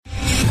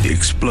the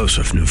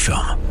explosive new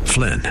film,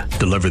 Flynn,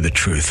 Deliver the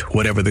Truth,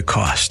 Whatever the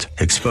Cost,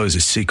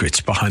 exposes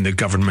secrets behind the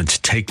government's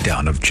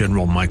takedown of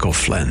General Michael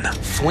Flynn.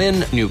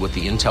 Flynn knew what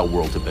the intel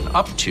world had been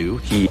up to.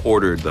 He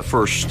ordered the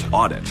first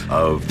audit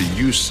of the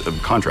use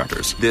of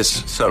contractors.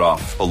 This set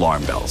off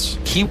alarm bells.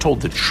 He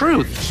told the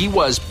truth. He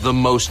was the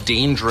most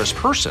dangerous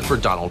person for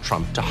Donald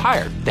Trump to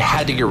hire. They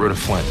had to get rid of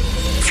Flynn.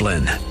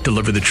 Flynn,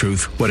 Deliver the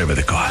Truth, Whatever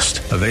the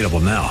Cost. Available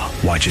now.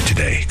 Watch it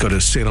today. Go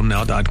to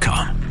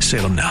salemnow.com.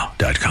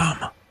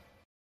 salemnow.com.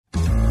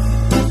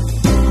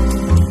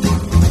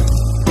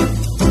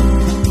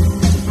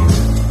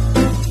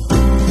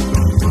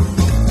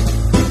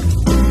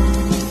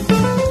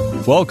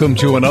 Welcome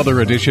to another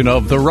edition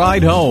of The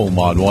Ride Home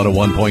on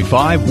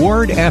 101.5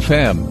 Word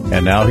FM.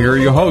 And now here are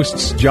your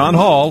hosts, John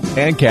Hall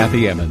and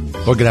Kathy Emmons.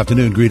 Well, good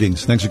afternoon.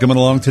 Greetings. Thanks for coming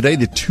along today,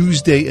 the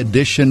Tuesday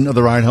edition of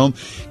The Ride Home.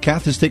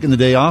 Kath has taken the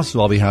day off,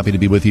 so I'll be happy to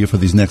be with you for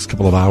these next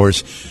couple of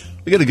hours.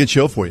 We got a good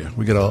show for you.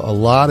 We got a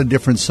lot of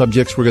different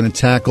subjects we're going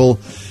to tackle.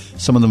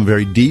 Some of them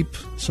very deep,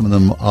 some of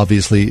them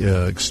obviously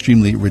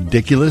extremely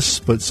ridiculous,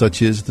 but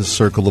such is the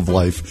circle of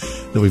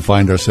life that we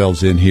find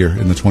ourselves in here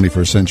in the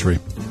 21st century.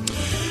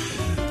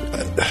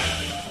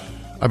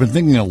 I've been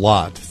thinking a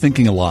lot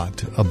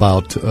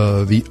about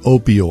the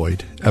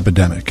opioid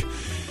epidemic.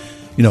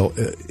 You know,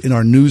 in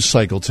our news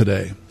cycle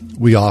today,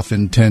 we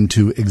often tend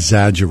to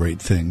exaggerate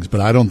things,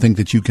 but I don't think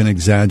that you can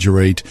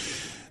exaggerate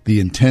the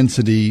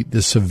intensity,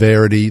 the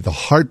severity, the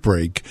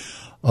heartbreak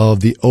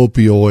of the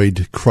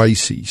opioid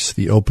crisis,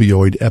 the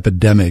opioid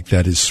epidemic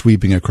that is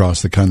sweeping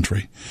across the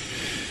country.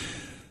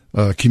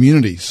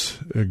 Communities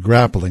are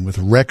grappling with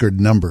record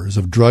numbers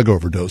of drug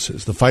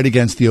overdoses. The fight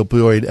against the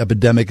opioid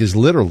epidemic is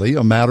literally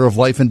a matter of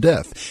life and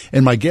death.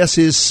 And my guess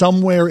is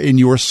somewhere in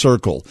your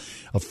circle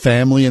of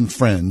family and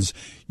friends,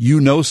 you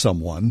know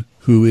someone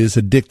who is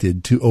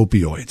addicted to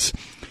opioids.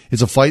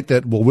 It's a fight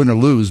that will win or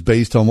lose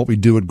based on what we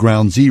do at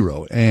Ground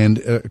Zero. And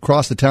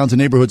across the towns and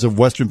neighborhoods of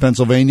Western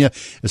Pennsylvania,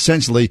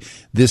 essentially,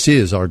 this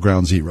is our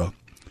Ground Zero.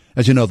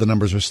 As you know, the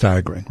numbers are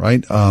staggering,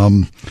 right?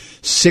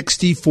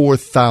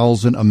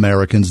 64,000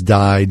 Americans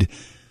died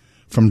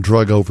from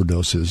drug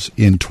overdoses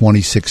in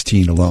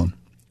 2016 alone.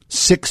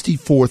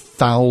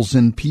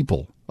 64,000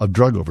 people of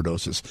drug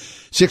overdoses.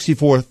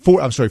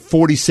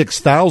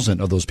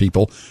 46,000 of those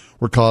people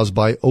were caused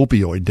by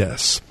opioid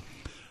deaths.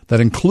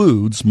 That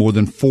includes more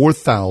than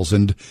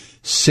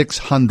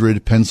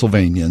 4,600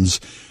 Pennsylvanians,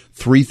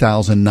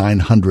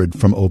 3,900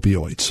 from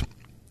opioids.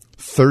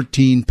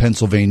 13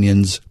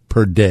 Pennsylvanians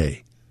per day.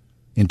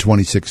 In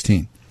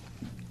 2016,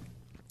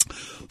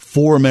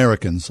 4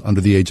 Americans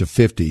under the age of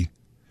 50,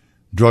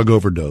 drug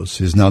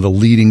overdose is now the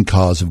leading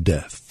cause of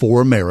death.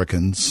 4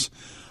 Americans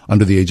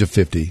under the age of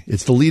 50.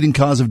 It's the leading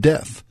cause of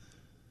death.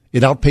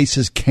 It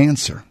outpaces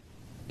cancer.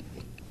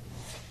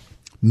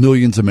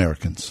 Millions of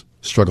Americans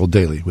struggle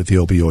daily with the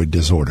opioid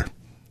disorder.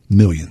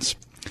 Millions.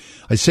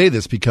 I say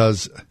this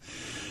because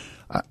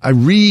I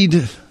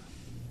read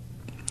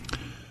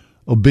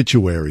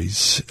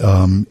obituaries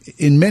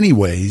in many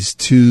ways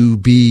to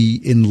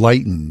be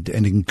enlightened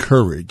and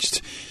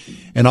encouraged.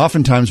 And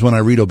oftentimes when I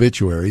read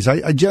obituaries,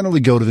 I generally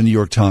go to the New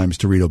York Times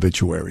to read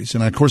obituaries.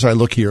 And of course I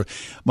look here.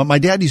 My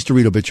dad used to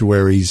read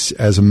obituaries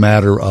as a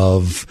matter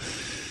of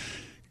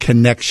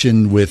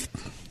connection with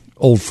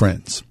old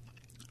friends,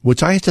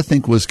 which I used to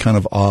think was kind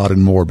of odd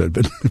and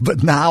morbid.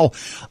 But now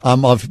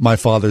I'm of my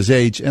father's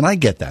age, and I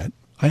get that.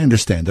 I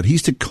understand that. He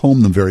used to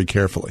comb them very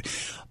carefully.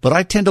 But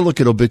I tend to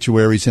look at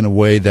obituaries in a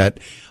way that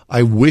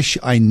I wish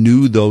I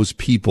knew those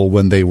people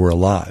when they were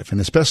alive. And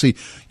especially,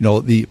 you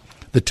know, the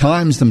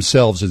Times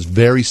themselves is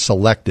very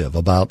selective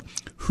about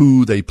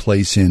who they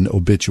place in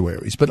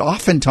obituaries. But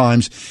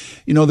oftentimes,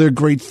 you know, they're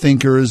great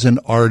thinkers and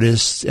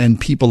artists and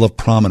people of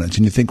prominence.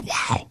 And you think,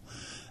 wow,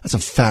 that's a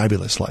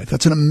fabulous life.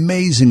 That's an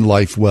amazing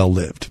life well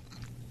lived.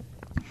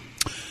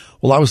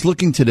 Well, I was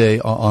looking today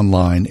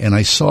online, and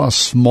I saw a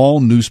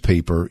small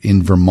newspaper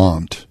in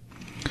Vermont.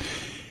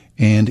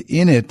 And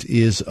in it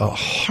is a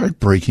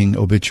heartbreaking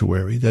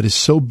obituary that is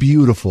so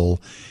beautiful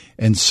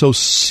and so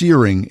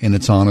searing in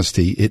its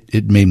honesty,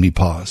 it made me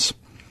pause.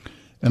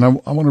 And I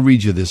want to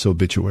read you this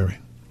obituary.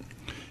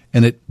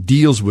 And it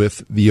deals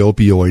with the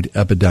opioid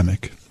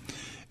epidemic.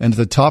 And at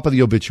the top of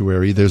the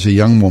obituary, there's a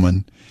young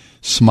woman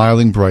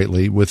smiling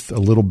brightly with a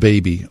little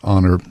baby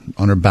on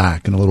her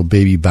back and a little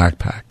baby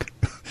backpack.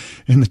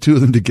 And the two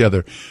of them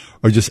together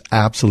are just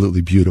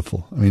absolutely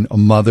beautiful. I mean, a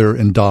mother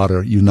and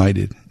daughter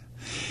united.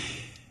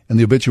 And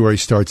the obituary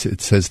starts,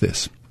 it says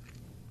this: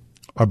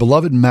 our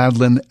beloved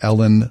Madeline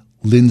Ellen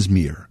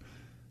Linsmeer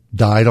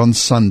died on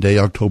Sunday,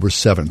 October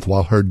 7th.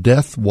 While her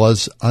death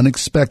was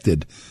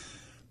unexpected,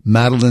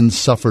 Madeline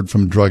suffered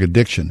from drug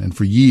addiction, and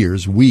for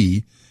years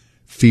we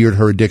feared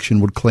her addiction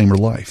would claim her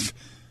life.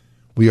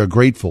 We are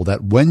grateful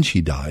that when she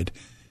died,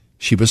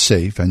 she was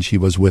safe and she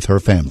was with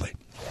her family.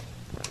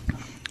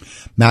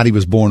 Maddie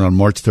was born on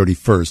March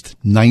 31st,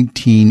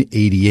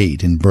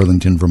 1988 in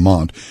Burlington,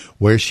 Vermont,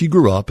 where she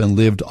grew up and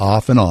lived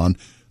off and on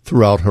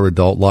throughout her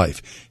adult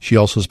life. She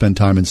also spent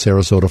time in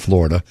Sarasota,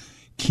 Florida,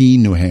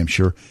 Keene, New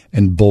Hampshire,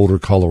 and Boulder,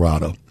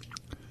 Colorado.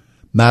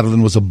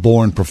 Madeline was a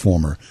born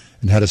performer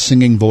and had a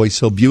singing voice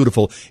so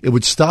beautiful it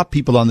would stop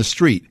people on the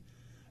street.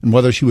 And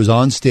whether she was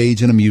on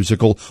stage in a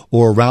musical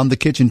or around the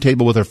kitchen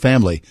table with her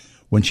family,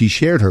 when she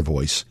shared her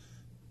voice,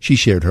 she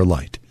shared her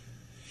light.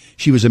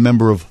 She was a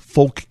member of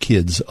Folk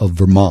Kids of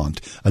Vermont,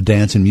 a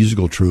dance and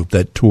musical troupe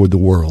that toured the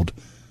world.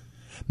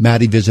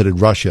 Maddie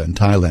visited Russia and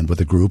Thailand with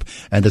the group,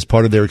 and as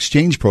part of their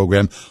exchange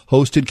program,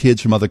 hosted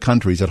kids from other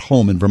countries at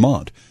home in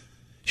Vermont.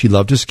 She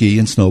loved to ski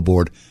and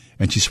snowboard,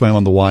 and she swam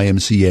on the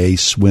YMCA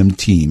swim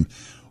team,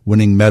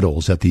 winning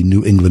medals at the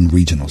New England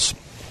Regionals.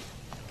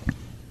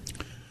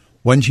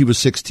 When she was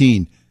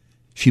 16,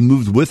 she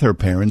moved with her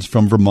parents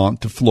from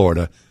Vermont to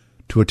Florida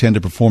to attend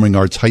a performing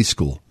arts high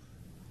school.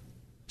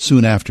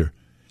 Soon after,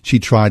 she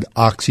tried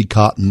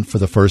OxyContin for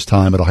the first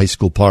time at a high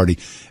school party,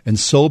 and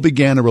so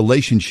began a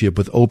relationship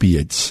with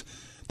opiates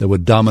that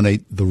would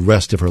dominate the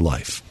rest of her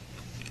life.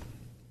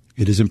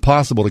 It is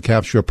impossible to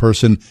capture a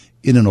person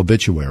in an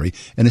obituary,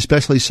 and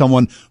especially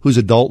someone whose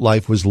adult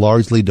life was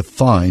largely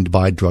defined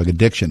by drug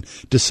addiction.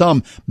 To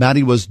some,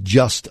 Maddie was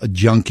just a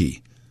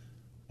junkie.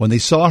 When they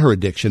saw her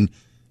addiction,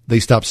 they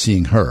stopped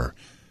seeing her,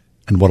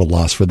 and what a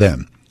loss for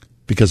them,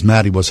 because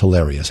Maddie was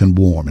hilarious and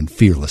warm and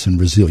fearless and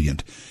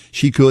resilient.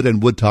 She could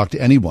and would talk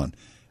to anyone,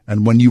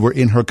 and when you were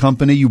in her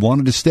company, you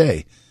wanted to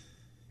stay.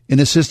 In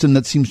a system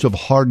that seems to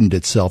have hardened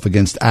itself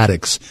against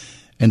addicts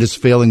and is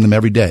failing them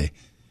every day,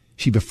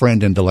 she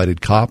befriended and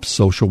delighted cops,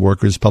 social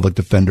workers, public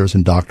defenders,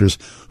 and doctors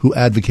who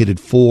advocated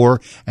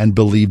for and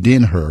believed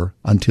in her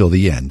until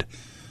the end.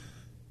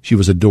 She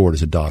was adored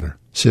as a daughter,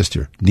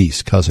 sister,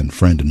 niece, cousin,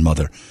 friend, and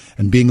mother,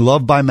 and being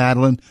loved by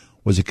Madeline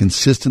was a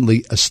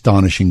consistently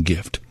astonishing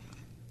gift.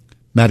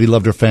 Maddie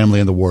loved her family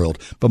and the world,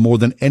 but more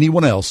than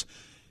anyone else,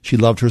 she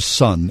loved her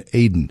son,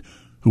 Aiden,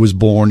 who was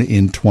born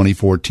in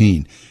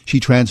 2014. She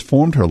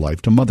transformed her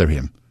life to mother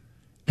him.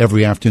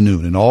 Every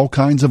afternoon, in all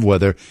kinds of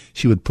weather,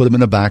 she would put him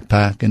in a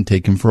backpack and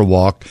take him for a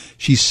walk.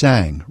 She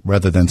sang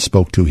rather than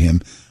spoke to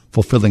him,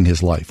 fulfilling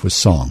his life with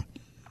song.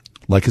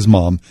 Like his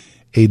mom,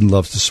 Aiden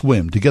loves to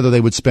swim. Together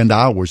they would spend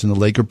hours in the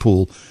lake or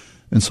pool,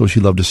 and so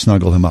she loved to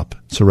snuggle him up,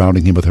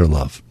 surrounding him with her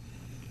love.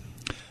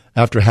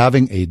 After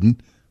having Aiden,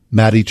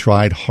 Maddie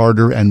tried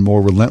harder and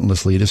more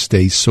relentlessly to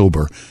stay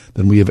sober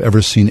than we have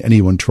ever seen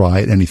anyone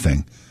try at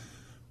anything.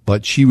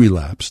 But she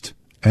relapsed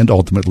and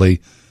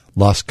ultimately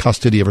lost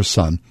custody of her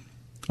son,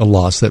 a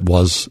loss that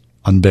was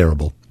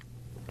unbearable.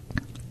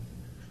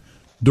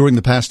 During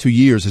the past 2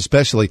 years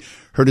especially,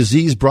 her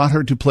disease brought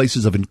her to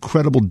places of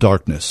incredible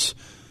darkness,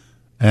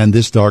 and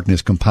this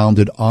darkness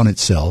compounded on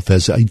itself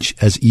as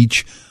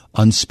each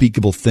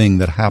unspeakable thing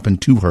that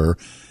happened to her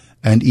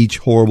and each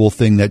horrible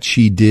thing that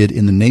she did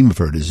in the name of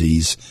her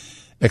disease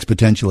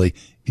exponentially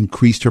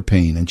increased her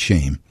pain and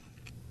shame.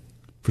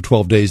 For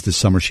 12 days this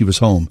summer, she was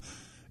home,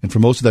 and for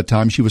most of that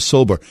time, she was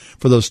sober.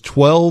 For those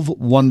 12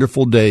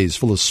 wonderful days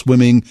full of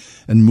swimming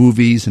and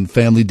movies and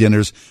family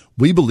dinners,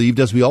 we believed,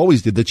 as we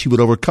always did, that she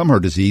would overcome her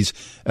disease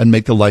and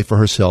make the life for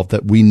herself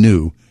that we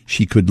knew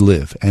she could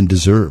live and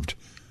deserved.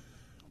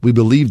 We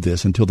believed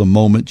this until the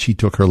moment she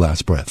took her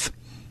last breath.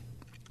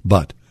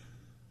 But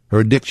her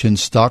addiction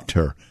stalked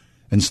her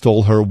and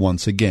stole her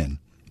once again.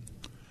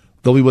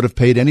 Though we would have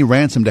paid any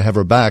ransom to have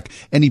her back,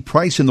 any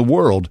price in the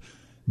world,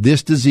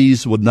 this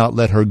disease would not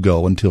let her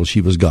go until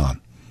she was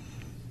gone.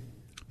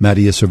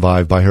 Maddie is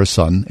survived by her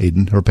son,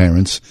 Aiden, her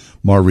parents,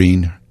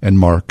 Maureen and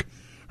Mark,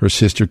 her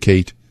sister,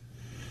 Kate,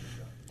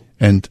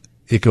 and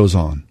it goes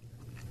on.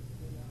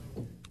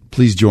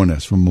 Please join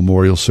us for a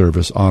memorial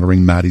service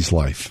honoring Maddie's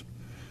life.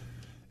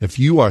 If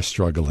you are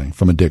struggling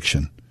from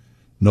addiction,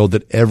 know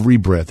that every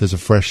breath is a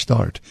fresh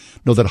start.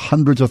 Know that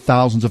hundreds of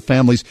thousands of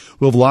families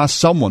who have lost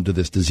someone to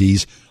this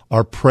disease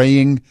are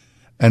praying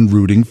and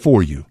rooting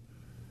for you.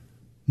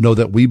 Know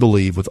that we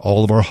believe with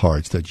all of our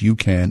hearts that you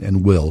can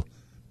and will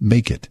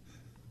make it.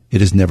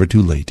 It is never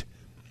too late.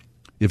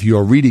 If you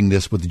are reading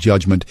this with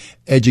judgment,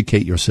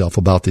 educate yourself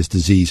about this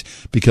disease,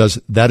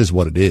 because that is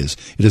what it is.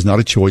 It is not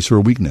a choice or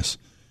a weakness.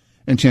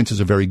 And chances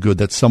are very good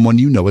that someone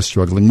you know is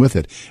struggling with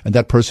it, and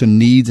that person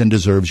needs and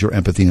deserves your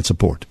empathy and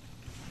support.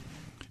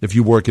 If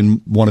you work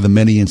in one of the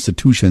many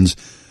institutions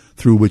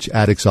through which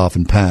addicts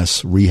often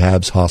pass,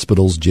 rehabs,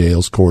 hospitals,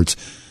 jails, courts,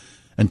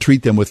 and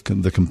treat them with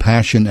the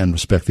compassion and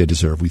respect they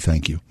deserve, we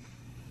thank you.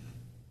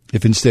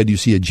 If instead you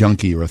see a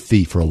junkie or a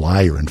thief or a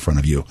liar in front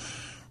of you,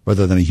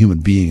 rather than a human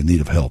being in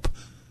need of help,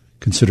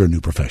 consider a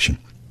new profession.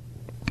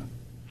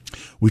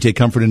 We take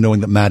comfort in knowing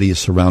that Maddie is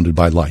surrounded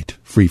by light,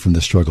 free from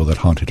the struggle that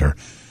haunted her.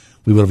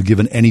 We would have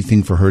given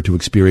anything for her to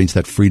experience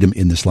that freedom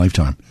in this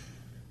lifetime.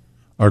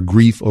 Our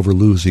grief over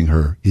losing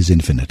her is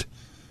infinite.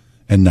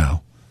 And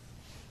now,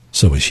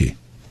 so is she.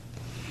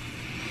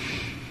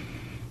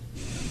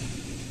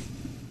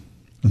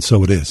 And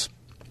so it is.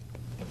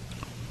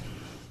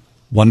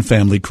 One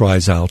family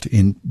cries out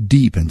in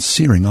deep and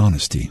searing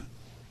honesty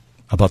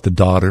about the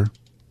daughter,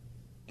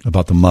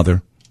 about the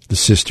mother, the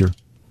sister,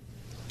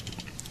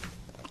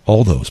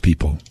 all those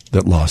people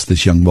that lost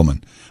this young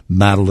woman,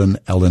 Madeline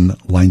Ellen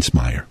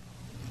Leinsmeyer.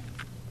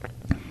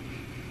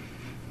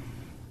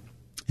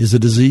 Is it a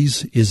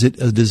disease? Is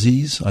it a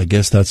disease? I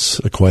guess that's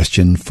a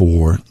question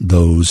for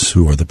those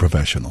who are the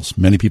professionals.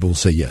 Many people will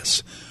say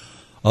yes.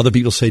 Other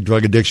people say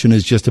drug addiction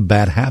is just a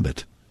bad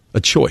habit, a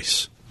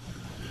choice.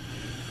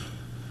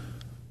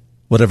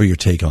 Whatever your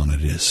take on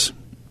it is.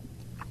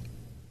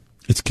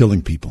 It's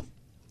killing people,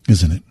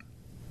 isn't it?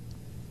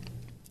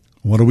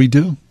 What do we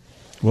do?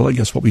 Well, I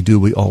guess what we do,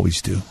 we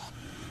always do.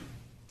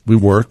 We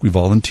work, we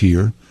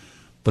volunteer,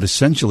 but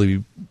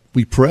essentially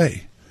we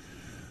pray.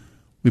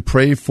 We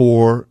pray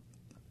for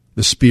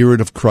the Spirit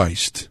of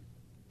Christ,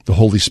 the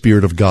Holy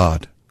Spirit of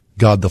God,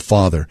 God the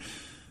Father,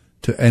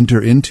 to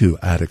enter into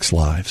addicts'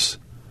 lives,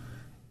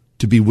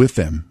 to be with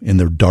them in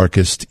their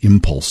darkest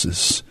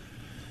impulses,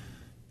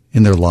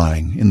 in their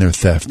lying, in their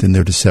theft, in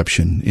their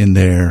deception, in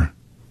their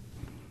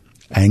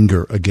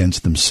anger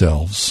against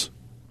themselves,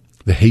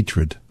 the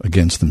hatred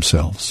against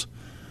themselves.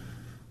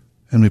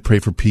 And we pray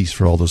for peace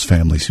for all those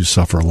families who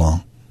suffer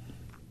along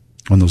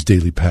on those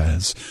daily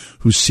paths,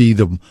 who see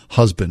the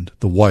husband,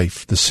 the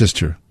wife, the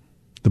sister,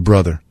 the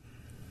brother,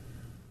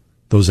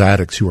 those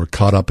addicts who are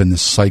caught up in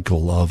this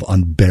cycle of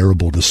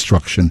unbearable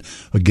destruction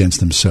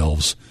against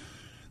themselves,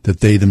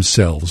 that they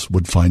themselves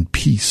would find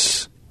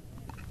peace.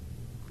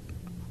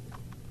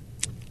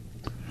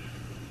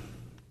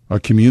 Our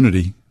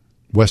community,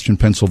 Western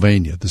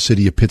Pennsylvania, the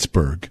city of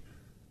Pittsburgh,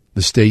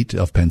 the state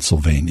of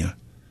Pennsylvania,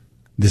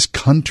 this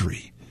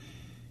country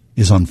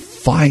is on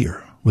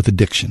fire with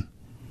addiction.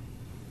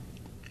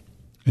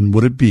 And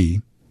would it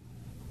be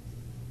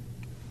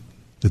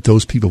that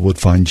those people would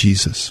find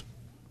Jesus,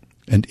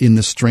 and in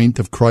the strength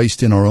of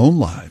Christ in our own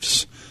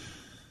lives,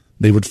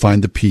 they would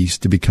find the peace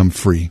to become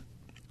free,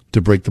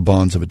 to break the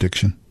bonds of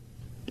addiction?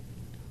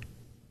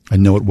 I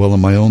know it well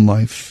in my own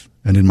life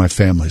and in my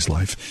family's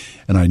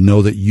life, and I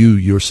know that you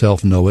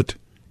yourself know it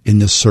in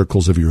the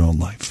circles of your own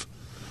life.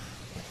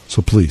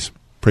 So please,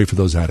 pray for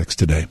those addicts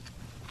today.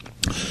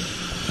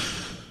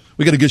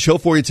 We got a good show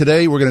for you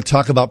today. We're going to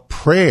talk about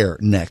prayer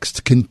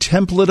next.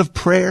 Contemplative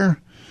prayer.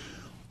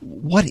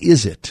 What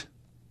is it?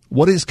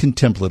 What is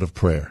contemplative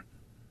prayer?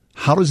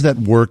 How does that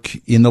work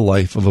in the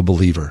life of a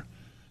believer?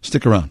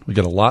 Stick around. We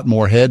got a lot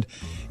more ahead.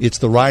 It's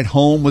The Ride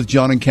Home with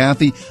John and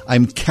Kathy.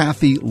 I'm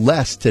Kathy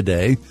less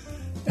today,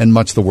 and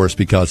much the worse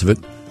because of it.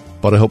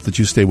 But I hope that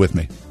you stay with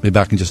me. I'll be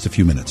back in just a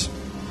few minutes.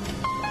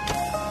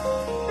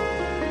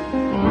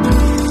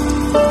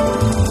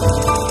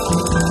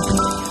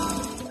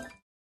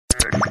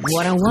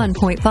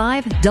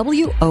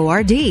 101.5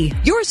 WORD.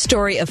 Your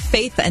story of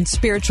faith and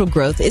spiritual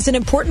growth is an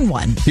important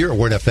one. Here at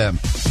Word FM,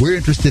 we're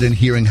interested in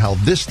hearing how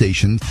this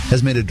station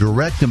has made a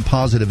direct and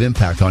positive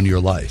impact on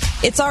your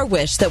life. It's our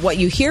wish that what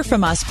you hear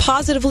from us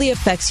positively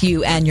affects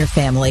you and your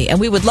family, and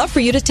we would love for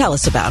you to tell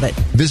us about it.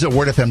 Visit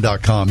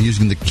wordfm.com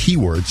using the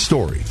keyword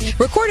story.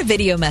 Record a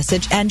video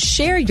message and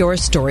share your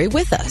story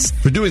with us.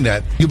 For doing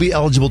that, you'll be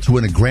eligible to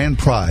win a grand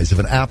prize of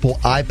an Apple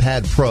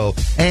iPad Pro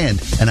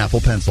and an Apple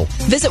Pencil.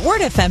 Visit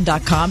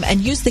wordfm.com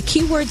and use the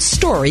keyword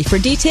story for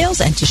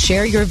details and to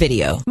share your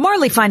video.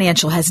 Marley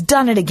Financial has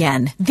done it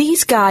again.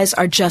 These guys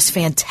are just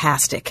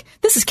fantastic.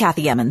 This is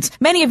Kathy Emmons.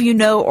 Many of you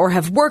know or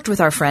have worked with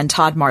our friend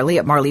Todd Marley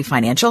at Marley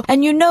Financial,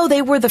 and you know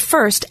they were the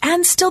first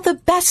and still the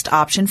best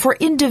option for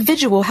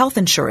individual health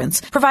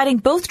insurance, providing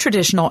both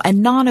traditional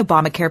and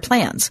non-Obamacare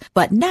plans.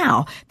 But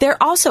now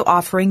they're also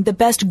offering the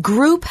best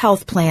group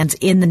health plans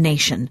in the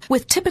nation,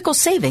 with typical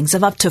savings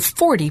of up to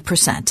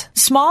 40%.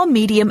 Small,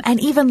 medium, and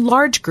even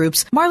large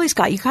groups, Marley's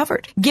got you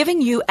covered,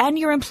 giving you and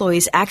your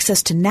employees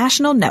access to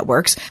national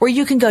networks where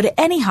you can go to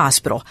any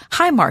hospital,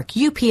 Highmark,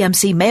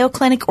 UPMC, Mayo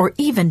Clinic, or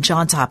even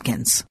Johns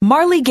Hopkins.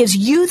 Marley gives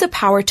you the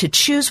power to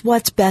choose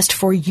what's best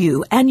for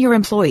you and your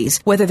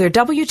employees, whether they're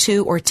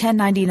W-2 or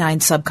 1099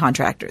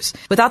 subcontractors,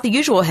 without the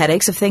usual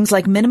headaches of things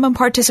like minimum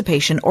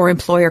participation or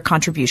employer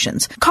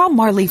contributions. Call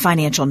Marley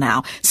Financial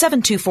now,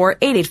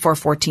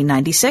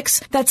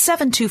 724-884-1496. That's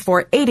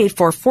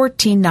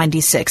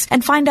 724-884-1496,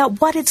 and find out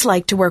what it's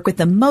like to work with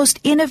the most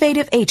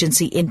innovative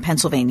agency in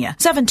Pennsylvania.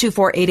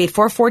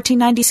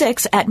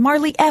 724-884-1496 at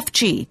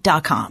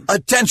marleyfg.com.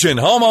 Attention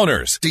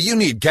homeowners! Do you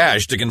need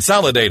cash to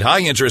consolidate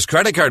high-interest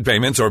credit card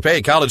payments or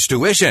pay college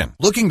tuition?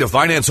 Looking to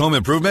finance home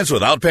improvements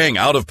without paying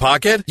out of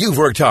pocket? You've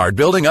worked hard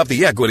building up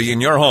the equity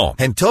in your home,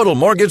 and Total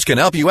Mortgage can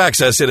help you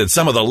access it at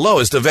some of the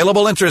lowest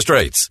available interest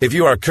rates. If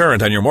you are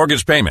current on your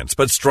mortgage payments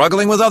but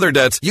struggling with other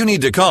debts, you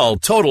need to call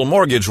Total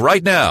Mortgage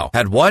right now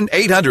at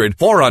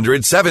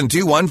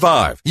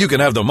 1-800-400-7215. You can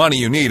have the money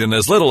you need in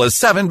as little as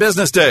 7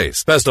 business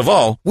days. Best of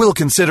all, we'll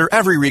consider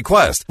every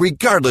request,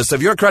 regardless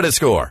of your credit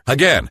score.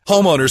 Again,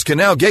 homeowners can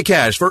now get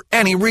cash for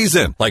any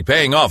reason, like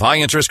paying off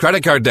high-interest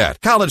credit card debt,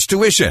 college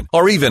tuition,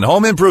 or even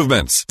home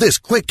improvements. This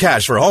Quick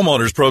Cash for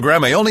Homeowners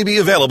program may only be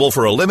available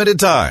for a limited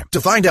time.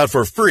 To find out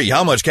for free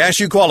how much cash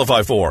you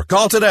qualify for,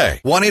 call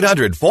today.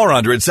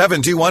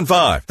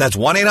 1-800-400-7215. That's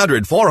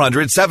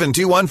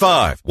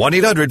 1-800-400-7215.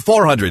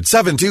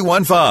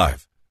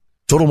 1-800-400-7215.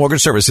 Total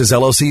Mortgage Services,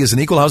 LLC is an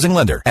equal housing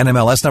lender.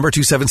 NMLS number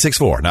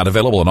 2764. Not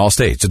available in all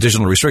states.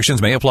 Additional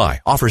restrictions may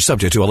apply. Offers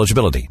subject to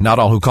eligibility. Not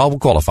all who call will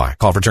qualify.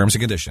 Call for terms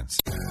and conditions.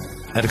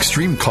 At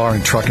Extreme Car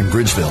and Truck in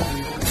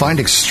Bridgeville, Find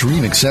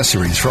Extreme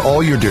accessories for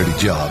all your dirty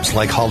jobs,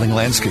 like hauling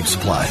landscape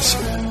supplies.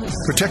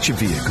 Protect your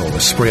vehicle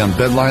with spray-on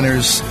bed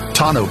liners,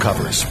 tonneau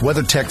covers,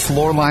 WeatherTech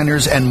floor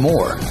liners, and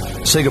more.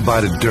 Say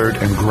goodbye to dirt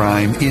and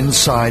grime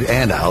inside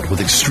and out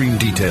with Extreme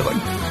detailing.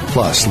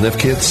 Plus, lift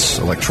kits,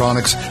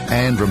 electronics,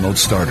 and remote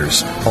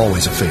starters.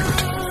 Always a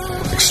favorite.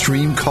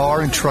 Extreme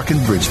Car and Truck in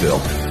Bridgeville.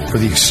 For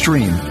the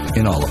extreme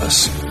in all of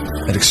us.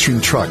 At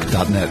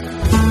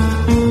extremetruck.net.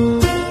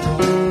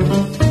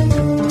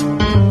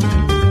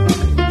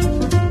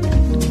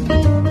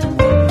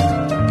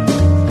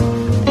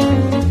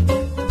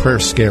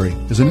 Prayer's scary,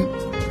 isn't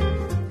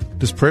it?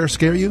 Does prayer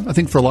scare you? I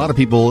think for a lot of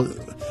people,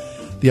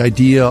 the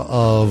idea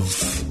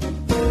of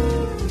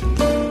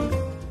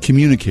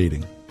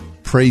communicating,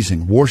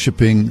 praising,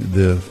 worshiping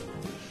the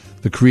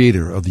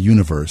creator of the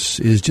universe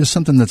is just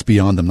something that's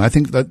beyond them. And I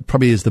think that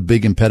probably is the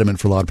big impediment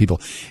for a lot of people.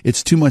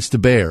 It's too much to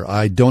bear.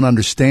 I don't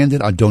understand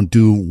it. I don't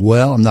do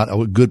well. I'm not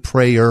a good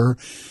prayer,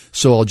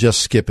 so I'll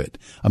just skip it.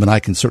 I mean, I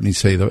can certainly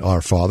say that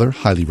Our Father,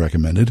 highly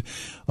recommended.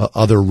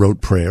 Other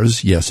rote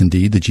prayers, yes,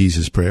 indeed, the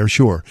Jesus prayer,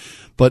 sure.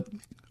 But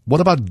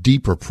what about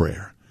deeper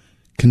prayer?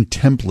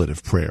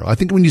 Contemplative prayer. I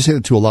think when you say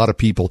that to a lot of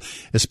people,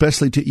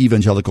 especially to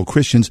evangelical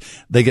Christians,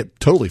 they get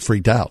totally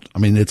freaked out. I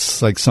mean,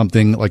 it's like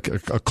something like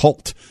a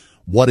cult.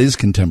 What is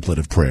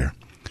contemplative prayer?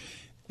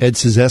 Ed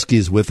Cyzewski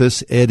is with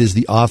us. Ed is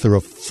the author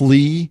of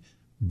Flee,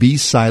 Be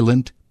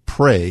Silent,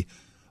 Pray,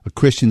 a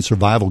Christian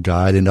survival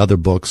guide, and other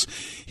books.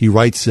 He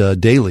writes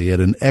daily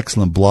at an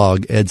excellent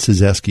blog,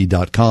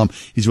 edcyzewski.com.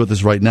 He's with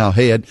us right now.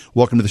 Hey, Ed,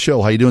 welcome to the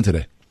show. How are you doing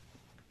today?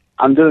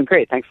 I'm doing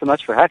great. Thanks so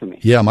much for having me.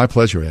 Yeah, my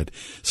pleasure, Ed.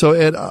 So,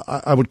 Ed,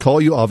 I would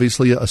call you,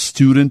 obviously, a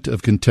student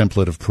of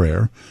contemplative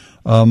prayer.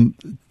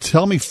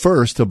 Tell me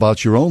first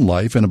about your own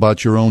life and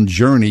about your own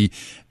journey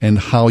and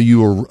how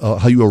you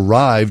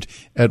arrived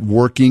at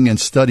working and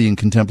studying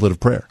contemplative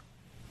prayer.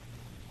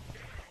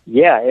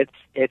 Yeah,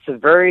 it's a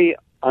very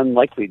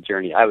unlikely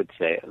journey, I would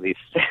say, at least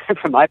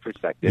from my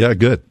perspective. Yeah,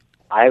 good.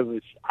 I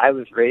was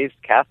raised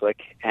Catholic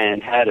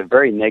and had a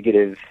very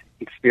negative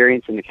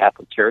experience in the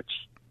Catholic Church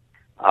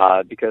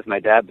because my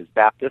dad was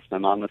Baptist, my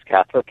mom was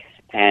Catholic,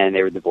 and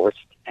they were divorced.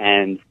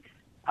 And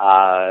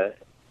I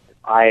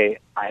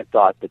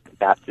thought that the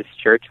Baptist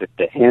Church with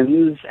the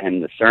hymns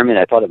and the sermon,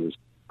 I thought it was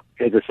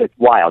like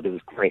wild. It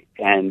was great.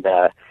 And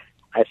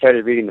I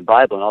started reading the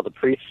Bible, and all the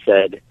priests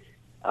said,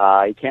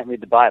 "You can't read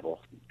the Bible;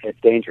 it's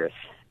dangerous."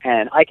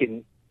 And I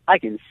can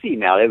see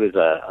now it was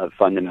a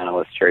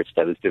fundamentalist church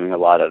that was doing a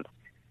lot of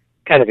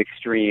kind of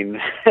extreme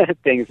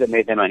things that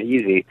made them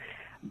uneasy,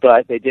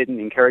 but they didn't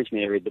encourage me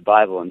to read the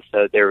Bible, and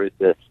so there was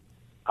this.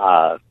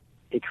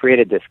 It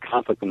created this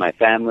conflict in my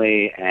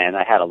family, and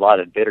I had a lot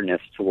of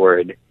bitterness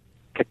toward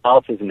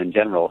Catholicism in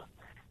general.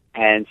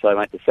 And so I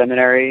went to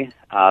seminary.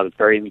 I was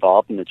very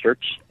involved in the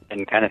church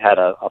and kind of had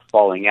a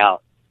falling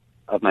out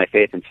of my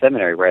faith in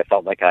seminary where I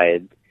felt like I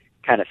had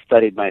kind of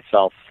studied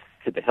myself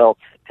to the hilt.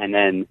 And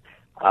then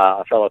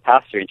a fellow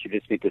pastor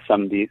introduced me to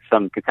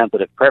some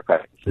contemplative prayer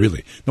practices.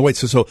 Really? No, wait,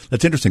 so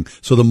that's interesting.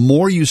 So the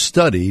more you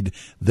studied,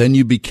 then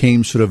you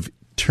became sort of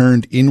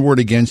turned inward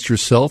against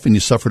yourself and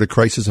you suffered a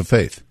crisis of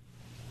faith.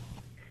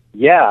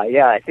 Yeah.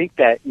 I think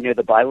that,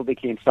 the Bible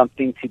became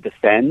something to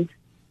defend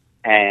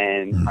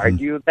and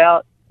argue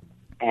about.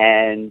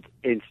 And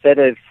instead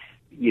of,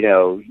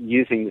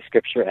 using the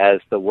Scripture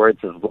as the words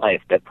of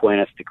life that point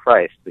us to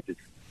Christ, which is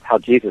how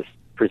Jesus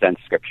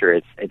presents Scripture,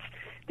 it's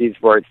these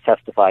words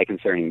testify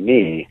concerning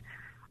me.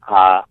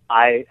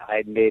 I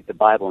made the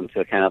Bible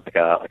into kind of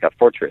like a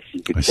fortress,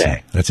 you could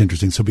say. That's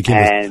interesting. So it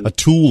became a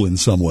tool in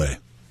some way.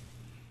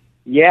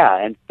 Yeah,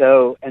 and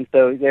so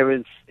there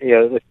was,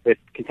 with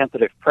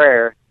contemplative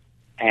prayer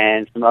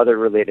and some other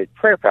related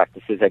prayer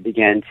practices, I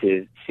began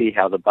to see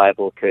how the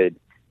Bible could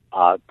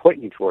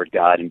point me toward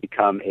God and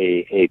become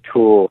a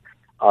tool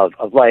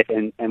of life.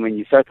 And when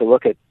you start to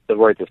look at the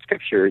words of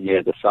Scripture,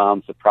 the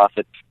Psalms, the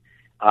prophets,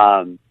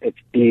 it's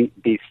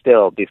be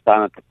still, be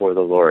silent before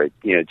the Lord.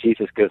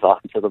 Jesus goes off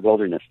into the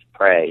wilderness to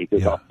pray. He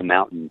goes off the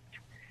mountain.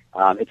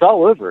 It's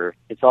all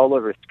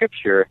over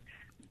Scripture,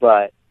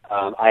 but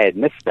I had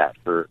missed that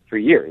for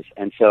years.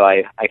 And so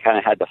I kind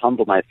of had to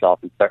humble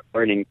myself and start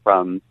learning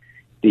from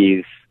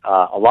these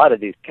a lot of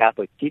these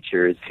Catholic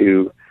teachers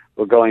who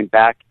were going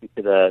back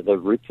into the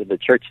roots of the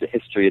church, the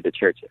history of the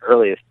church, the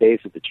earliest days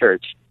of the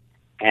church,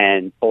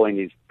 and pulling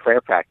these prayer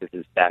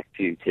practices back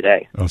to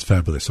today. Oh, it's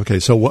fabulous. Okay,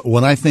 so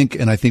when I think,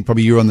 and I think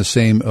probably you're on the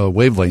same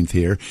wavelength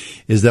here,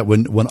 is that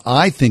when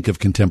I think of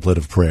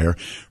contemplative prayer,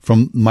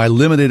 from my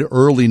limited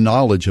early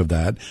knowledge of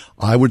that,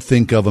 I would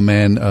think of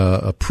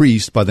a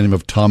priest by the name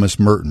of Thomas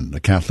Merton, a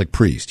Catholic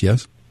priest,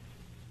 yes?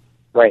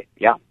 Right,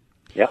 yeah.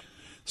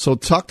 So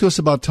talk to us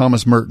about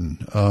Thomas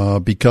Merton,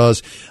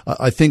 because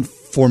I think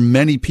for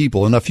many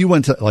people, and if you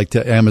went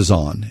to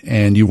Amazon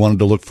and you wanted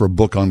to look for a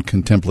book on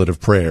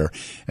contemplative prayer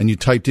and you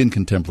typed in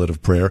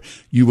contemplative prayer,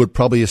 you would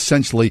probably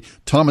essentially,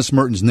 Thomas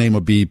Merton's name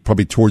would be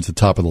probably towards the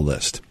top of the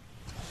list.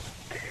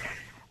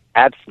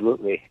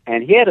 Absolutely.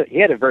 And he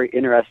had a very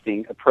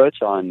interesting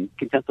approach on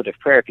contemplative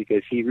prayer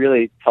because he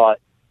really taught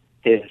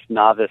his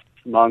novice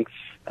monks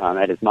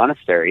at his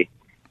monastery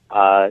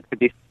to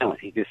be silent.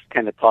 He just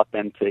kind of taught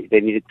them they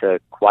needed to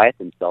quiet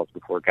themselves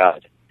before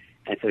God.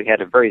 And so he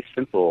had a very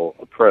simple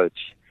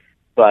approach,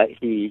 but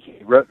he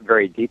wrote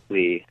very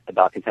deeply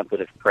about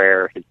contemplative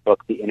prayer. His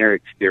book, The Inner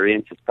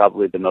Experience, is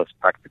probably the most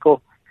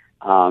practical.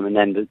 And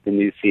then the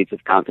New Seeds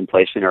of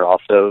Contemplation are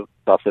also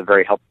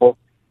very helpful.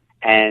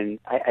 And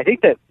I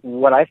think that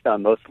what I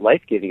found most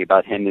life-giving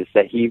about him is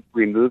that he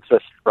removes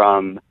us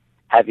from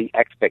having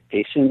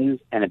expectations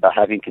and about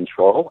having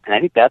control. And I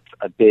think that's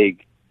a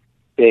big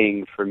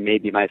thing for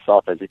maybe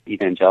myself as an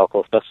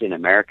evangelical, especially in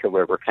America,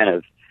 where we're kind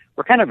of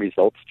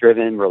results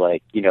driven. We're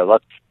like,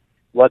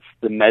 what's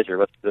the measure?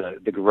 What's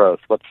the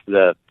growth? What's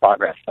the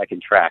progress I can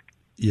track?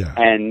 Yeah.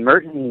 And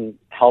Merton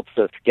helps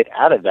us get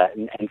out of that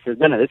and says,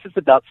 no, this is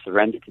about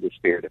surrender to the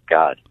Spirit of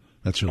God.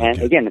 That's really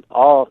good. Again,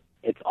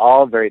 it's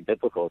all very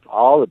biblical. It's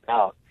all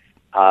about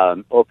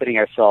opening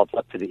ourselves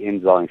up to the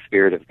indwelling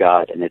Spirit of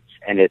God, and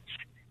it's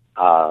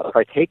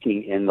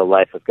partaking in the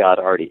life of God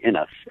already in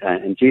us.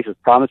 And Jesus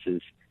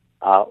promises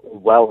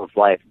well of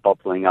life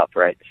bubbling up,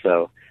 right?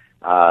 So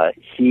I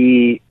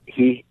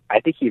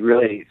think he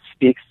really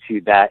speaks to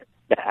that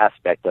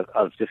aspect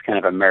of just kind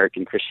of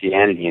American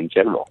Christianity in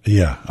general.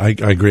 Yeah, I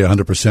agree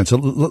 100%. So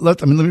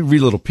let me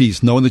read a little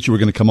piece. Knowing that you were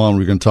going to come on,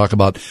 we were going to talk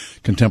about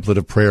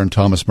contemplative prayer and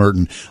Thomas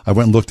Merton. I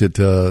went and looked at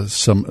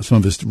some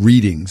of his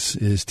readings,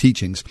 his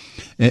teachings.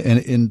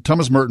 And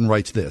Thomas Merton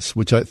writes this,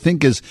 which I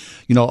think is,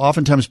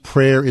 oftentimes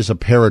prayer is a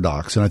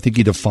paradox, and I think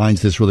he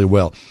defines this really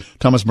well.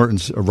 Thomas Merton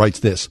writes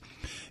this: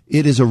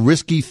 it is a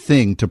risky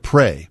thing to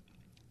pray,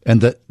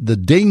 and the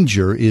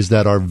danger is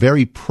that our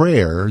very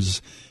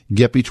prayers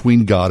get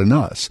between God and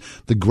us.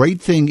 The great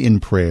thing in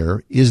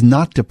prayer is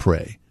not to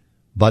pray,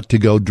 but to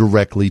go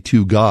directly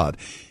to God.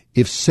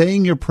 If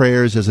saying your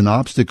prayers is an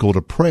obstacle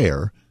to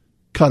prayer,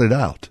 cut it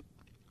out.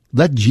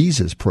 Let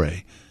Jesus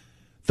pray.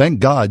 Thank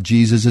God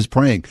Jesus is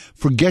praying.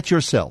 Forget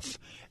yourself.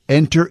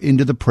 Enter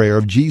into the prayer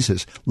of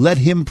Jesus. Let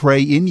him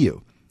pray in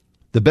you.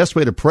 The best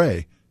way to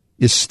pray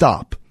is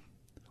stop.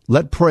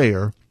 Let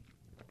prayer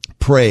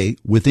pray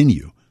within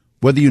you,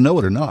 whether you know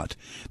it or not.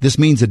 This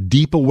means a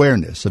deep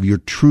awareness of your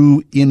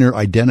true inner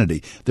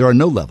identity. There are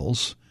no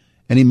levels.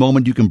 Any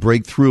moment you can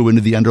break through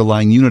into the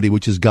underlying unity,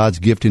 which is God's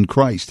gift in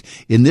Christ.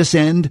 In this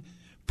end,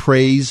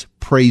 praise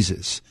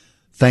praises.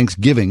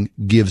 Thanksgiving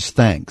gives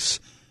thanks.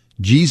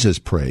 Jesus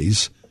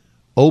prays.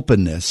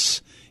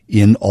 Openness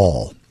in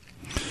all.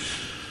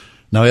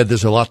 Now, Ed,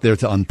 there's a lot there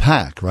to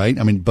unpack, right?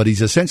 But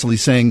he's essentially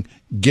saying,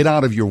 get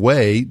out of your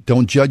way,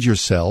 don't judge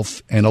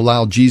yourself, and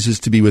allow Jesus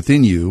to be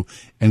within you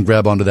and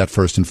grab onto that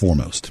first and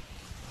foremost.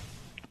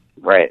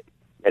 Right.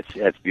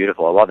 That's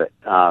beautiful. I love it.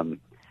 And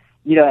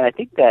I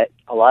think that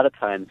a lot of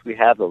times we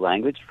have the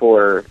language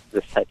for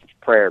this type of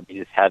prayer, but we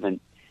just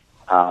haven't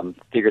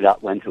figured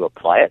out when to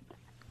apply it.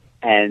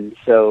 And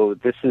so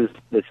this is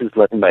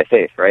living by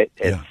faith, right?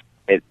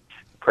 It's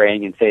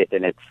praying in faith,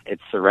 and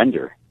it's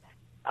surrender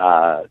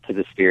to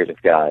the Spirit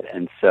of God.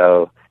 And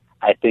so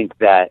I think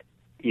that,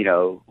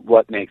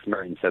 what makes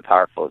Merton so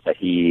powerful is that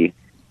he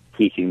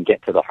can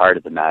get to the heart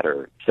of the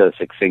matter so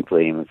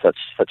succinctly and with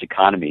such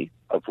economy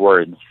of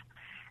words.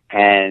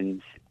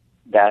 And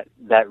that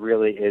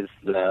really is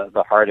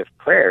the heart of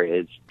prayer,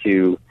 is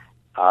to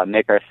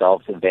make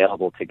ourselves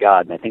available to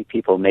God. And I think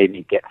people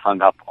maybe get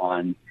hung up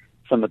on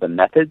some of the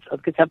methods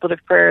of contemplative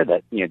prayer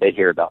that, they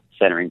hear about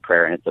centering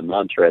prayer, and it's a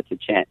mantra, it's a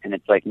chant, and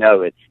it's like,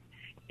 no,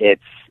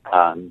 it's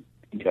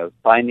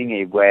finding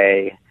a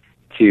way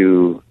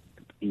to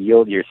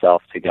yield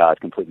yourself to God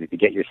completely, to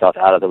get yourself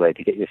out of the way,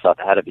 to get yourself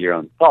out of your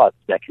own thoughts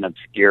that can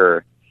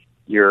obscure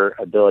your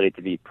ability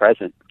to be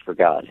present for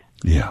God.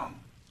 Yeah.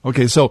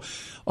 Okay, so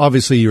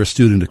obviously you're a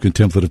student of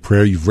contemplative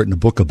prayer. You've written a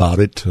book about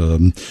it,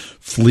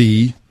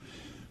 Flee,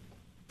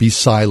 Be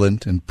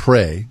Silent, and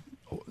Pray.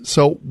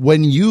 So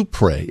when you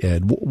pray,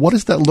 Ed, what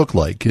does that look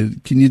like?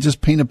 Can you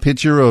just paint a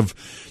picture of,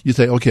 you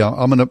say, okay,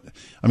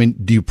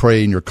 do you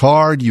pray in your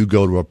car? Do you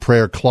go to a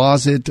prayer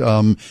closet?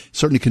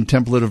 Certainly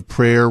contemplative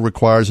prayer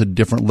requires a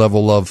different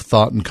level of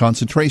thought and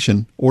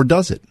concentration, or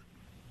does it?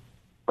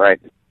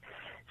 Right.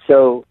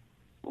 So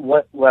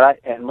one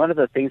of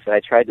the things that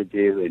I tried to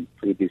do in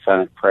Flee, Be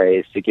Silent, Pray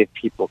is to give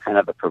people kind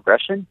of a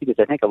progression, because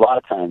I think a lot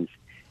of times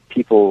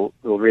people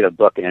will read a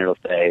book and it'll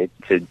say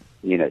to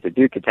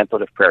do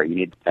contemplative prayer, you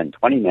need to spend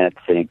 20 minutes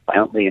sitting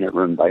silently in a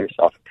room by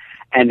yourself.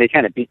 And they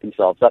kind of beat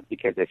themselves up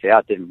because they say,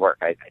 it didn't work.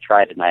 I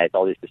tried it and I had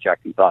all these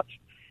distracting thoughts.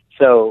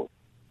 So,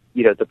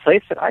 the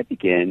place that I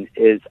begin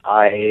is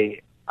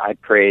I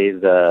pray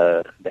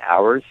the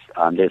hours.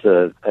 There's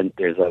a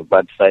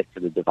website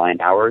for the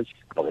divine hours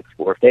called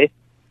Explore Faith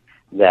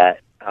that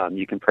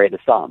you can pray the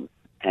Psalms.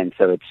 And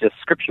so it's just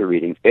scripture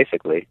readings,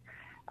 basically,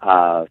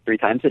 3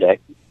 times a day.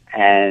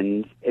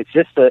 And it's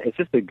just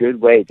a good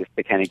way just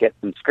to kind of get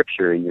some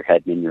scripture in your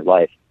head and in your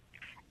life.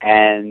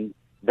 And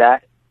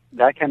that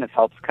kind of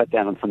helps cut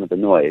down on some of the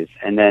noise.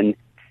 And then,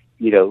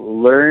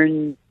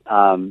 learn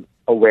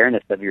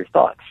awareness of your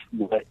thoughts.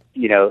 And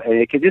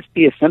it could just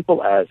be as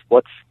simple as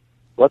what's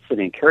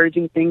an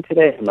encouraging thing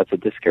today and what's a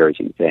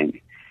discouraging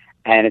thing.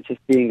 And it's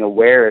just being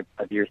aware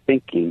of your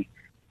thinking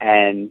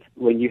And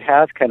when you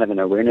have kind of an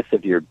awareness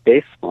of your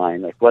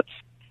baseline, like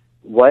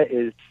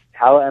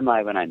how am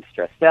I when I'm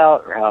stressed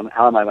out, or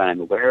how am I when I'm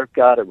aware of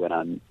God, or when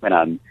I'm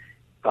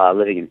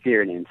living in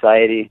fear and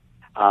anxiety,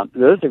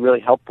 those are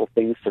really helpful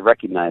things to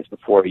recognize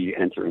before you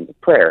enter into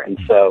prayer. And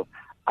so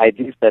I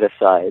do set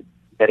aside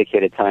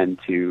dedicated time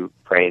to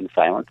pray in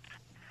silence.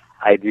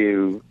 I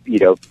do,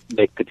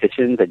 make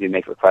petitions. I do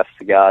make requests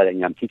to God,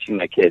 and I'm teaching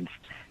my kids,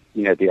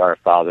 the Our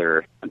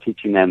Father. I'm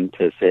teaching them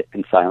to sit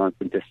in silence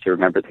and just to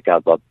remember that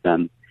God loves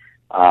them.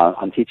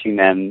 I'm teaching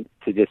them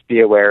to just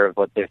be aware of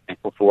what they're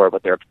thankful for,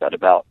 what they're upset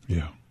about.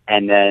 Yeah.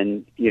 And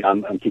then,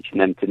 I'm teaching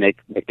them to make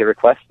their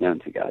requests known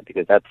to God,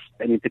 because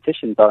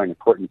petitions are an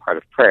important part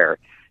of prayer.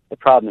 The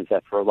problem is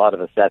that for a lot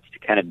of us, that's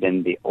kind of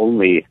been the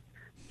only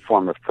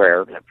form of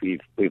prayer that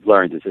we've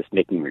learned, is just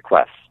making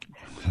requests.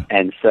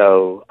 And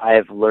so I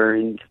have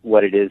learned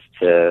what it is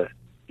to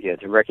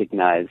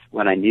recognize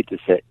when I need to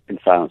sit in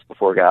silence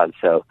before God.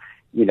 So,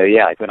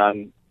 like when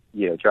I'm,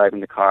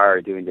 driving the car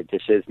or doing the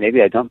dishes,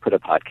 maybe I don't put a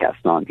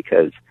podcast on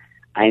because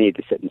I need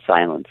to sit in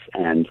silence,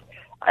 and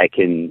I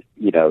can,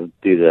 do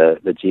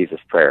the Jesus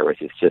prayer,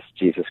 which is just,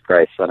 Jesus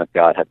Christ, Son of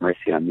God, have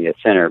mercy on me, a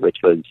sinner, which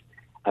was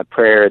a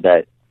prayer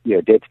that,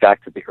 dates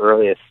back to the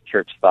earliest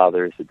church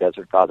fathers, the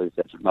desert fathers,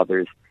 desert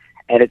mothers.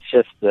 And it's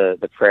just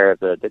the prayer of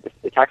the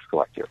tax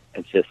collector.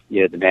 It's just,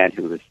 the man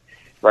who was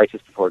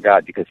righteous before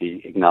God because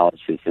he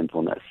acknowledged his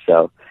sinfulness.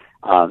 So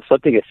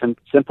something as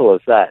simple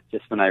as that,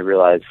 just when I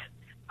realize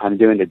I'm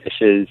doing the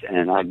dishes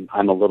and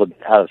I'm a little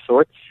bit out of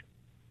sorts,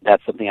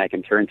 that's something I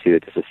can turn to.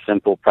 It's just a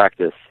simple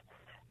practice.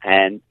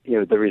 And,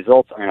 the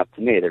results aren't up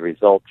to me. The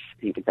results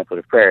in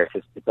contemplative prayer,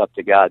 it's up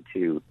to God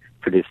to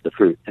produce the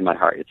fruit in my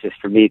heart. It's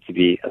just for me to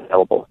be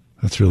available.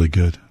 That's really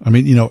good. I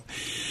mean,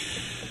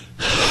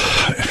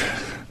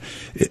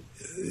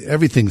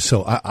 everything's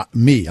so,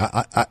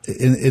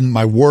 in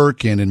my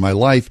work and in my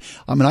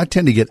life, I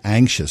tend to get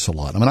anxious a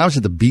lot. I was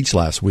at the beach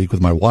last week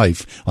with my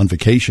wife on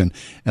vacation,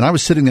 and I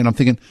was sitting there and I'm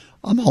thinking,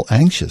 I'm all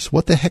anxious.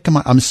 What the heck am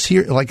I? I'm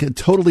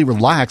totally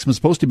relaxed. I'm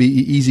supposed to be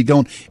easy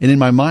going. And in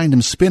my mind,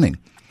 I'm spinning.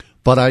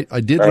 But I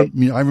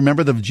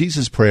remember the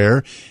Jesus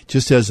prayer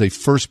just as a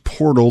first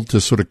portal to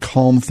sort of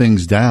calm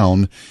things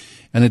down.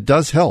 And it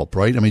does help,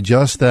 right?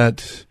 Just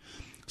that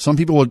some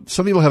people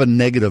have a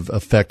negative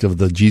effect of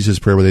the Jesus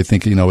prayer where they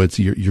think, it's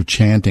you're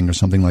chanting or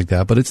something like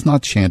that. But it's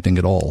not chanting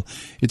at all.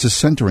 It's a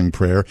centering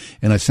prayer.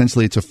 And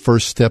essentially it's a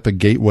first step, a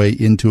gateway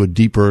into a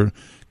deeper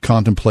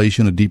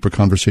contemplation, a deeper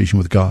conversation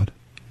with God.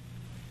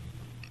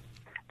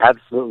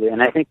 Absolutely.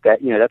 And I think that,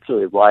 that's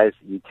really wise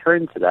that you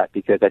turn to that,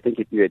 because I think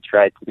if you had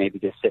tried to maybe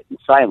just sit in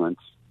silence,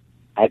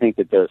 I think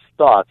that those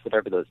thoughts,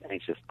 whatever those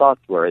anxious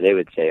thoughts were, they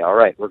would say, all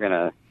right, we're going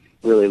to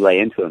really lay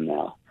into them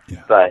now.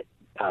 Yeah. But,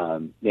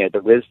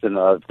 the wisdom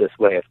of this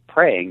way of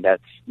praying,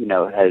 that's,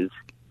 has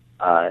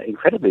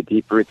incredibly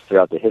deep roots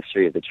throughout the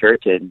history of the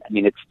church. And,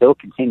 it still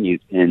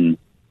continues in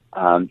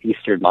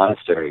Eastern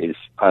monasteries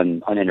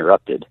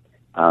uninterrupted.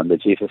 The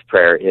Jesus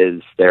prayer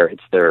is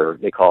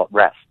they call it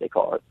rest. They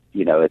call it,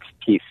 it's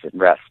peace and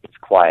rest. It's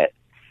quiet.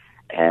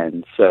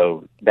 And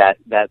so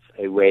that's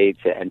a way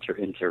to enter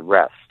into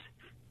rest,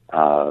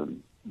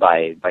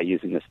 by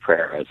using this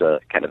prayer as a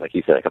kind of, like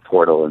you said, like a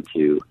portal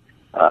into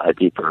a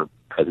deeper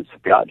presence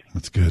of God.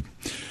 That's good.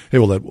 Hey,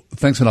 well,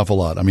 thanks an awful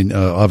lot.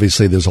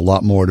 Obviously there's a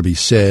lot more to be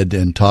said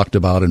and talked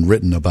about and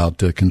written about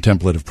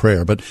contemplative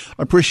prayer, but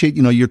I appreciate,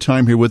 your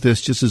time here with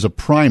us just as a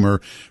primer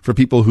for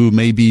people who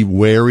may be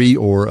wary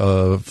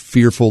or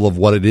fearful of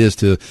what it is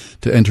to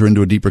enter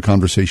into a deeper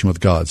conversation with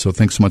God. So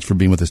thanks so much for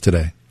being with us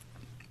today.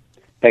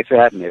 Thanks for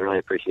having me. I really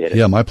appreciate it.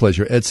 Yeah, my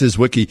pleasure. Ed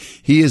Sizwicky,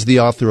 he is the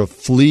author of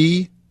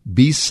Flee,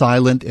 Be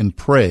Silent, and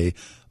Pray,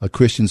 A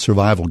Christian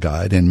Survival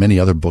Guide, and many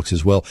other books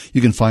as well. You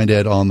can find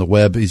Ed on the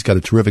web. He's got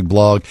a terrific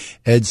blog,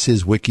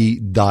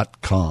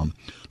 edsizwicky.com.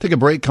 Take a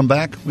break, come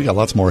back. We got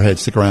lots more ahead.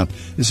 Stick around.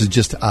 This is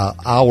just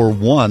hour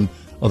one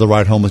of The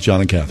Ride Home with John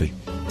and Kathy.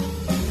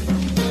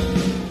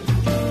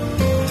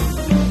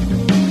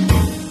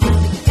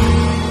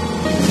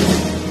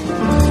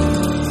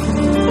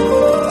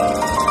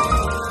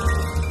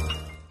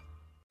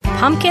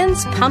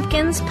 Pumpkins,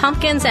 pumpkins,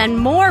 pumpkins, and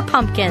more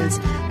pumpkins.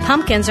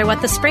 Pumpkins are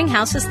what the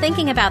Springhouse is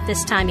thinking about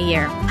this time of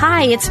year.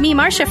 Hi, it's me,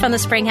 Marcia from the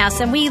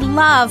Springhouse, and we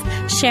love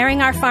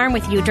sharing our farm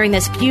with you during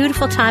this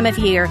beautiful time of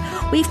year.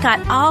 We've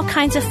got all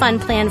kinds of fun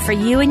planned for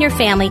you and your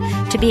family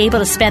to be able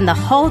to spend the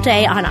whole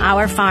day on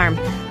our farm.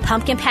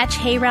 Pumpkin patch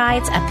hay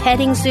rides, a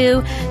petting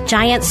zoo,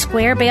 giant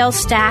square bale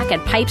stack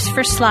and pipes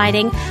for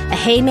sliding, a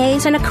hay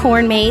maze and a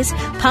corn maze,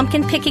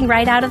 pumpkin picking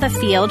right out of the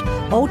field,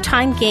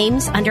 old-time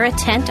games under a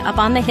tent up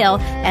on the hill,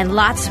 and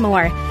lots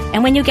more.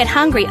 And when you get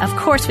hungry, of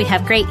course, we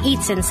have great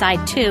eats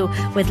inside, too,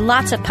 with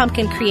lots of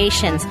pumpkin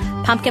creations.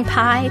 Pumpkin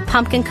pie,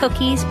 pumpkin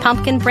cookies,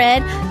 pumpkin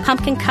bread,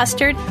 pumpkin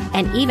custard,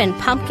 and even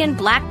pumpkin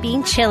black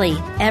bean chili.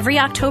 Every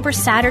October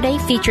Saturday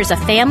features a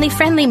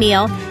family-friendly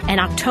meal, and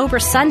October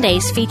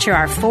Sundays feature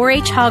our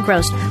 4-H hog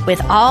roast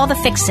with all the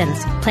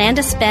fixins. Plan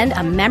to spend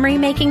a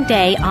memory-making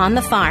day on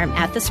the farm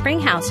at the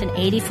Springhouse in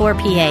 84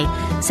 PA,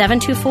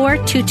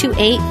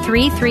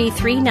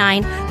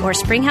 724-228-3339 or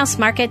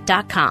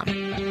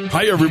springhousemarket.com.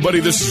 Hi,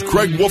 everybody. This is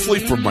Craig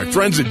Wolfley from my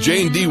friends at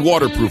J&D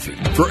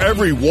Waterproofing. For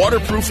every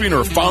waterproofing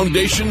or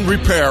foundation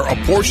repair, a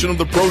portion of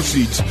the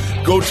proceeds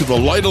go to the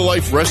Light of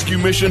Life Rescue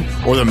Mission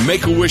or the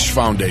Make-A-Wish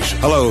Foundation.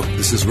 Hello,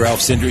 this is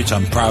Ralph Sindrich.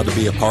 I'm proud to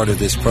be a part of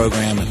this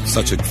program and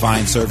such a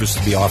fine service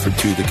to be offered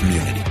to the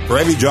community. For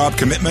every job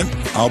commitment,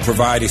 I'll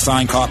provide a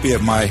signed copy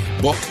of my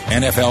book,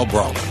 NFL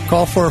Brawler.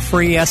 Call for a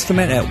free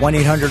estimate at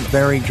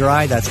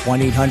 1-800-VERY-DRY. That's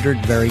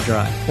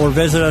 1-800-VERY-DRY. Or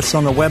visit us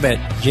on the web at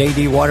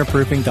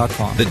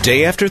jdwaterproofing.com. The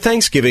day after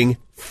Thanksgiving,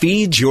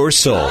 feed your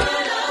soul.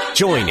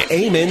 Join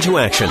Amen to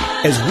Action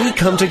as we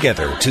come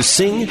together to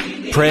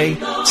sing, pray,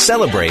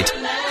 celebrate,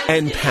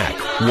 and pack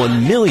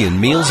 1 million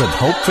meals of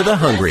hope for the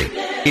hungry.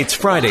 It's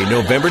Friday,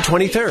 November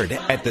 23rd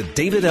at the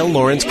David L.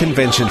 Lawrence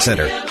Convention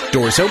Center.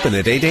 Doors open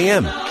at 8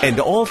 a.m. and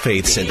all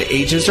faiths and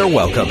ages are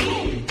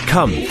welcome.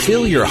 Come,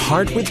 fill your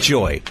heart with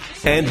joy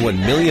and 1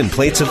 million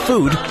plates of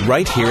food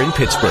right here in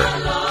Pittsburgh.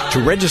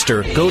 To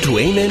register, go to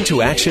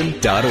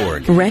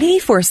amentoaction.org. Ready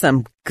for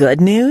some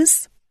good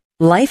news?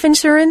 Life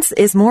insurance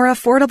is more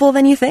affordable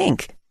than you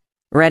think.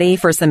 Ready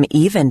for some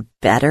even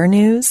better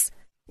news?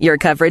 Your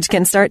coverage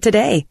can start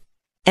today.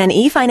 An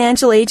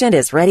eFinancial agent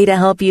is ready to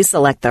help you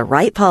select the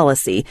right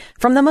policy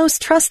from the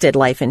most trusted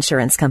life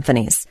insurance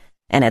companies.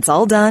 And it's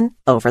all done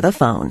over the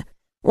phone.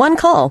 One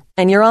call,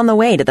 and you're on the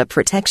way to the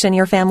protection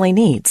your family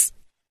needs.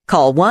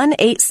 Call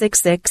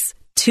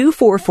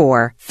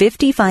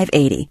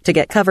 1-866-244-5580 to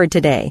get covered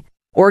today.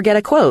 Or get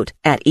a quote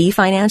at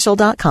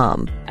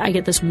eFinancial.com. I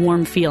get this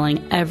warm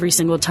feeling every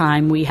single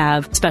time we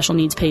have special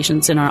needs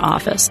patients in our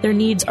office. Their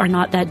needs are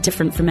not that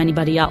different from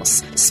anybody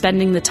else.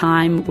 Spending the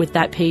time with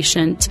that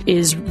patient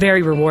is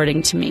very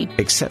rewarding to me.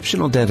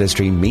 Exceptional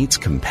dentistry meets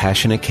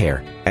compassionate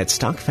care at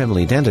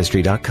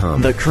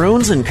StockFamilyDentistry.com. The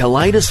Crohn's and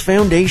Colitis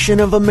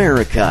Foundation of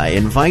America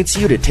invites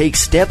you to take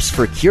steps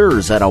for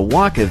cures at a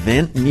walk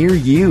event near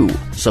you.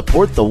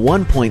 Support the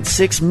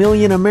 1.6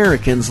 million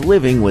Americans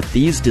living with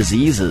these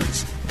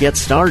diseases. Get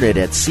started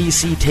at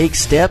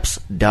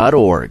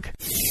cctakesteps.org.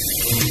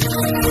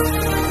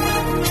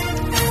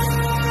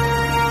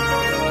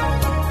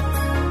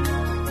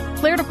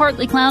 Clear to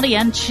partly cloudy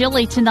and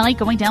chilly tonight,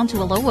 going down to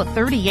a low of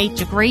 38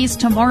 degrees.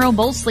 Tomorrow,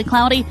 mostly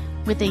cloudy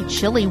with a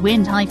chilly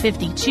wind, high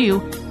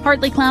 52.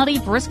 Partly cloudy,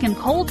 brisk and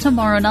cold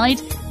tomorrow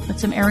night, with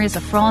some areas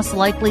of frost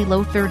likely,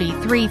 low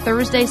 33.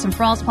 Thursday, some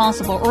frost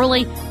possible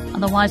early.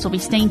 Otherwise, will be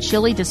staying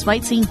chilly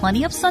despite seeing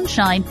plenty of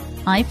sunshine,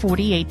 high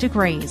 48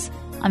 degrees.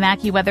 I'm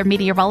AccuWeather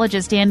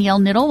meteorologist Danielle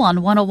Niddle on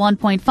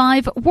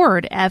 101.5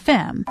 Word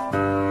FM.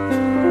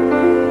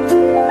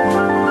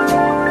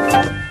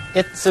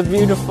 It's a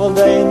beautiful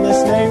day in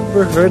this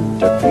neighborhood,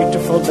 a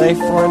beautiful day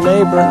for a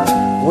neighbor.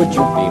 Would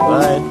you be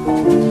mine?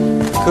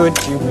 Could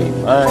you be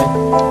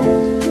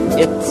mine?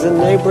 It's a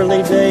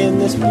neighborly day in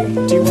this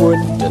beauty wood,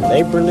 a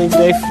neighborly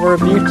day for a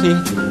beauty.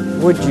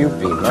 Would you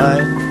be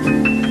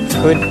mine?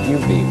 Could you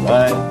be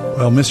mine?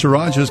 Well, Mr.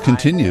 Rogers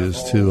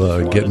continues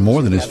to get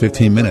more than his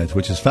 15 minutes,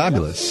 which is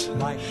fabulous.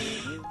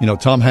 You know,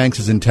 Tom Hanks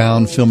is in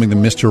town filming the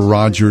Mr.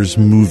 Rogers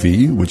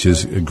movie, which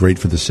is great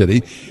for the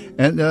city.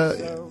 And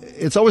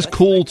it's always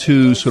cool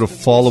to sort of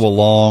follow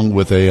along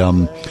with a,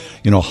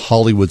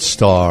 Hollywood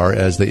star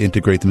as they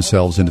integrate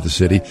themselves into the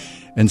city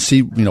and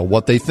see,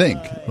 what they think.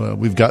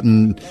 We've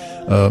gotten,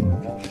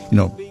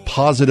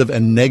 positive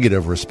and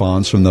negative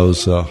response from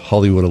those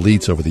Hollywood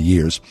elites over the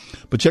years.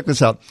 But check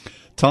this out.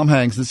 Tom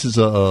Hanks, this is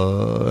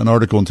an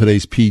article in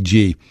today's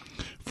PG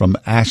from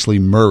Ashley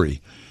Murray,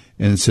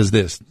 and it says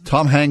this: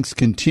 Tom Hanks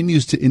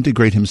continues to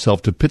integrate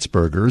himself to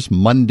Pittsburghers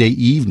Monday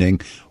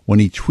evening when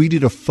he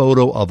tweeted a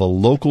photo of a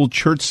local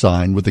church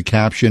sign with the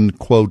caption,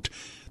 quote,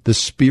 "The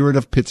spirit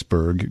of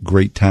Pittsburgh,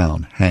 great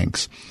town,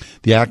 Hanks."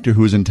 The actor,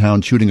 who is in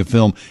town shooting a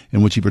film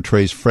in which he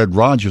portrays Fred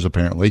Rogers,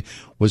 apparently,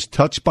 was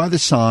touched by the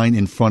sign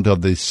in front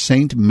of the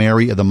St.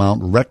 Mary of the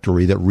Mount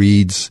Rectory that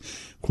reads,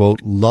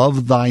 quote,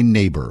 "Love thy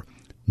neighbor.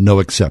 No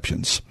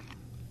exceptions."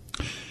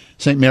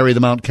 St. Mary of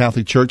the Mount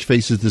Catholic Church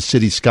faces the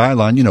city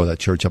skyline. You know that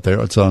church up there.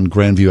 It's on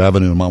Grandview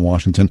Avenue in Mount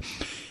Washington.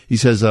 He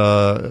says,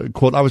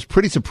 quote, "I was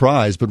pretty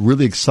surprised, but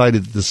really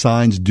excited that the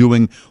sign's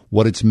doing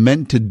what it's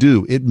meant to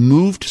do. It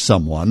moved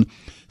someone,"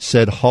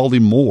 said Holly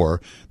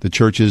Moore, the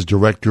church's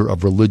director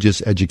of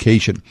religious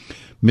education.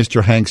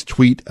 Mr. Hanks'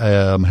 tweet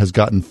has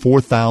gotten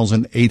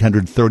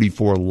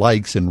 4,834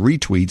 likes and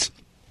retweets,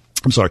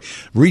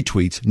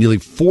 nearly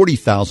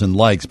 40,000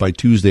 likes by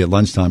Tuesday at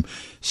lunchtime.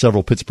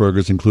 Several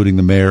Pittsburghers, including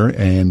the mayor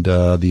and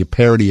the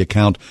parody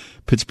account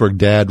Pittsburgh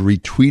Dad,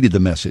 retweeted the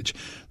message.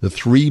 The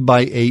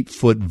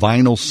 3x8-foot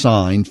vinyl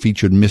sign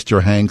featured in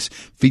Mr.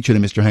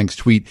 Hanks'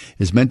 tweet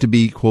is meant to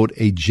be, quote,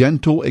 "a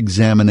gentle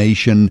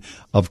examination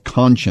of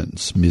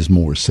conscience," Ms.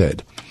 Moore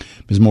said.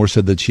 Ms. Moore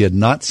said that she had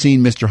not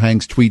seen Mr.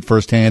 Hanks' tweet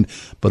firsthand,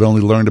 but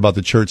only learned about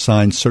the church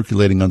sign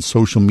circulating on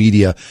social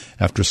media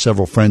after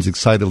several friends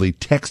excitedly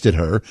texted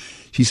her.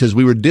 She says,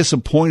 "We were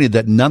disappointed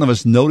that none of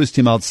us noticed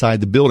him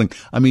outside the building.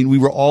 I mean, we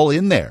were all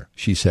in there,"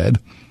 she said.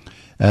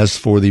 As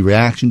for the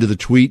reaction to the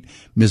tweet,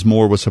 Ms.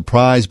 Moore was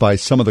surprised by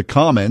some of the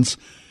comments.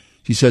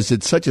 She says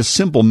it's such a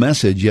simple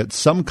message, yet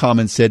some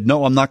comments said,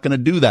 "No, I'm not going to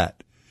do that."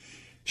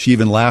 She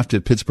even laughed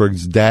at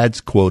Pittsburgh's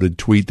dad's quoted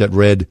tweet that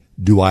read,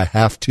 "Do I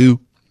have to?"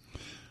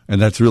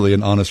 And that's really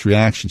an honest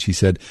reaction. She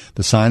said,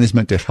 the sign is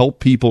meant to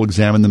help people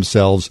examine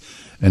themselves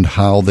and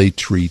how they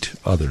treat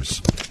others.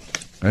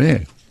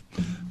 Hey,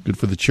 good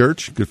for the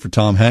church, good for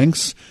Tom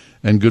Hanks,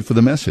 and good for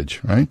the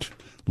message, right?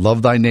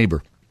 Love thy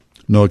neighbor.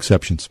 No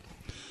exceptions.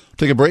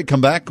 Take a break,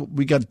 come back.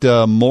 We got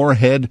more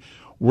ahead.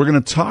 We're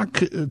going to talk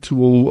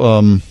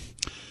to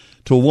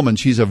a woman.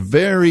 She's a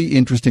very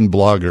interesting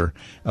blogger.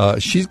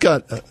 She's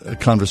got a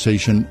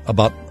conversation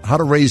about how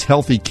to raise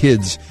healthy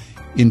kids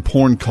in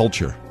porn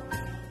culture.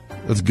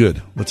 That's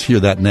good. Let's hear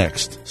that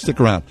next.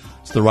 Stick around.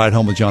 It's The Ride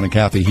Home with John and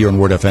Kathy here on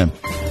Word FM.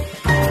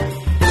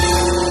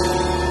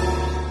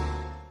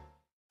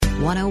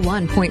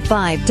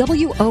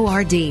 101.5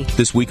 WORD.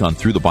 This week on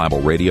Through the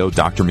Bible Radio,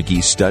 Dr.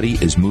 McGee's study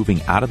is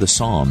moving out of the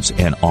Psalms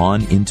and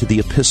on into the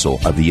Epistle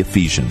of the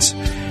Ephesians.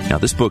 Now,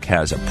 this book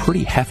has a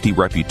pretty hefty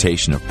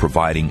reputation of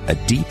providing a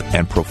deep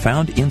and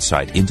profound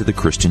insight into the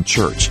Christian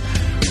church.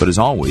 But as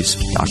always,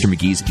 Dr.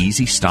 McGee's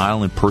easy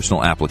style and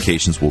personal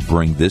applications will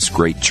bring this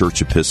great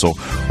church epistle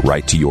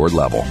right to your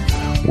level,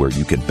 where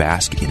you can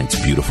bask in its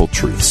beautiful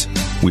truths.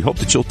 We hope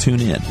that you'll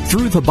tune in.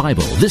 Through the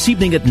Bible, this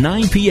evening at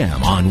 9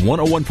 p.m. on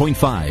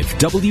 101.5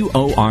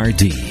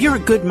 WORD. You're a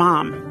good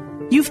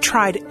mom. You've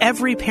tried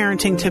every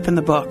parenting tip in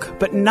the book,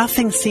 but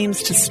nothing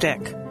seems to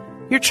stick.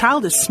 Your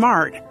child is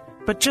smart,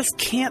 but just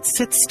can't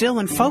sit still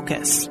and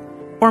focus.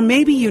 Or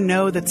maybe you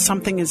know that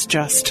something is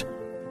just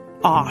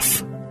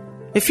off.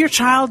 If your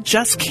child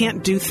just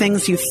can't do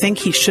things you think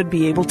he should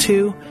be able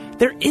to,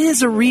 there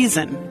is a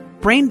reason.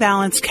 Brain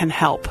Balance can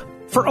help.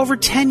 For over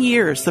 10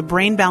 years, the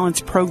Brain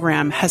Balance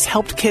program has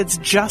helped kids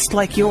just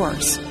like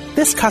yours.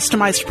 This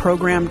customized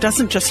program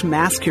doesn't just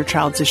mask your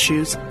child's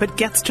issues, but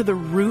gets to the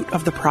root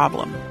of the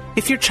problem.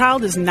 If your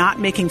child is not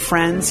making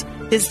friends,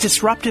 is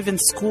disruptive in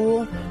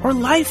school, or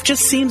life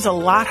just seems a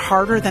lot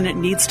harder than it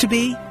needs to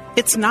be,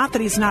 it's not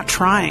that he's not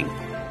trying.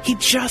 He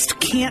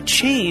just can't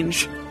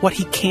change what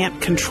he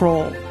can't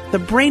control. The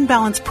Brain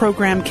Balance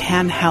program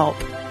can help.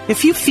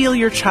 If you feel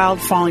your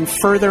child falling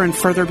further and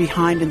further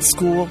behind in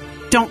school,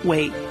 don't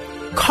wait.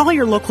 Call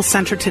your local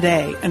center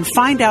today and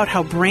find out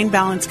how Brain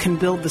Balance can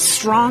build the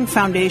strong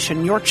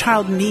foundation your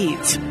child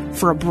needs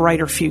for a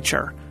brighter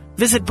future.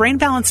 Visit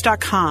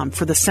brainbalance.com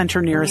for the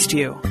center nearest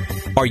you.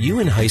 Are you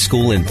in high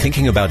school and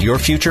thinking about your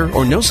future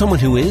or know someone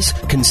who is?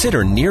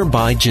 Consider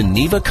nearby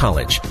Geneva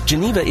College.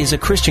 Geneva is a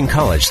Christian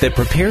college that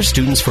prepares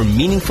students for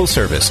meaningful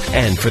service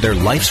and for their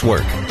life's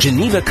work.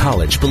 Geneva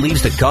College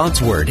believes that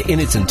God's Word in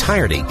its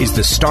entirety is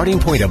the starting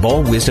point of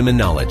all wisdom and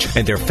knowledge,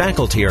 and their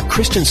faculty are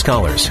Christian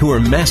scholars who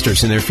are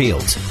masters in their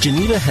fields.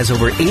 Geneva has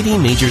over 80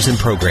 majors and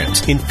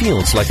programs in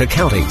fields like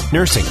accounting,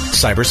 nursing,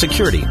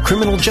 cybersecurity,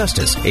 criminal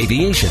justice,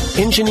 aviation,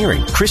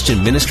 engineering,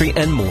 Christian ministry,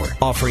 and more,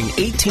 offering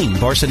 18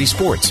 varsity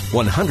sports,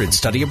 100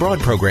 study abroad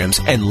programs,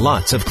 and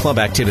lots of club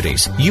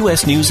activities.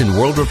 U.S. News and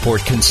World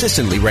Report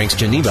consistently ranks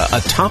Geneva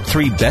a top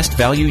 3 best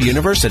value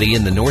university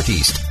in the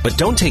Northeast. But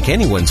don't take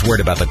anyone's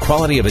word about the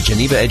quality of a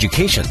Geneva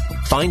education.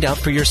 Find out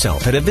for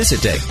yourself at a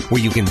visit day,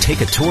 where you can take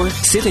a tour,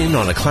 sit in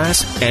on a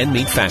class, and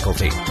meet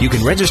faculty. You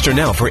can register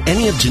now for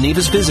any of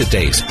Geneva's visit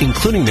days,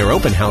 including their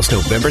open house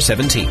November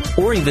 17th,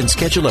 or even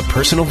schedule a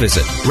personal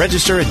visit.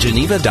 Register at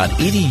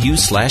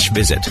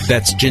geneva.edu/visit.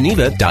 That's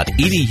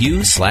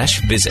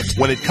geneva.edu/visit.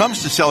 When it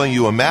comes to selling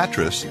you a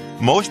mattress,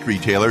 most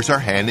retailers are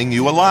handing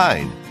you a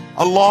line,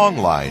 a long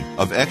line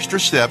of extra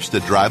steps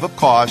that drive up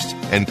costs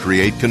and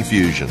create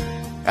confusion.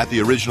 At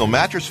the Original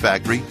Mattress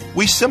Factory,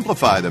 we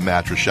simplify the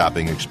mattress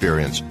shopping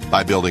experience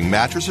by building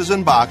mattresses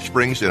and box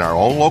springs in our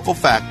own local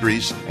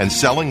factories and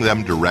selling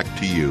them direct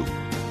to you.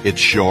 It's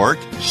short,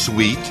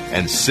 sweet,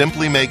 and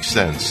simply makes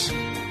sense.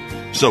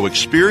 So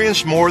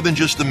experience more than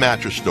just the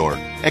mattress store.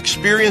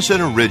 Experience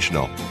an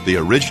original, the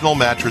Original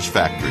Mattress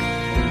Factory.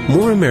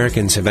 More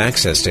Americans have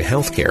access to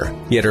health care,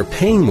 yet are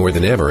paying more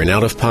than ever in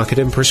out-of-pocket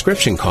and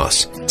prescription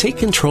costs. Take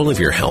control of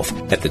your health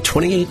at the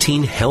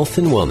 2018 Health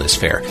and Wellness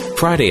Fair,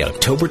 Friday,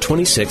 October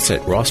 26th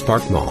at Ross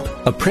Park Mall.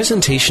 A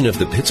presentation of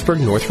the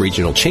Pittsburgh North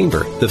Regional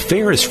Chamber, the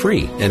fair is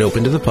free and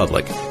open to the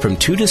public. From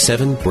 2 to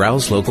 7,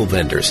 browse local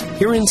vendors,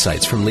 hear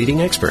insights from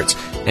leading experts,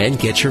 and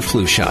get your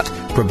flu shot,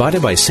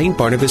 provided by St.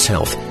 Barnabas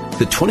Health.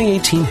 The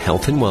 2018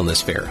 Health and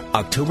Wellness Fair,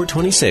 October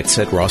 26th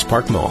at Ross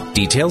Park Mall.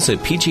 Details at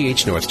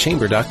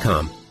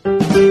pghnorthchamber.com. That's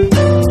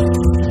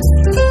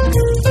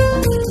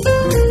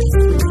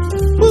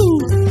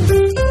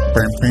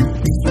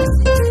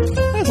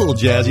a little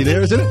jazzy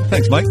there, isn't it?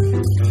 Thanks, Mike.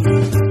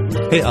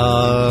 Hey,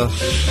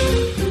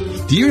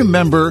 do you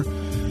remember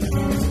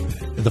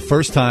the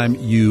first time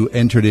you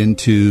entered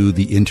into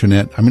the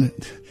internet? I mean,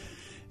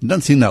 it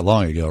doesn't seem that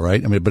long ago,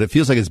 right? I mean, but it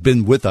feels like it's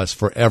been with us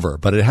forever,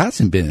 but it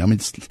hasn't been. I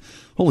mean,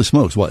 holy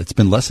smokes, it's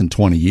been less than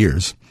 20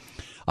 years.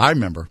 I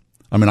remember.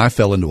 I mean, I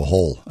fell into a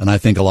hole, and I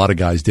think a lot of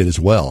guys did as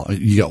well.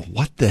 You go,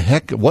 what the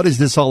heck? What is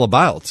this all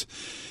about?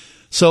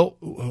 So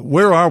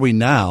where are we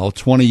now,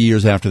 20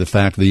 years after the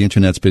fact? The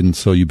Internet's been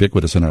so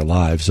ubiquitous in our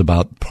lives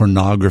about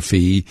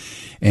pornography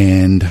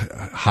and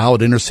how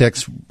it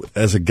intersects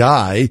as a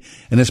guy,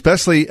 and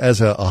especially as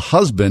a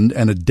husband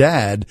and a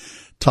dad,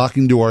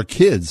 talking to our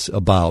kids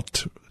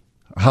about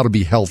how to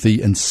be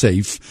healthy and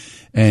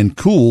safe and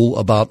cool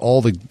about all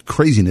the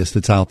craziness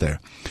that's out there.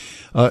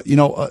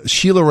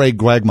 Sheila Ray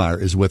Quagmire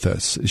is with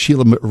us.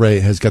 Sheila Ray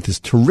has got this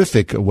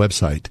terrific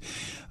website,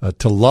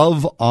 To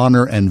Love,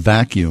 Honor, and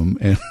Vacuum,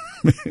 and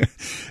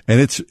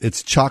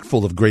it's chock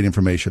full of great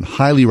information.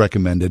 Highly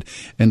recommended.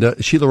 And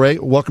Sheila Ray,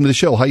 welcome to the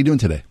show. How are you doing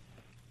today?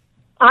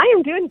 I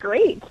am doing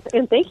great,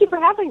 and thank you for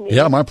having me.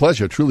 Yeah, my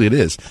pleasure. Truly it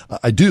is.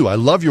 I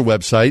love your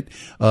website.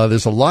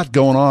 There's a lot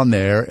going on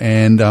there,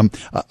 and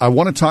I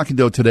want to talk to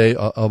you today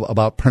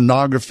about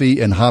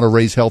pornography and how to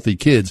raise healthy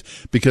kids,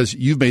 because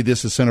you've made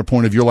this a center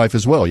point of your life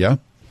as well, yeah?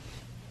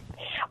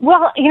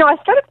 Well, I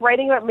started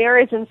writing about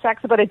marriage and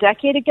sex about a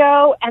decade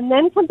ago, and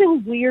then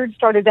something weird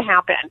started to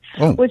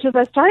happen, which is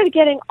I started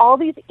getting all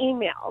these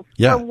emails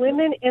from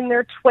women in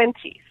their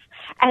 20s.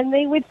 And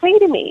they would say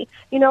to me,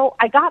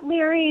 I got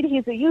married,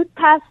 he's a youth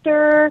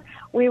pastor,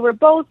 we were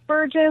both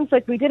virgins,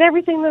 like we did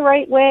everything the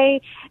right way,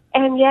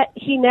 and yet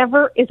he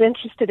never is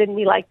interested in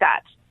me like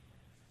that.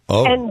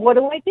 Oh. And what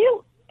do I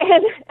do?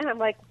 And I'm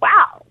like,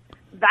 wow,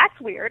 that's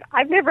weird.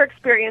 I've never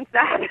experienced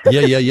that.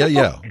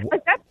 Yeah.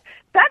 Like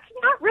that's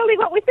not really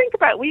what we think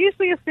about. We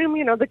usually assume,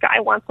 the guy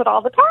wants it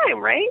all the time,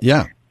 right?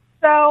 Yeah.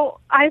 So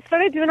I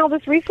started doing all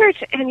this research,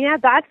 and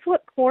that's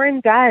what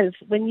porn does.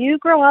 When you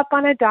grow up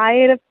on a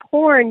diet of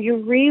porn, you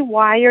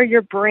rewire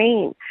your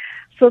brain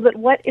so that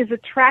what is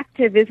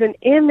attractive is an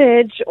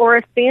image or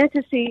a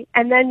fantasy,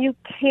 and then you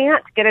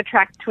can't get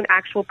attracted to an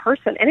actual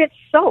person, and it's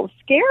so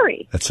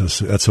scary.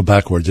 That's so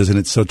backwards, isn't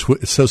it? So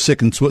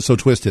sick and so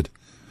twisted.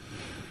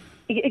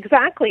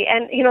 Exactly.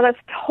 And, that's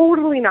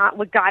totally not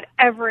what God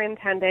ever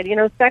intended.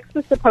 Sex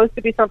is supposed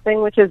to be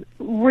something which is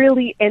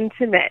really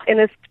intimate in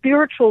a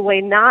spiritual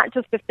way, not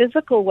just a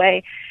physical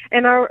way.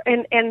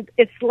 And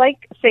it's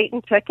like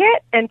Satan took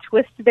it and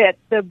twisted it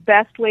the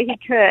best way he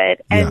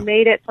could and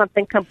made it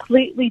something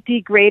completely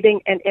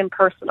degrading and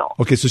impersonal.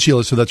 Okay, so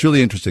Sheila, that's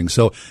really interesting.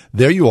 So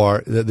there you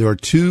are. There are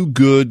two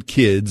good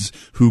kids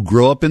who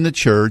grow up in the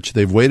church.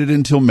 They've waited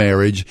until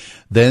marriage.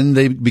 Then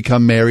they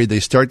become married.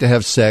 They start to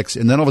have sex.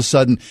 And then all of a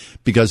sudden,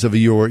 because of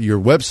your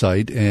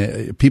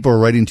website, people are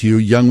writing to you,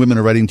 young women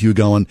are writing to you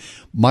going,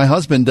 my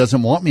husband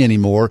doesn't want me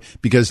anymore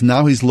because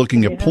now he's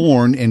looking at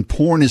porn, and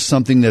porn is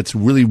something that's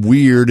really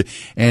weird,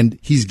 and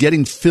he's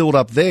getting filled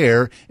up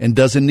there and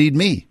doesn't need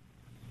me.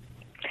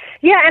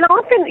 Yeah, and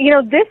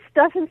often, this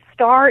doesn't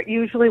start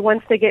usually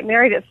once they get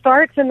married. It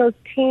starts in those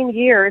teen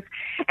years.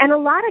 And a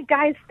lot of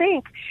guys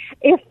think,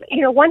 if,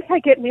 once I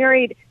get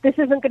married, this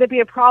isn't going to be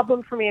a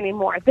problem for me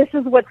anymore. This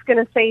is what's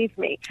going to save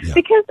me. Yeah.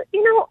 Because,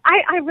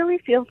 I really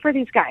feel for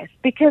these guys,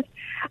 because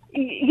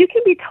you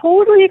can be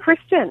totally a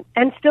Christian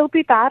and still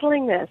be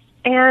battling this.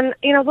 And,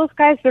 those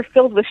guys, they're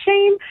filled with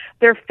shame.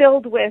 They're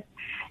filled with,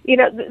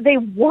 they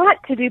want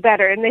to do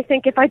better, and they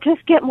think, if I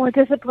just get more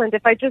disciplined,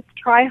 if I just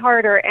try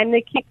harder, and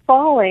they keep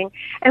falling.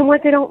 And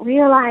what they don't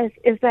realize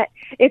is that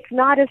it's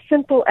not as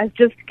simple as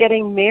just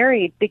getting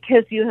married,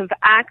 because you have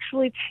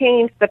actually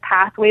changed the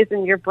pathways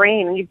in your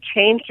brain, and you've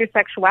changed your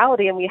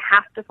sexuality, and we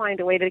have to find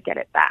a way to get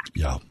it back.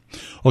 Yeah.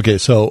 Okay,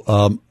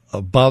 so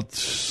about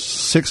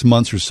 6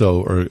 months or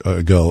so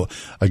ago,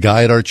 a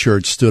guy at our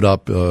church stood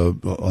up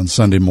on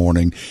Sunday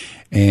morning,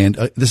 and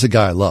this is a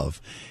guy I love,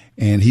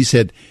 and he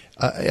said,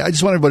 I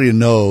just want everybody to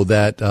know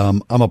that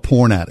I'm a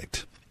porn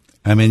addict.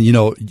 I mean,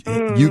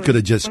 you could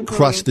have just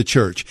crushed the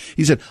church.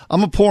 He said,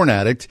 I'm a porn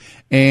addict,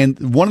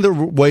 and one of the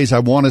ways I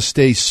want to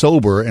stay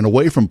sober and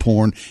away from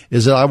porn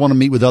is that I want to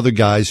meet with other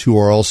guys who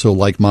are also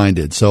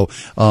like-minded. So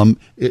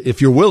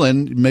if you're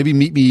willing, maybe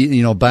meet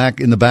me, back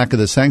in the back of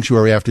the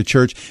sanctuary after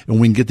church, and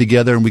we can get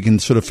together and we can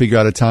sort of figure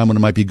out a time when it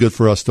might be good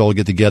for us to all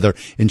get together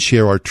and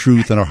share our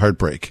truth and our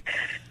heartbreak.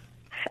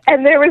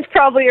 And there was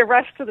probably a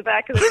rush to the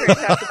back of the church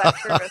after that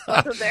service,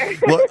 wasn't there?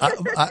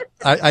 Well,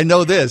 I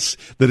know this,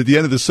 that at the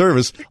end of the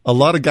service, a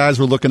lot of guys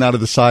were looking out of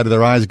the side of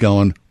their eyes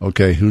going,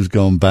 okay, who's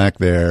going back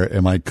there?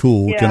 Am I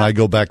cool? Yeah. Can I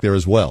go back there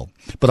as well?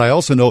 But I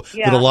also know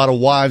that a lot of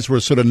wives were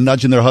sort of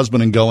nudging their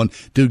husband and going,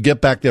 dude,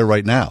 get back there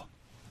right now.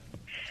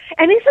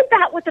 And isn't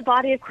that what the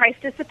body of Christ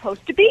is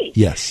supposed to be?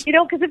 Yes.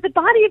 Because if the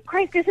body of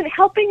Christ isn't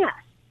helping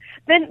us,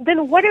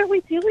 then what are we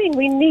doing?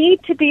 We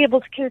need to be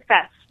able to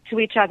confess to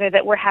each other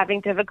that we're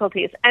having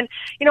difficulties. And,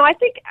 I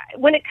think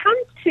when it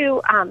comes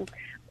to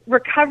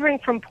recovering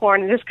from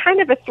porn, there's kind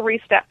of a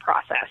 3-step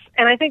process.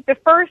 And I think the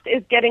first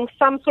is getting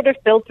some sort of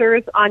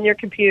filters on your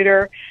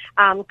computer.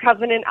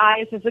 Covenant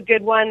Eyes is a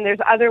good one. There's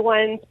other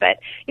ones that,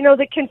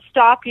 that can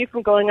stop you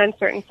from going on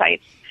certain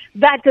sites.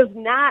 That does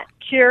not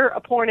cure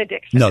a porn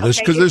addiction. No,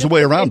 there's a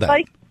way around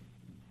that.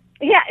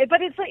 Yeah,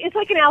 but it's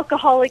like an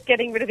alcoholic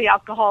getting rid of the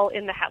alcohol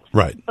in the house.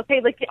 Right.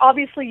 Okay, like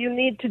obviously you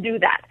need to do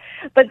that.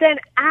 But then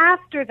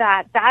after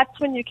that, that's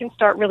when you can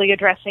start really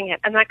addressing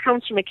it. And that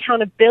comes from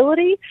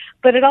accountability,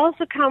 but it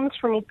also comes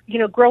from,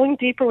 growing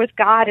deeper with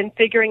God and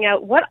figuring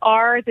out what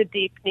are the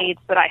deep needs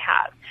that I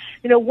have.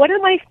 What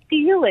am I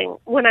feeling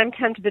when I'm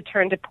tempted to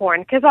turn to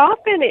porn? Because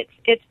often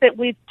it's that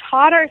we've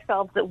taught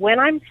ourselves that when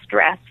I'm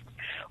stressed,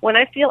 when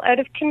I feel out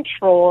of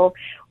control,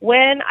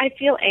 when I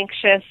feel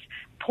anxious,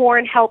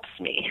 porn helps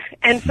me.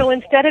 And so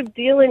instead of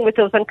dealing with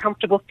those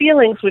uncomfortable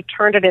feelings, we've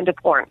turned it into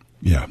porn.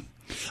 Yeah.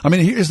 I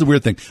mean, here's the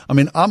weird thing. I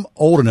mean, I'm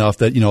old enough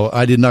that,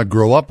 I did not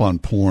grow up on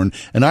porn.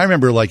 And I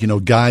remember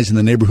guys in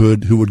the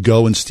neighborhood who would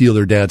go and steal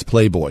their dad's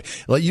Playboy.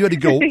 Like you had to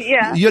go, you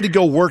had to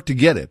go work to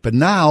get it. But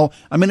now,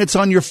 I mean, it's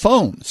on your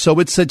phone. So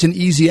it's such an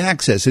easy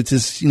access. It's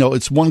just,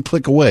 it's one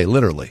click away,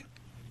 literally.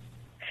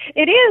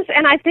 It is.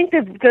 And I think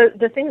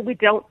the thing that we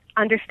don't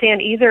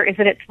understand either is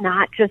that it's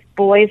not just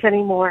boys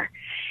anymore.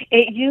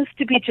 It used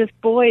to be just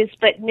boys,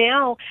 but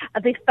now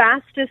the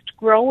fastest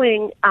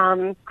growing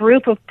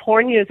group of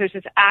porn users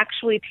is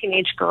actually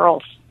teenage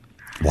girls.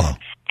 Wow.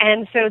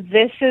 And so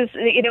this is,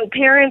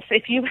 parents,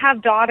 if you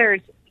have daughters,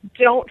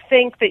 don't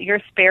think that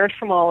you're spared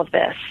from all of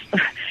this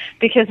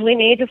because we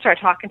need to start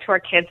talking to our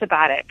kids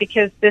about it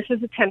because this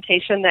is a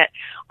temptation that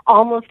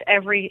almost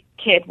every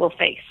kid will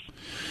face.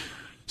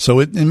 So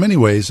in many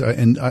ways,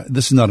 and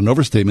this is not an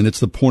overstatement,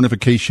 it's the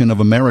pornification of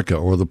America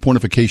or the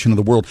pornification of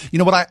the world. You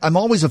know what? I'm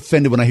always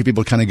offended when I hear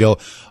people kind of go,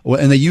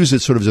 and they use it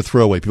sort of as a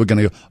throwaway. People kind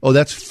of go, oh,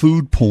 that's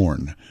food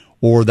porn.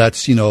 Or that's,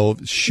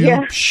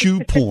 shoe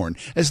porn.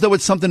 As though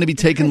it's something to be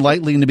taken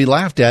lightly and to be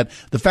laughed at.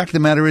 The fact of the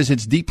matter is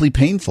it's deeply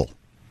painful.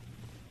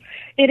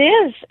 It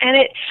is.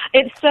 And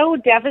it's so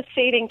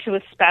devastating to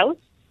a spouse.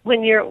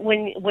 When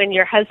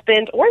your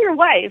husband or your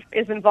wife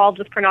is involved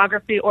with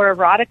pornography or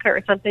erotica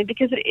or something,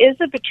 because it is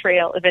a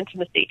betrayal of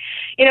intimacy.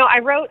 I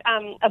wrote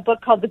a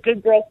book called The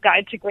Good Girl's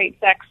Guide to Great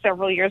Sex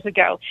several years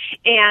ago,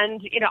 and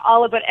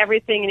all about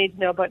everything you need to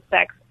know about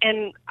sex.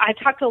 And I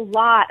talked a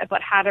lot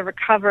about how to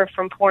recover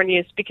from porn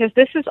use because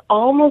this is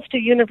almost a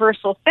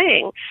universal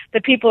thing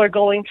that people are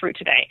going through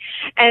today.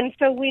 And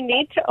so we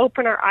need to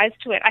open our eyes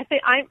to it. I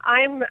think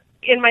I'm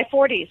in my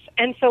 40s.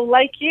 And so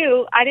like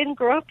you, I didn't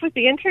grow up with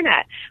the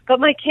internet, but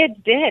my kids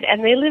did,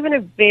 and they live in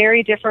a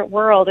very different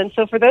world. And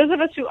so for those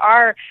of us who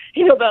are,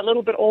 that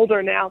little bit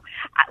older now,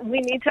 we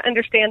need to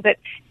understand that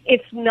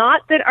it's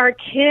not that our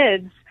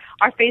kids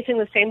are facing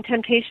the same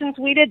temptations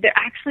we did. They're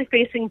actually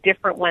facing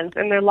different ones,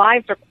 and their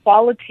lives are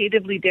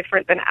qualitatively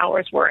different than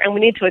ours were, and we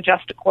need to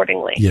adjust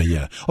accordingly.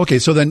 Yeah. Okay,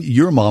 so then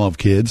you're a mom of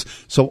kids.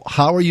 So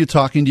how are you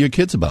talking to your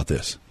kids about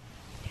this?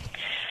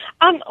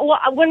 Well,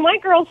 when my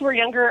girls were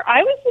younger,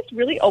 I was just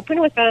really open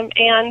with them,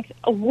 and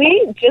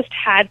we just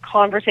had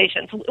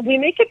conversations. We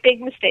make a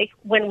big mistake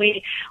when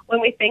we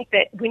think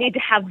that we need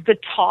to have the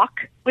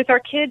talk with our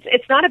kids.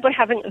 It's not about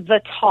having the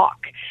talk.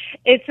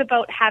 It's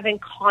about having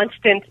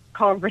constant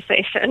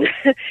conversation.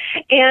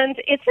 And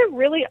it's a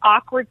really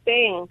awkward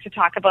thing to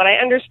talk about. I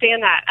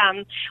understand that.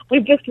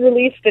 We've just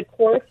released a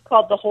course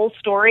called The Whole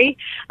Story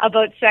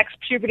about sex,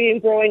 puberty,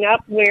 and growing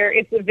up, where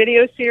it's a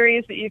video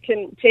series that you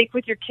can take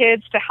with your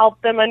kids to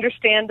help them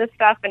understand this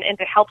stuff and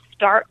to help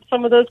start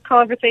some of those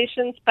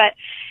conversations. But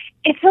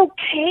it's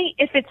okay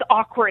if it's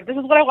awkward. This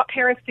is what I want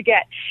parents to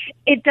get.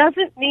 It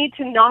doesn't need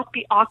to not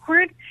be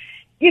awkward.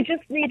 You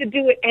just need to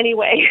do it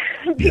anyway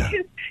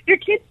because your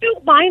kids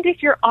don't mind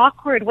if you're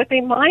awkward. What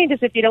they mind is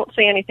if you don't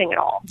say anything at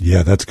all.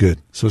 Yeah, that's good.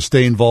 So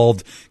stay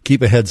involved,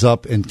 keep a heads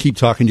up, and keep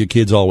talking to your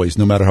kids always,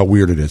 no matter how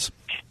weird it is.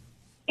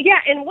 Yeah,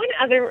 and one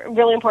other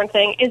really important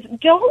thing is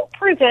don't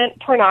present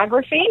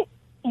pornography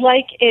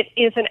like it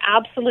is an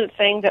absolute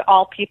thing that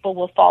all people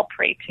will fall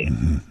prey to.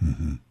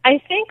 Mm-hmm. I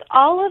think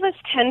all of us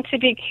tend to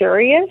be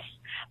curious.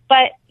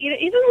 But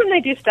even when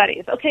they do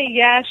studies, okay,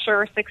 yeah,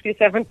 sure,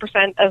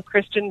 67% of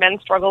Christian men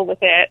struggle with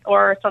it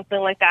or something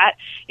like that.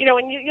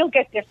 And you'll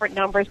get different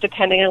numbers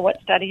depending on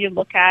what study you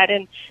look at.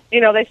 And,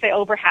 they say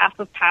over half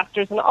of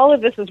pastors, and all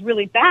of this is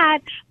really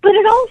bad. But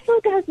it also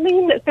does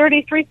mean that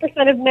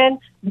 33% of men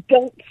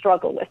don't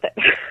struggle with it,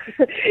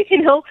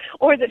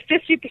 or that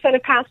 50%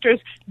 of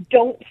pastors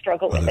don't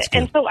struggle with it. Good.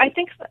 And so I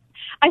think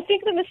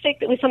the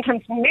mistake that we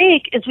sometimes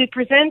make is we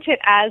present it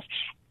as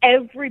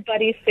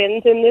everybody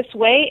sins in this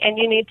way and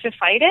you need to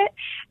fight it.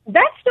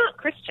 That's not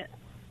Christian.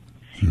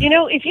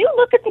 If you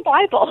look at the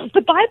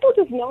Bible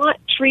does not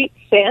treat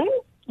sin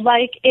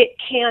like it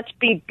can't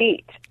be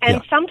beat.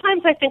 And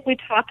sometimes I think we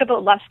talk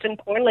about lust and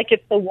porn like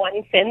it's the one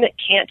sin that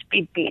can't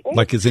be beaten.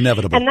 Like it's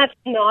inevitable. And that's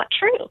not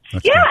true.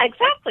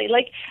 Exactly.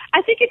 Like,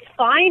 I think it's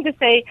fine to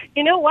say,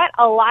 you know what,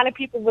 a lot of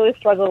people really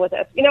struggle with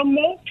this.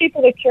 Most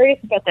people are curious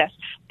about this.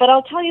 But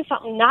I'll tell you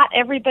something, not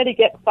everybody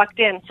gets sucked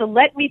in. So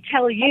let me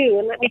tell you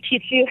and let me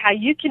teach you how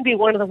you can be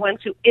one of the ones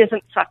who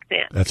isn't sucked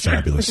in. That's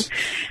fabulous.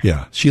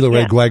 Yeah. Sheila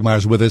Ray Gwagmire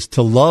is with us.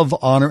 To Love,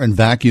 Honor, and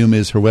Vacuum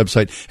is her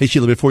website. Hey,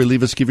 Sheila, before you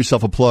leave us, give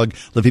yourself a plug.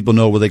 Let people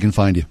know where they can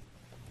find you.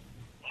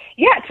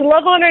 Yeah, to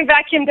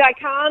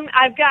lovehonorandvacuum.com.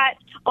 I've got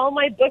All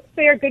my books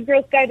there, Good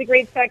Girls Guide to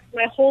Great Sex,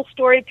 my whole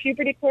story,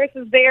 puberty course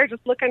is there.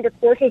 Just look under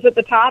courses at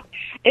the top.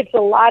 It's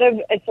a lot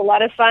of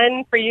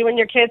fun for you and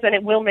your kids, and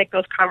it will make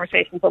those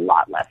conversations a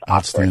lot less awkward.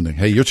 Outstanding.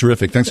 Hey, you're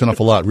terrific. Thanks an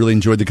awful lot. Really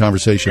enjoyed the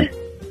conversation.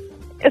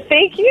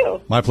 Thank you.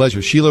 My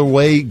pleasure. Sheila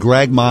Way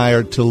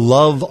Gragmeyer, To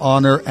Love,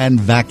 Honor, and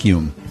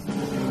Vacuum.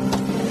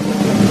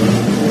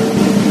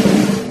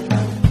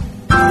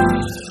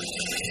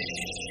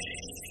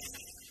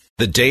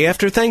 The day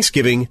after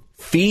Thanksgiving,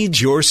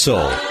 feed your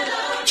soul.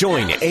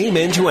 Join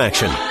Amen to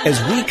Action as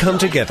we come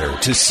together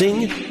to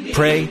sing,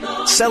 pray,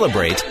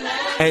 celebrate,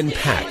 and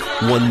pack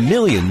 1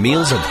 million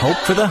meals of hope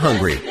for the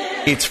hungry.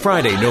 It's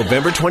Friday,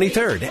 November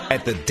 23rd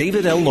at the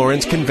David L.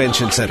 Lawrence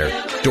Convention Center.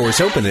 Doors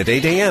open at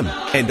 8 a.m.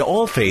 and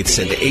all faiths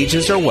and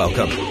ages are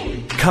welcome.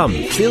 Come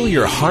fill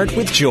your heart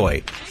with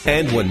joy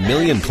and 1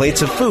 million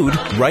plates of food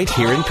right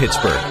here in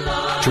Pittsburgh.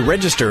 To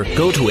register,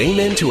 go to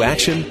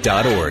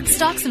amentoaction.org.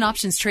 Stocks and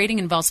options trading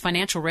involves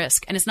financial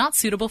risk and is not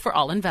suitable for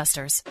all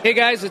investors. Hey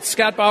guys, it's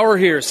Scott Bauer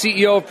here,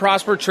 CEO of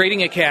Prosper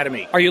Trading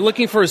Academy. Are you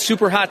looking for a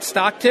super hot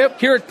stock tip?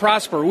 Here at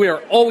Prosper, we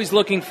are always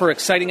looking for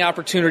exciting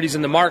opportunities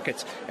in the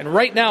markets. And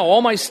right now,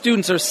 all my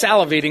students are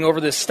salivating over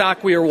this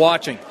stock we are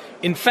watching.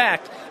 In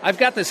fact, I've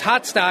got this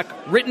hot stock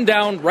written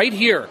down right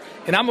here,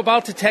 and I'm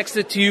about to text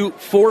it to you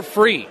for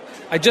free.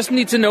 I just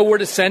need to know where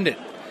to send it.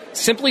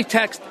 Simply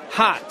text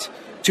HOT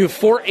to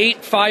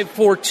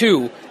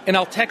 48542, and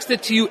I'll text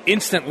it to you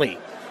instantly.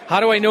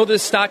 How do I know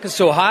this stock is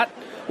so hot?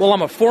 Well,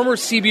 I'm a former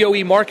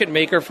CBOE market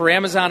maker for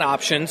Amazon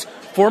Options,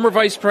 former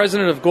vice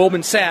president of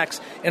Goldman Sachs,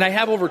 and I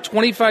have over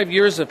 25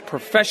 years of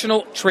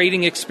professional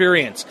trading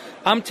experience.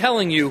 I'm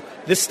telling you,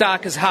 this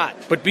stock is hot.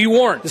 But be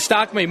warned, the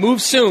stock may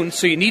move soon,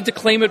 so you need to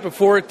claim it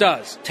before it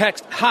does.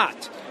 Text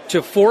HOT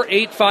to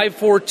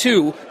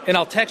 48542, and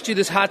I'll text you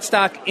this hot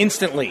stock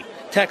instantly.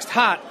 Text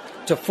HOT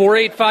to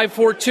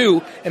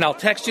 48542, and I'll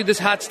text you this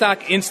hot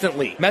stock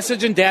instantly.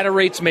 Message and data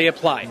rates may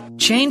apply.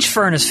 Change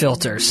furnace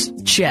filters.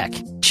 Check.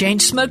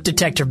 Change smoke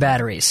detector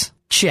batteries.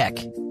 Check.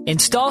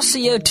 Install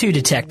CO2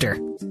 detector.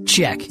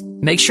 Check.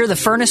 Make sure the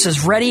furnace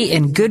is ready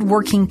in good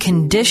working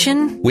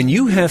condition. When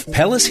you have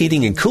Pellis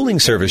Heating and Cooling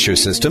service your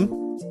system,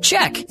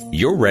 check.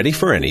 You're ready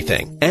for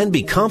anything. And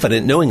be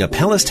confident knowing a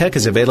Pellis Tech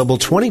is available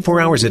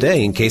 24 hours a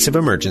day in case of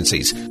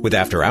emergencies, with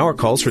after-hour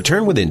calls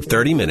returned within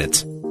 30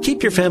 minutes.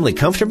 Keep your family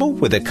comfortable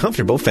with a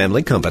comfortable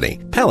family company.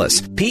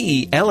 Pellis,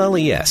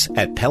 P-E-L-L-E-S,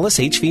 at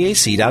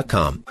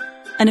PellisHVAC.com.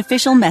 An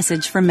official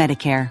message from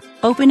Medicare.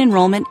 Open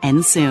enrollment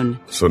ends soon.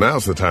 So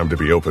now's the time to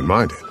be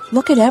open-minded.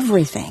 Look at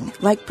everything,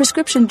 like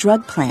prescription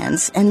drug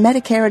plans and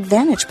Medicare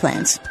Advantage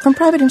plans from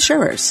private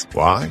insurers.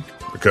 Why?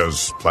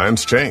 Because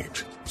plans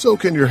change. So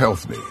can your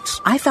health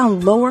needs. I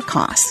found lower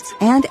costs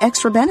and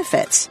extra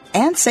benefits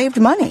and saved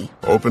money.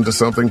 Open to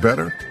something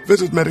better?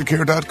 Visit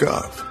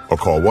Medicare.gov or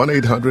call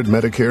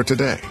 1-800-MEDICARE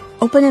today.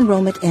 Open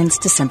enrollment ends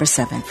December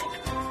 7th.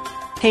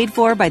 Paid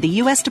for by the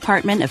U.S.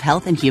 Department of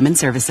Health and Human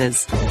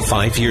Services.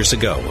 5 years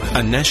ago,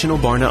 a national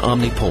Barna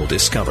Omni poll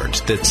discovered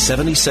that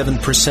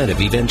 77% of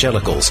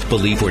evangelicals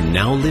believe we're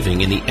now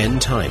living in the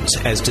end times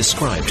as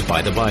described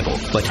by the Bible.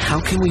 But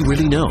how can we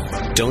really know?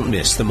 Don't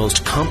miss the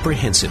most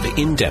comprehensive,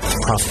 in-depth,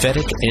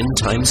 prophetic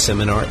end-time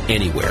seminar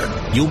anywhere.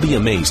 You'll be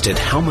amazed at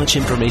how much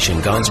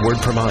information God's Word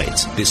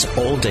provides. This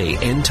all-day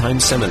end-time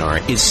seminar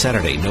is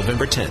Saturday,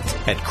 November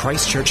 10th at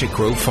Christ Church at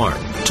Grove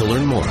Farm. To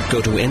learn more,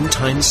 go to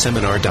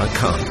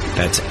endtimeseminar.com.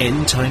 That's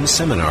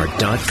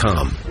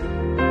endtimeseminar.com.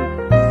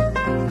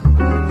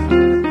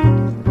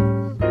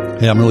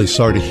 Hey, I'm really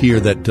sorry to hear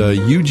that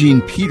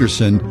Eugene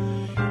Peterson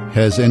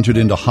has entered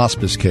into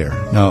hospice care.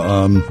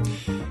 Now,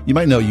 you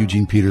might know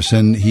Eugene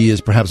Peterson. He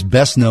is perhaps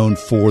best known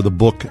for the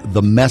book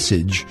The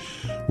Message,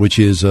 which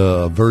is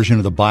a version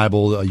of the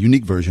Bible, a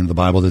unique version of the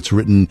Bible that's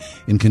written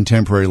in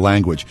contemporary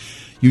language.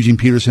 Eugene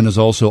Peterson has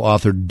also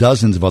authored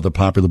dozens of other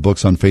popular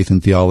books on faith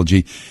and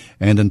theology,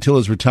 and until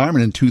his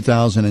retirement in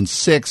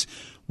 2006,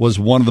 was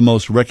one of the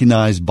most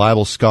recognized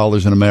Bible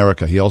scholars in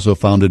America. He also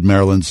founded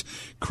Maryland's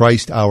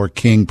Christ Our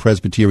King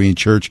Presbyterian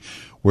Church,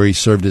 where he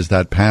served as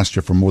that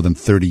pastor for more than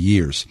 30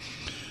 years.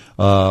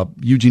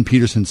 Eugene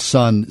Peterson's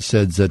son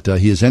said that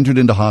he has entered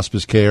into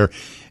hospice care,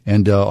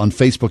 and on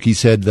Facebook he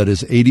said that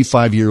his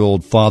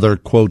 85-year-old father,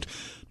 quote,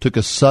 took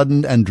a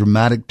sudden and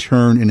dramatic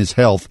turn in his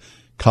health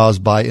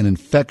caused by an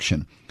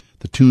infection.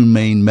 The two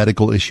main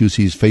medical issues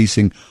he's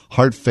facing,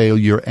 heart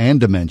failure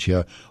and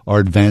dementia, are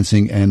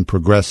advancing and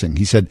progressing.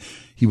 He said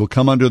he will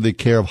come under the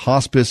care of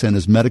hospice, and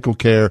his medical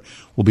care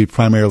will be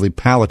primarily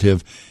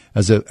palliative.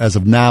 As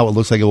of now, it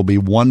looks like it will be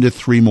 1 to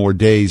 3 more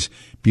days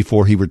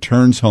before he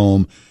returns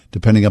home,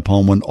 depending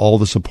upon when all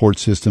the support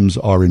systems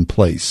are in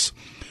place.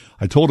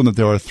 I told him that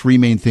there are 3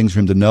 main things for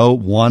him to know.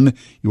 1,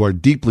 you are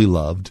deeply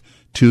loved.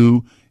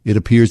 2, it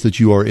appears that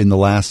you are in the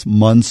last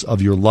months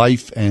of your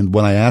life. And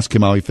when I asked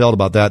him how he felt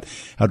about that,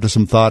 after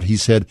some thought, he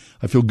said,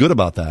 I feel good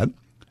about that.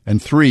 And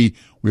 3,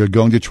 we are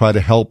going to try to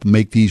help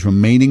make these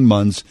remaining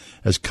months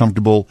as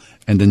comfortable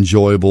and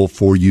enjoyable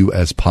for you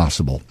as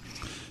possible.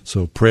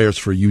 So prayers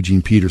for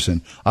Eugene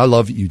Peterson. I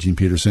love Eugene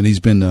Peterson. He's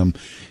been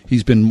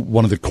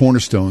one of the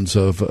cornerstones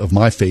of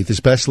my faith,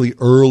 especially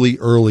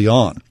early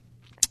on.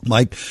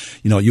 Mike,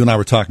 you and I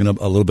were talking a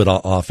little bit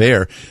off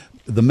air.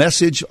 The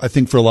message, I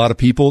think, for a lot of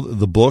people,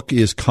 the book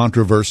is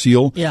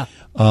controversial. Yeah.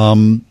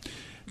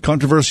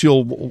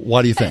 Controversial.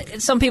 Why do you think?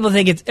 Some people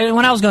think it's.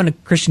 When I was going to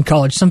Christian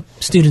college, some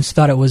students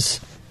thought it was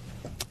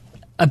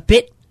a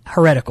bit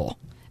heretical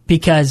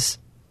because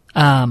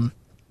of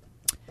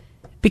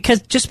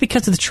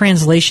the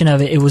translation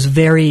of it, it was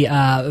very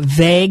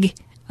vague.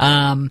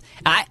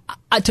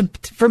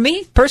 For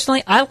me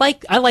personally,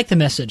 I like the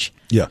message.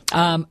 Yeah.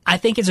 I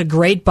think it's a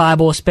great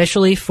Bible,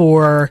 especially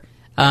for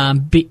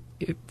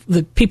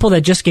the people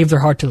that just gave their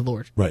heart to the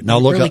Lord. Right. Now,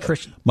 look,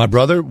 my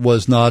brother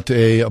was not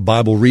a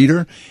Bible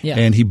reader,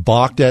 and he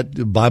balked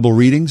at Bible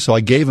reading, so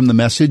I gave him the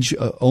message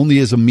only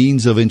as a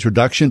means of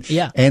introduction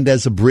and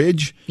as a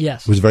bridge.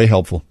 Yes. It was very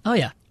helpful. Oh,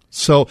 yeah.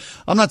 So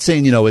I'm not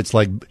saying, it's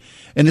like,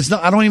 and it's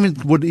not, I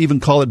would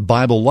even call it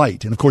Bible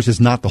light. And of course,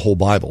 it's not the whole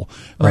Bible.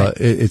 Right.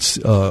 It's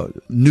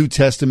New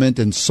Testament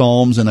and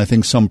Psalms, and I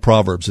think some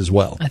Proverbs as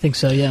well. I think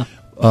so, yeah.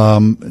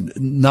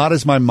 Not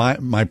as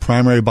my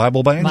primary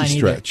Bible by any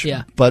stretch. Either,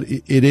 yeah. But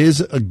it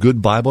is a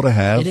good Bible to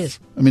have. It is.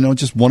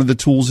 Just one of the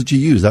tools that you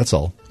use, that's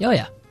all. Oh,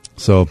 yeah.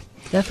 So.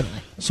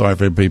 Definitely. Sorry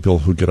for people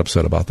who get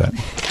upset about that.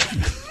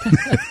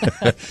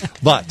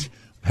 But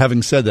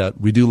having said that,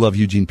 we do love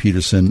Eugene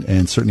Peterson,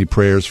 and certainly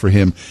prayers for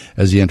him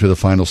as he enters the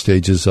final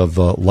stages of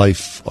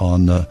life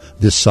on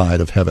this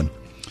side of heaven.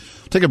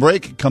 Take a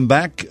break, come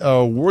back.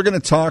 We're going to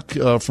talk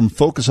from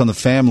Focus on the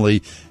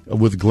Family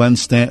with Glenn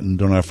Stanton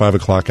during our 5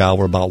 o'clock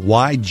hour about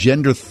why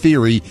gender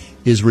theory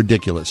is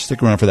ridiculous.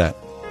 Stick around for that.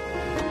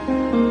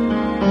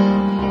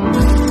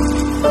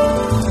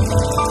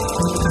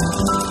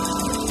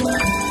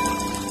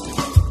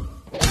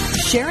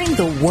 Sharing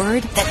the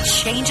word that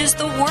changes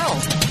the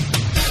world.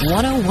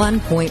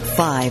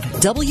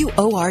 101.5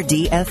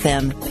 WORD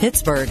FM,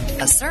 Pittsburgh,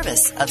 a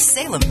service of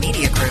Salem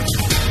Media Group.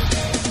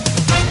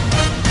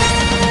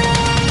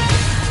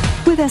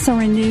 With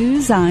SRN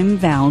News, I'm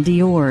Val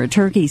Dior.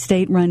 Turkey's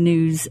state-run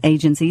news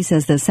agency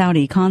says the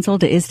Saudi consul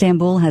to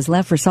Istanbul has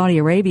left for Saudi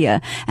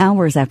Arabia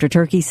hours after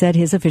Turkey said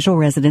his official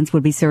residence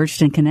would be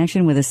searched in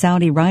connection with a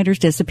Saudi writer's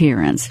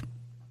disappearance.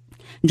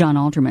 John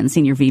Alterman,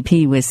 Senior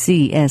VP with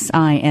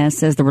CSIS,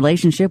 says the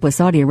relationship with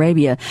Saudi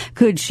Arabia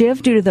could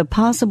shift due to the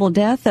possible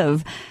death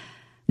of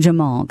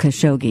Jamal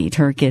Khashoggi.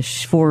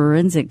 Turkish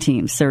forensic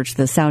teams searched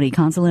the Saudi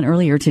consulate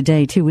earlier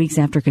today, 2 weeks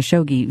after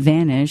Khashoggi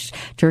vanished.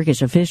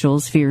 Turkish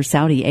officials fear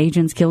Saudi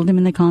agents killed him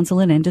in the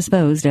consulate and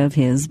disposed of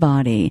his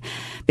body.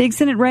 Big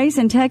Senate race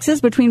in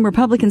Texas between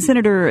Republican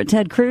Senator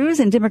Ted Cruz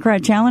and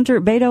Democrat challenger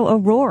Beto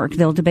O'Rourke.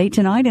 They'll debate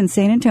tonight in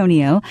San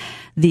Antonio.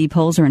 The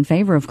polls are in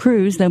favor of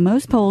Cruz, though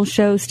most polls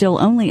show still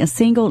only a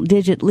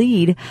single-digit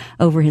lead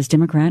over his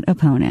Democrat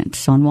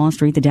opponent. On Wall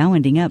Street, the Dow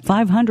ending up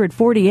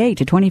 548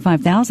 to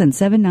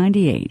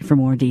 25,798. For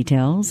more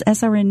details,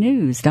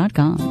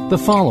 srnnews.com. The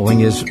following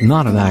is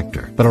not an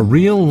actor, but a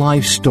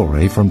real-life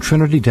story from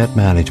Trinity Debt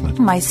Management.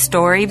 My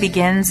story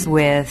begins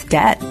with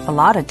debt, a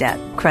lot of debt,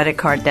 credit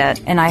card debt,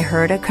 and I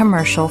heard a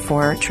commercial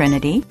for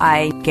Trinity.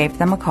 I gave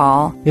them a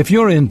call. If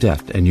you're in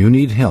debt and you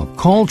need help,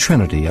 call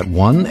Trinity at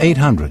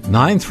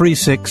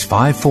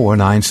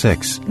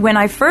 1-800-936-5496. When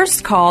I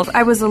first called,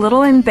 I was a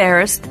little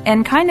embarrassed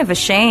and kind of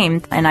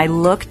ashamed, and I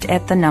looked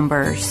at the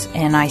numbers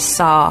and I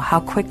saw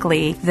how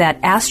quickly that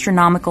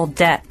astronomical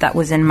debt that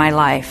was in my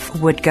life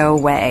would go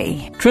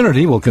away.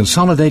 Trinity will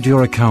consolidate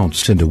your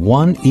accounts into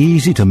one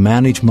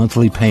easy-to-manage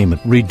monthly payment,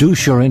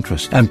 reduce your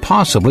interest, and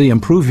possibly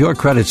improve your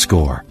credit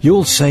score.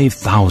 You'll save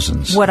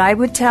thousands. What I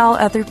would tell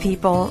other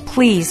people,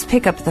 please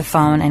pick up the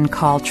phone and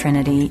call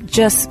Trinity.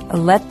 Just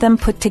let them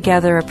put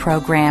together a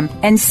program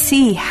and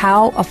see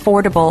how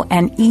affordable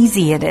and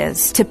easy it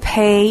is to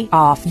pay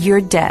off your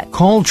debt.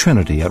 Call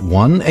Trinity at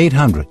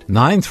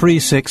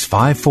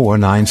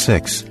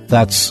 1-800-936-5496.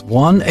 That's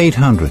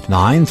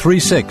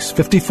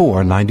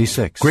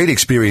 1-800-936-5496. Great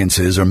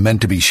experiences are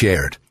meant to be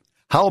shared.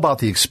 How about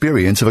the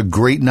experience of a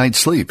great night's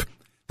sleep?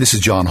 This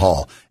is John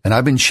Hall, and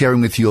I've been sharing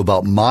with you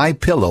about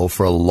MyPillow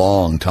for a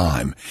long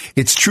time.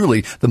 It's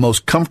truly the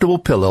most comfortable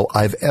pillow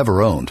I've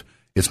ever owned.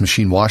 It's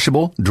machine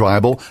washable,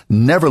 dryable,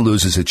 never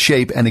loses its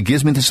shape, and it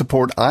gives me the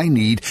support I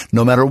need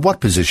no matter what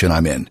position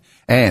I'm in.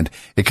 And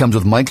it comes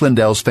with Mike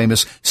Lindell's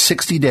famous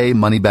 60-day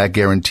money-back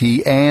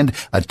guarantee and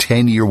a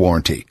 10-year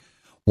warranty.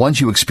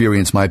 Once you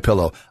experience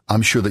MyPillow,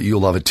 I'm sure that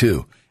you'll love it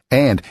too.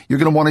 And you're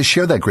going to want to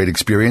share that great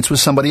experience with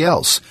somebody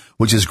else,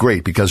 which is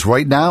great because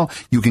right now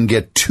you can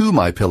get 2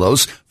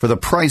 MyPillows for the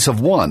price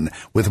of 1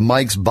 with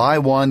Mike's buy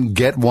one,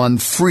 get one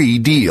free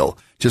deal.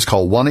 Just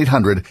call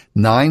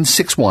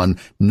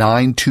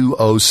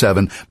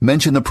 1-800-961-9207.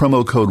 Mention the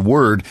promo code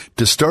WORD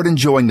to start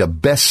enjoying the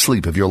best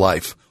sleep of your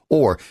life.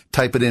 Or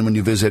type it in when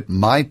you visit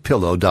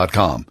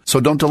MyPillow.com. So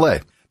don't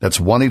delay. That's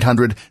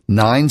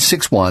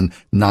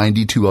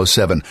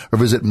 1-800-961-9207. Or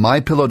visit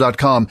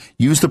MyPillow.com.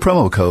 Use the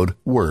promo code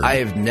WORD. I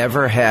have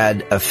never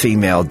had a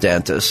female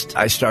dentist.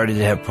 I started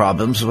to have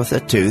problems with a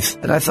tooth,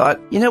 and I thought,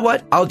 you know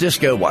what? I'll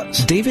just go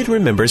once. David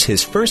remembers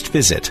his first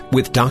visit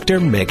with Dr.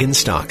 Megan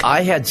Stock.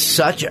 I had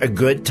such a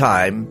good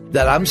time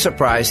that I'm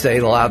surprised they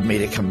allowed me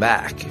to come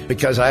back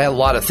because I had a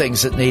lot of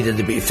things that needed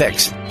to be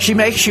fixed. She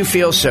makes you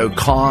feel so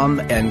calm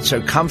and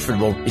so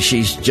comfortable.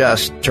 She's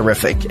just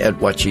terrific at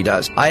what she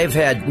does. I have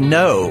had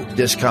no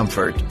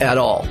discomfort at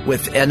all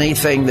with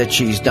anything that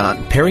she's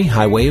done. Perry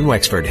Highway in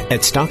Wexford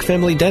at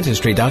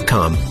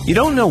StockFamilyDentistry.com. You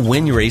don't know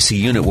when your AC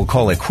unit will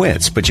call it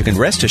quits, but you can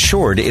rest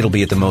assured it'll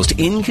be at the most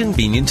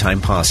inconvenient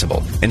time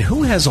possible. And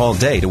who has all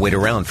day to wait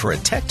around for a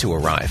tech to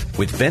arrive?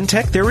 With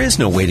Ventec, there is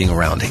no waiting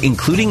around,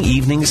 including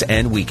evenings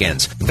and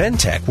weekends.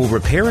 Ventec will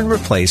repair and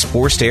replace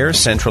forced air,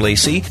 central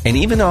AC, and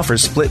even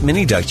offers split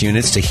mini duct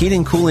units to heat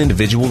and cool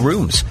individual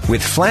rooms.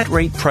 With flat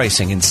rate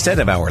pricing instead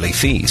of hourly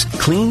fees.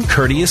 Clean,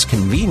 courteous,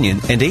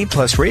 convenient, and A+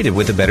 rated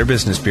with the Better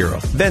Business Bureau.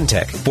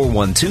 Ventec,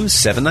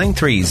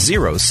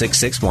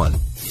 412-793-0661.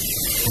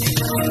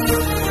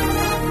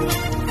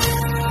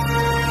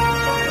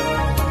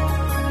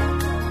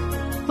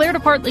 Clear to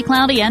partly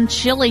cloudy and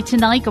chilly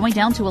tonight, going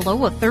down to a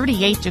low of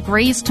 38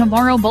 degrees.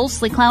 Tomorrow,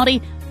 mostly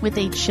cloudy with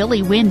a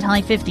chilly wind,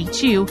 high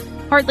 52.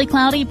 Partly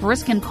cloudy,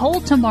 brisk and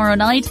cold tomorrow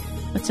night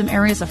with some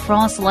areas of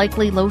frost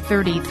likely, low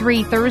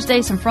 33.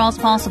 Thursday, some frost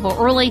possible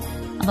early.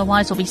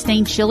 Otherwise, will be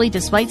staying chilly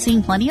despite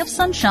seeing plenty of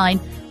sunshine,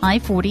 high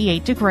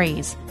 48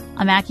 degrees.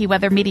 I'm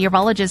AccuWeather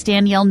meteorologist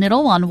Danielle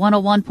Niddle on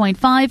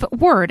 101.5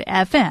 Word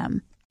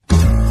FM.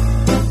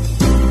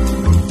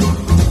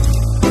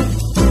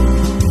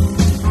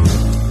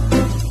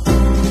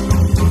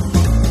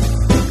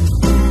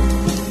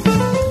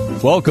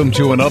 Welcome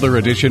to another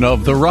edition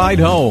of The Ride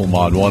Home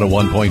on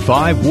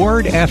 101.5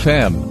 Word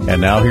FM. And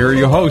now here are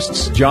your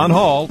hosts, John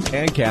Hall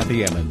and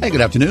Kathy Emmons. Hey,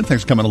 good afternoon.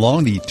 Thanks for coming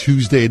along, the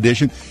Tuesday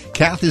edition.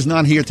 Kath is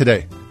not here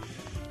today.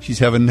 She's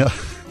having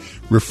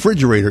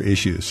refrigerator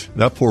issues.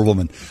 That poor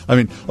woman. I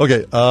mean,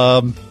 okay,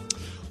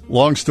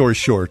 long story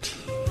short,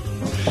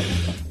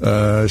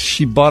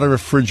 she bought a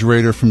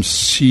refrigerator from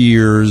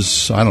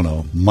Sears, I don't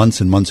know, months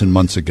and months and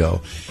months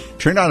ago.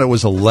 Turned out it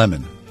was a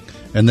lemon.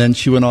 And then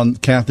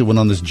Kathy went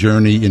on this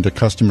journey into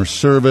customer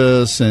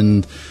service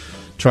and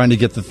trying to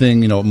get the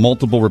thing,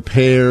 multiple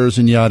repairs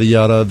and yada,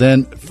 yada.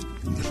 Then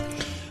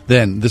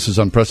this is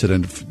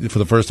unprecedented for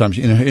the first time.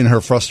 In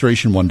her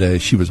frustration one day,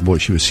 she was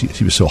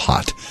so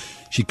hot.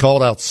 She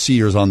called out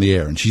Sears on the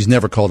air, and she's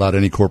never called out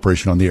any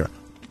corporation on the air.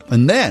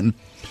 And then,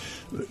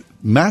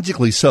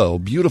 magically so,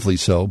 beautifully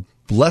so,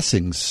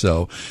 blessings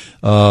so,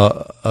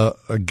 a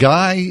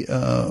guy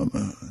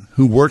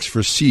who works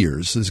for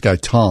Sears, this guy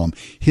Tom,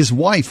 his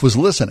wife was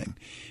listening.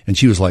 And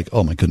she was like,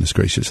 oh, my goodness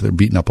gracious, they're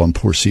beating up on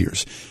poor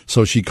Sears.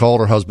 So she called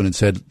her husband and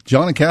said,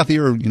 John and Kathy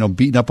are,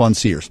 beating up on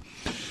Sears.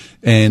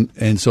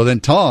 And so then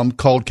Tom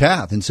called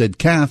Kath and said,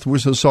 Kath, we're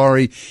so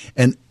sorry.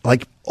 And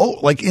like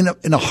in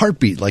a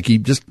heartbeat, like he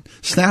just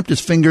snapped his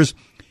fingers.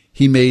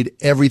 He made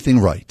everything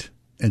right.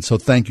 And so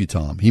thank you,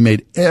 Tom. He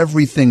made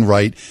everything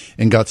right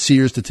and got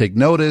Sears to take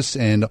notice.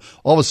 And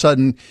all of a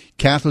sudden,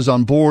 Kath was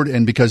on board.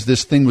 And because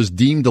this thing was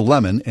deemed a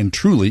lemon, and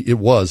truly it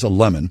was a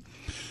lemon,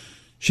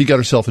 she got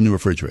herself a new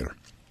refrigerator.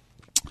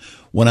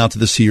 Went out to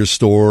the Sears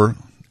store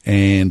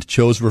and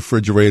chose a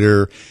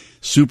refrigerator.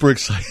 Super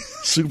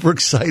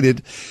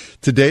excited.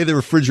 Today, the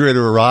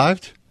refrigerator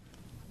arrived.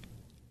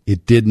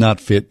 It did not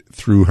fit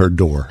through her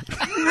door.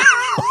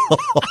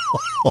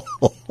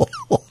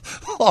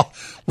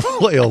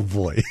 Boy, oh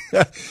boy.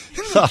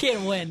 She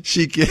can't win.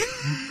 She can't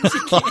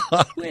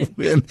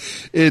win.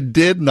 It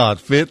did not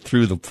fit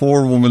through the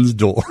poor woman's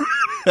door.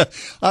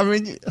 I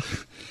mean,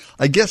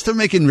 I guess they're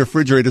making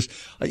refrigerators.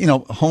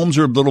 Homes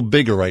are a little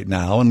bigger right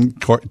now. And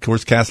of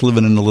course, Cass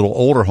living in a little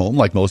older home,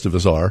 like most of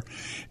us are,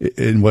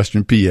 in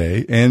Western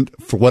PA. And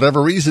for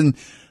whatever reason,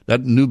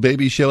 that new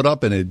baby showed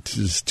up and it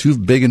was too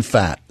big and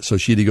fat. So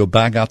she had to go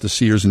back out to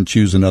Sears and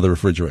choose another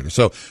refrigerator.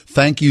 So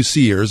thank you,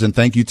 Sears, and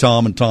thank you,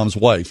 Tom and Tom's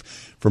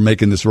wife, for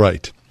making this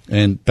right.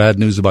 And bad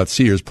news about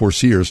Sears, poor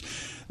Sears.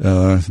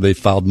 They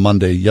filed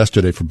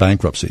yesterday for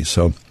bankruptcy.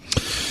 So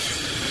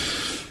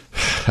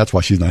that's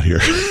why she's not here.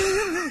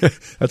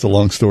 That's a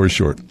long story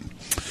short.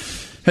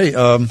 Hey,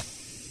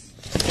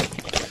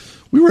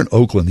 we were in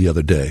Oakland the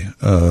other day.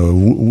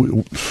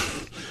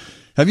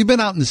 Have you been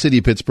out in the city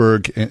of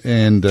Pittsburgh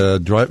and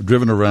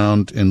driven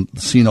around and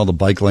seen all the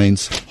bike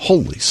lanes?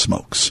 Holy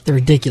smokes. They're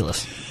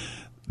ridiculous.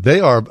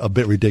 They are a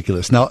bit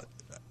ridiculous. Now,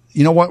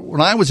 you know what?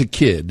 When I was a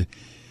kid,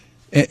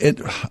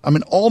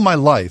 all my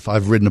life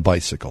I've ridden a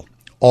bicycle.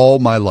 All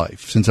my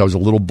life, since I was a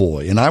little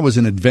boy. And I was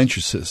an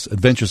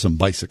adventuresome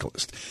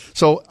bicyclist.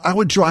 So I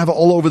would drive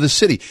all over the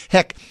city.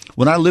 Heck,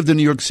 when I lived in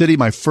New York City,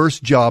 my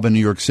first job in New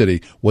York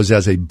City was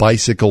as a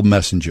bicycle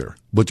messenger,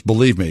 which,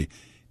 believe me,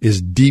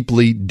 is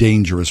deeply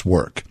dangerous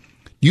work.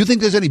 Do you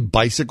think there's any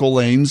bicycle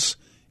lanes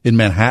in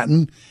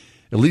Manhattan?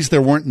 At least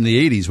there weren't in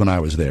the 80s when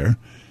I was there.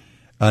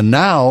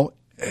 Now,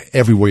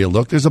 everywhere you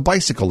look, there's a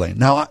bicycle lane.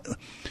 Now,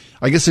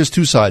 I guess there's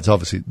two sides,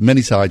 obviously,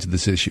 many sides of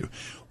this issue.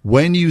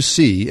 When you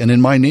see, and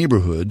in my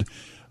neighborhood,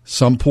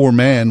 some poor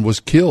man was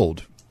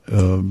killed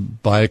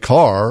by a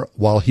car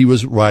while he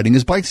was riding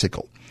his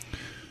bicycle.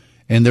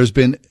 And there's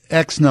been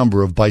X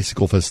number of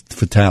bicycle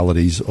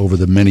fatalities over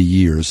the many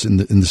years in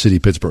the city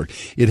of Pittsburgh.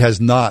 It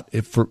has not,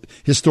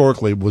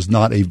 historically, it was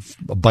not a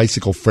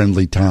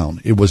bicycle-friendly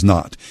town. It was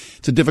not.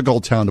 It's a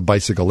difficult town to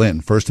bicycle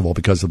in, first of all,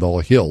 because of all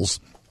the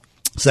hills.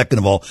 Second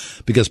of all,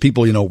 because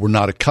people, were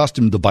not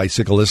accustomed to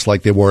bicyclists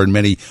like they were in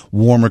many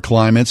warmer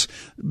climates.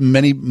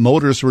 Many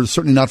motorists were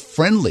certainly not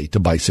friendly to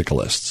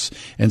bicyclists.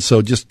 And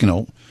so just,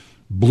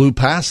 blew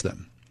past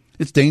them.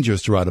 It's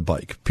dangerous to ride a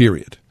bike,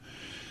 period.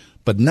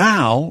 But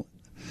now,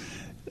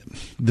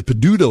 the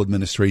Peduto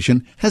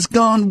administration has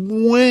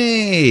gone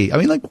way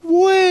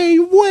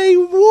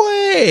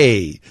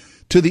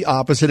to the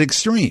opposite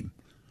extreme.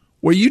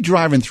 Where you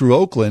driving through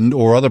Oakland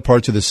or other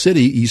parts of the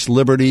city, East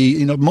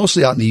Liberty,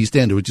 mostly out in the East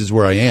End, which is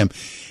where I am,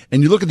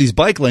 and you look at these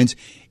bike lanes,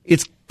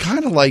 it's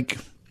kind of like,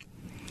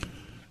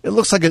 it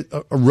looks like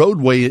a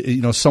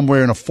roadway,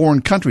 somewhere in a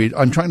foreign country.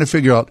 I'm trying to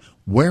figure out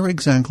where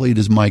exactly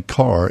does my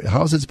car,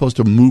 how is it supposed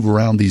to move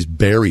around these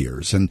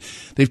barriers? And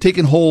they've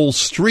taken whole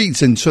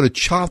streets and sort of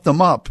chopped them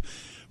up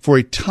for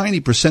a tiny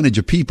percentage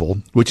of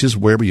people, which is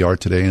where we are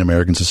today in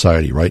American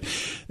society, right?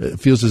 It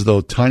feels as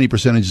though tiny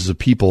percentages of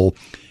people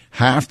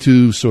have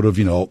to sort of,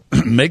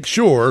 make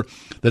sure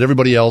that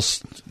everybody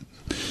else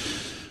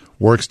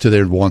works to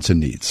their wants and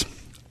needs.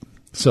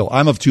 So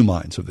I'm of two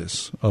minds of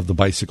the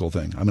bicycle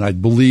thing. I mean, I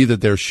believe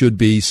that there should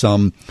be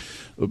some,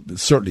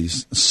 certainly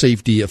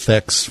safety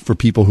effects for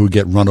people who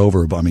get run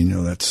over. But I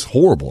mean, that's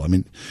horrible. I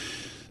mean,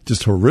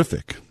 just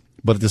horrific.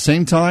 But at the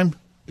same time,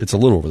 it's a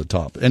little over the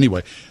top.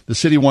 Anyway, the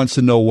city wants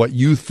to know what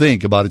you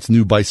think about its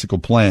new bicycle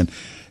plan.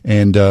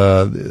 And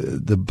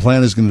the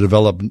plan is going to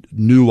develop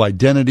new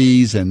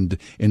identities and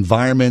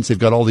environments. They've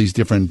got all these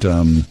different,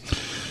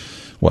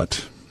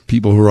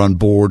 people who are on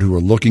board who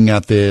are looking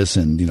at this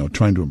and,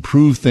 trying to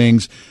improve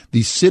things.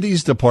 The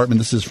city's department,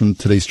 this is from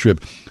today's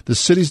Trib, the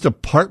city's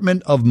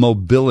Department of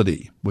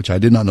Mobility, which I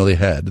did not know they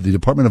had, the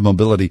Department of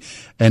Mobility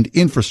and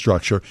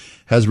Infrastructure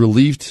has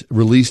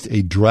released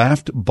a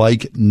draft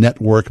bike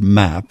network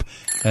map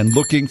and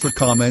looking for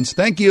comments.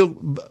 Thank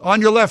you.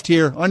 On your left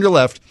here, on your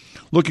left.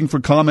 Looking for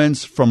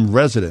comments from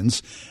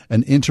residents,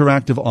 an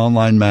interactive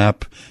online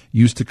map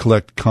used to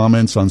collect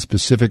comments on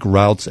specific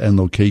routes and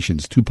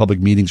locations. 2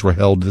 public meetings were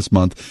held this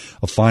month.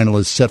 A final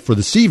is set for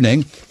this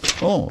evening,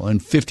 in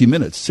 50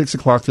 minutes, 6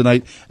 o'clock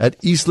tonight at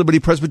East Liberty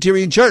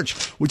Presbyterian Church,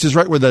 which is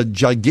right where the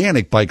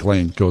gigantic bike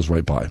lane goes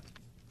right by.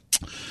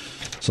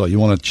 So you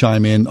want to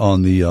chime in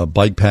on the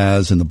bike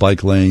paths and the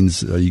bike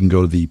lanes, you can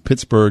go to the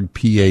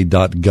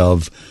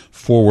pittsburghpa.gov/.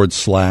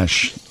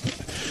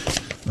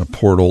 A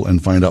portal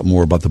and find out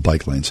more about the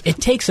bike lanes. It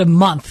takes a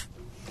month.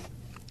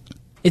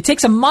 It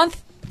takes a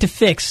month to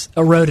fix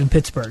a road in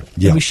Pittsburgh.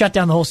 Yeah. And we shut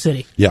down the whole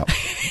city. Yeah.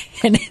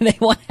 And they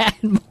want to add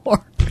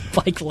more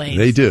bike lanes.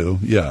 They do,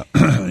 yeah.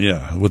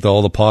 Yeah, with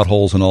all the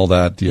potholes and all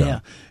that, yeah.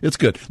 It's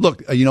good.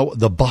 Look,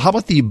 how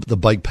about the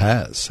bike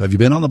paths? Have you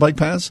been on the bike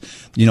paths?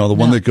 The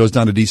one that goes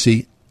down to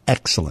D.C.?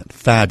 Excellent,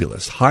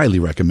 fabulous, highly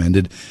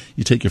recommended.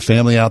 You take your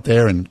family out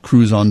there and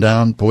cruise on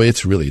down. Boy,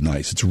 it's really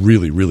nice. It's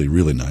really, really,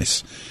 really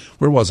nice.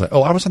 Where was I?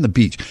 Oh, I was on the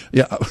beach.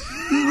 Yeah.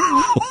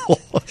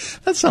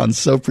 That sounds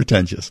so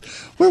pretentious.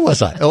 Where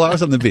was I? Oh, I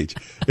was on the beach.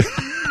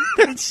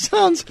 That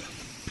sounds...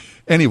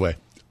 Anyway,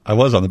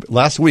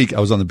 last week I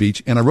was on the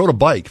beach and I rode a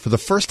bike for the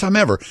first time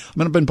ever.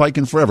 I've been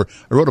biking forever.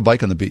 I rode a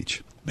bike on the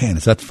beach. Man,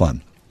 is that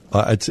fun.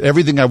 It's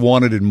everything I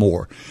wanted and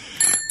more.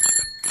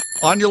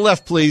 On your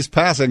left, please,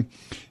 passing.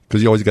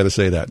 Because you always got to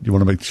say that. You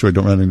want to make sure you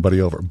don't run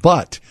anybody over.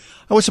 But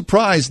I was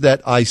surprised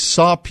that I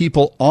saw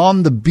people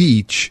on the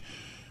beach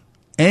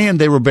and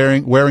they were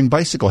wearing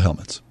bicycle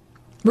helmets.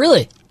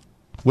 Really?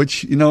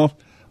 Which, again...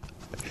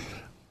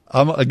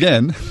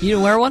 You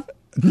didn't wear one?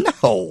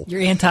 No.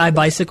 You're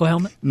anti-bicycle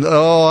helmet?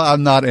 No,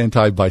 I'm not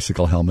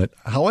anti-bicycle helmet.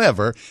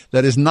 However,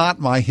 that is not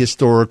my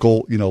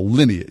historical,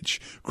 lineage.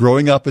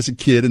 Growing up as a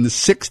kid in the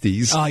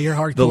 60s. Oh, you're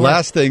hardcore. The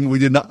last thing we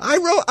did not... I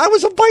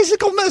was a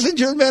bicycle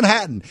messenger in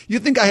Manhattan. You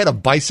think I had a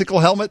bicycle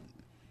helmet?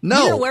 No.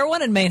 You didn't wear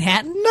one in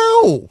Manhattan?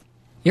 No.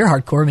 You're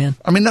hardcore, man.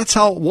 I mean, that's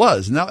how it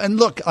was. Now, and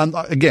look, I'm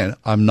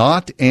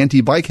not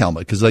anti-bike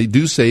helmet because they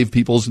do save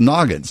people's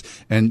noggins.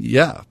 And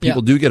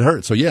people do get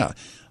hurt. So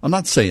I'm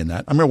not saying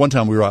that. I remember one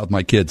time we were out with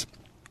my kids.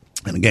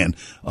 And again,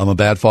 I'm a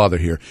bad father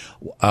here.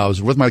 I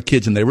was with my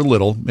kids and they were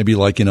little, maybe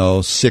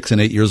 6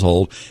 and 8 years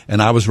old. And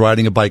I was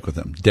riding a bike with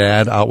them.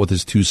 Dad out with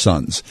his 2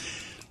 sons.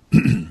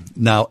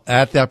 Now,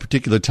 at that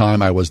particular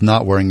time, I was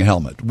not wearing a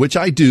helmet, which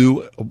I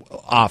do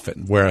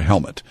often wear a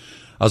helmet.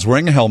 I was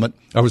wearing a helmet.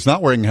 I was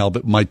not wearing a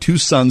helmet. My 2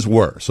 sons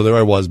were. So there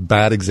I was,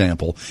 bad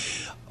example.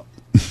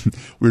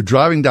 We were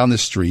driving down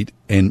this street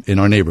in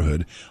our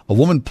neighborhood. A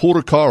woman pulled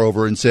her car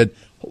over and said,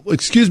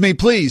 "Excuse me,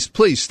 please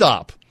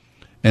stop."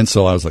 And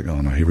so I was like,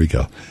 oh, no, here we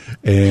go.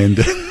 And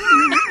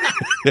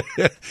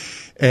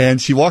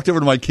and she walked over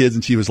to my kids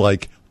and she was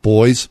like,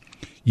 "Boys,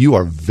 You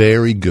are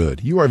very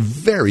good. You are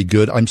very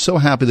good. I'm so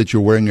happy that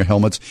you're wearing your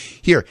helmets.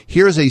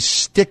 Here's a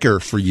sticker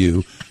for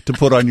you to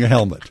put on your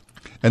helmet.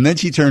 And then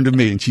she turned to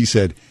me and she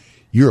said,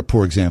 you're a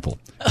poor example.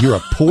 You're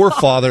a poor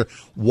father.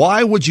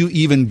 Why would you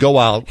even go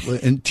out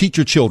and teach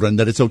your children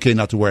that it's okay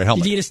not to wear a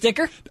helmet? Did you get a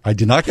sticker? I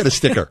did not get a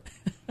sticker.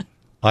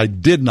 I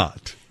did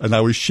not. And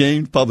I was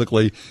shamed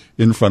publicly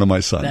in front of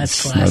my sons.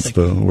 That's classic. That's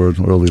the world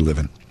we live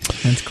in.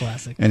 That's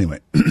classic. Anyway,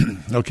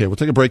 okay, we'll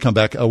take a break, come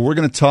back. We're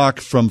going to talk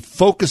from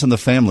Focus on the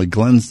Family.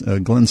 Glenn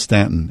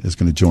Stanton is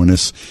going to join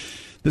us.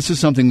 This is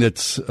something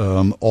that's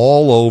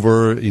all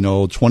over,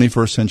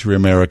 21st century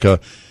America,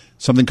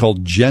 something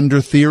called gender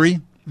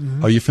theory.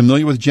 Mm-hmm. Are you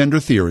familiar with gender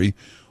theory?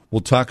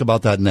 We'll talk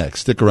about that next.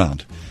 Stick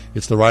around.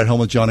 It's The Ride Home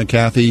with John and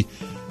Kathy.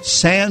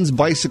 Sans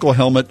bicycle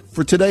helmet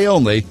for today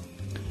only.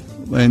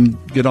 And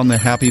get on the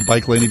happy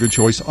bike lane of your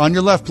choice. On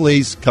your left,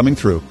 please. Coming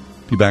through.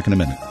 Be back in a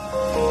minute.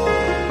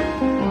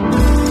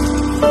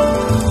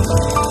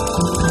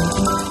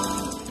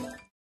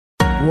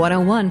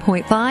 WORD.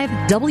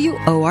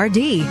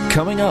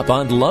 Coming up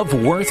on Love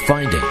Worth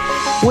Finding.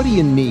 What do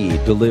you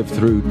need to live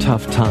through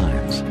tough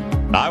times?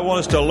 I want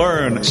us to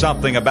learn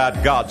something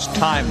about God's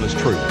timeless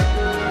truth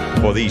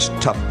for these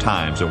tough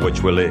times in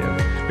which we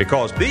live.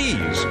 Because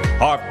these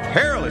are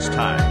perilous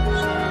times,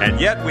 and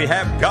yet we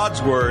have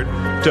God's Word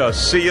to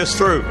see us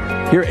through.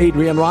 Hear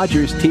Adrian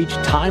Rogers teach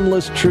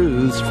timeless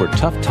truths for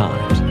tough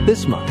times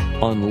this month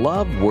on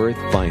Love Worth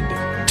Finding.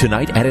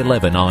 Tonight at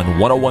 11 on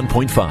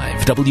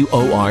 101.5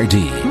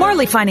 WORD.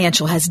 Marley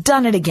Financial has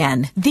done it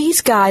again. These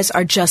guys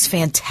are just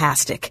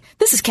fantastic.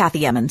 This is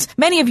Kathy Emmons.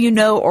 Many of you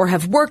know or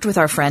have worked with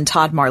our friend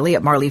Todd Marley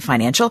at Marley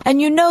Financial, and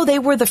you know they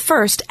were the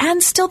first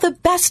and still the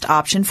best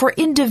option for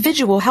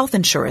individual health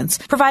insurance,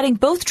 providing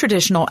both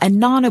traditional and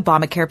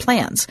non-Obamacare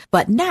plans.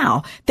 But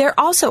now, they're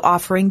also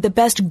offering the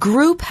best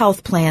group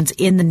health plans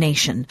in the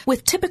nation,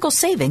 with typical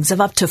savings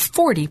of up to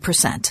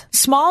 40%.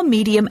 Small,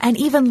 medium, and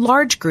even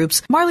large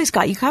groups, Marley's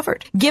got you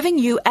covered, giving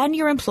you and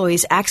your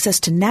employees access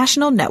to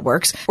national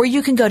networks where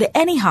you can go to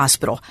any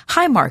hospital,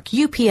 Highmark,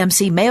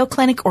 UPMC, Mayo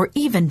Clinic, or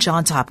even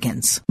Johns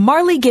Hopkins.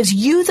 Marley gives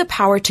you the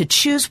power to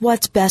choose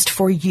what's best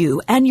for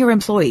you and your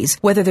employees,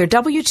 whether they're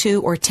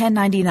W-2 or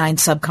 1099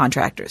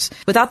 subcontractors,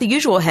 without the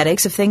usual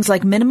headaches of things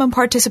like minimum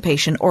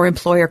participation or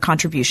employer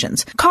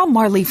contributions. Call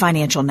Marley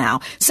Financial now,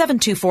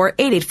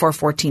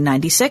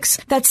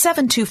 724-884-1496. That's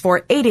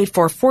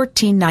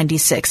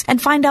 724-884-1496,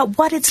 and find out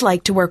what it's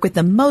like to work with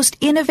the most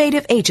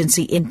innovative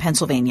agency in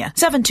Pennsylvania.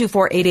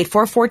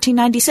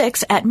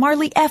 724-884-1496 at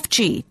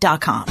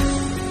marleyfg.com.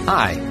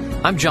 Hi,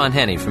 I'm John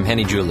Henney from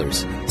Henney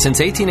Jewelers. Since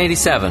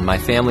 1887, my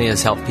family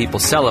has helped people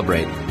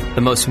celebrate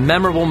the most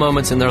memorable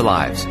moments in their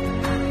lives.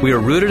 We are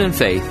rooted in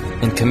faith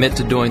and commit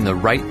to doing the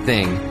right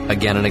thing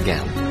again and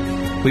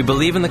again. We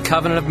believe in the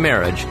covenant of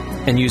marriage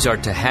and use our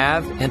To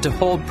Have and To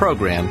Hold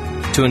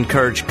program to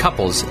encourage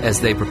couples as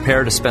they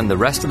prepare to spend the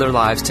rest of their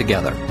lives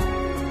together.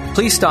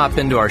 Please stop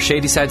into our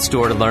Shadyside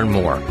store to learn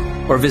more,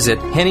 or visit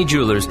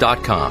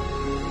HenneyJewelers.com.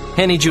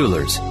 Henney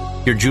Jewelers,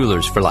 your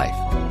jewelers for life.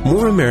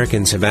 More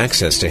Americans have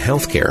access to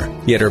health care,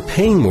 yet are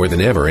paying more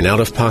than ever in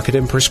out-of-pocket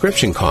and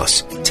prescription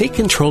costs. Take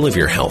control of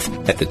your health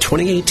at the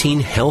 2018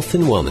 Health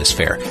and Wellness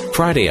Fair,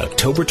 Friday,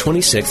 October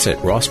 26th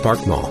at Ross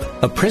Park Mall.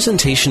 A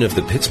presentation of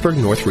the Pittsburgh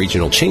North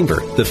Regional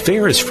Chamber, the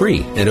fair is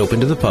free and open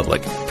to the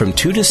public. From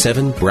 2 to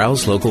 7,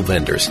 browse local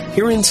vendors,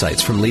 hear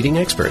insights from leading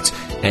experts,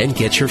 and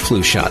get your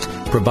flu shot,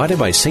 provided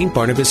by St.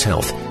 Barnabas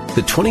Health.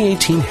 The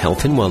 2018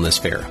 Health and Wellness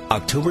Fair,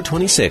 October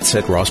 26th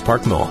at Ross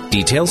Park Mall.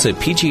 Details at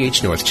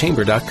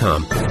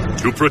pghnorthchamber.com.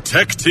 To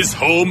protect his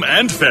home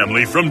and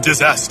family from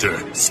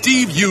disaster,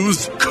 Steve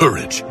used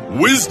courage,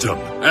 wisdom,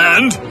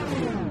 and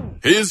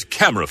his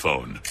camera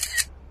phone.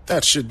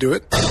 That should do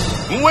it.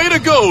 Way to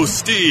go,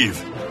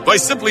 Steve! By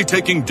simply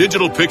taking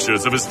digital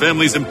pictures of his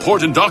family's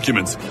important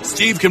documents,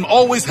 Steve can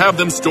always have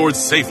them stored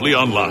safely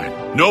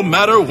online, no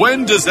matter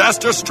when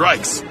disaster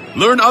strikes.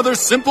 Learn other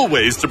simple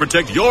ways to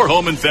protect your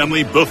home and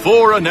family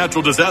before a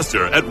natural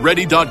disaster at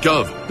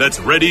ready.gov. That's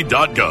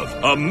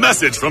ready.gov. A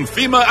message from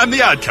FEMA and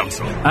the Ad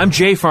Council. I'm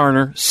Jay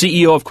Farner,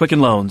 CEO of Quicken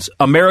Loans,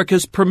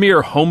 America's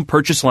premier home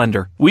purchase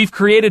lender. We've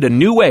created a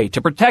new way to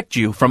protect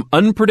you from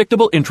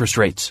unpredictable interest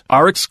rates.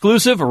 Our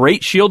exclusive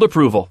Rate Shield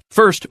approval.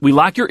 First, we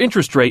lock your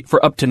interest rate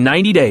for up to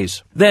 90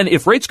 days. Then,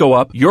 if rates go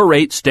up, your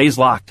rate stays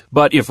locked.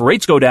 But if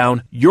rates go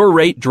down, your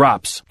rate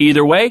drops.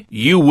 Either way,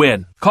 you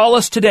win. Call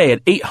us today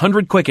at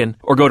 800-QUICKEN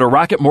or go to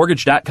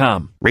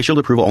rocketmortgage.com. Rate Shield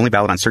approval only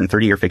valid on certain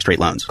 30-year fixed-rate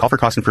loans. Call for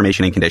cost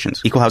information and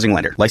conditions. Equal housing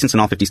lender. Licensed in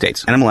all 50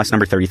 states. NMLS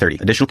number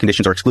 3030. Additional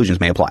conditions or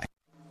exclusions may apply.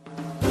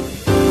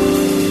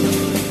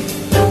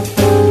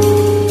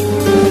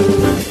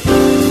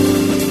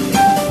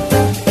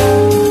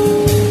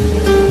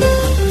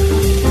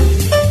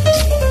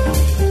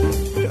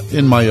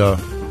 In my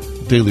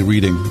daily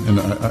reading, and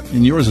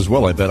in yours as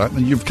well, I bet,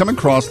 you've come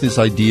across this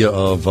idea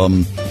of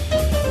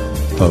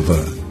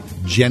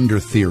gender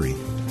theory.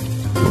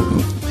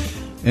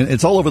 And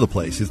it's all over the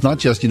place. It's not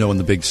just, in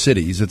the big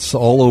cities. It's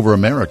all over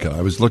America.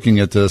 I was looking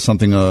at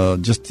something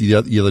just the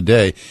other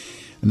day,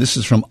 and this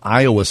is from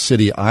Iowa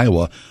City,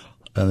 Iowa.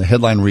 The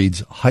headline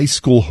reads, High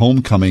School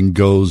Homecoming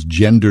Goes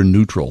Gender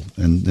Neutral.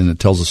 And it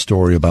tells a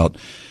story about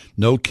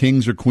no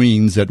kings or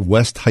queens at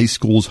West High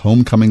School's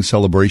homecoming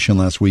celebration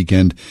last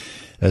weekend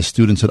as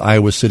students at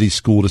Iowa City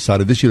School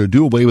decided this year to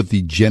do away with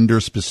the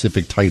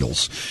gender-specific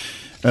titles.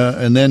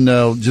 And then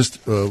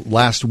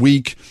last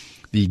week,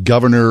 the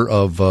governor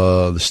of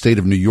the state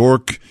of New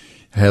York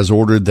has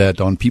ordered that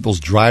on people's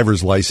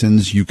driver's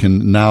license, you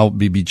can now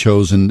be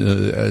chosen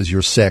as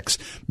your sex,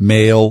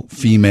 male,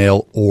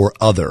 female, or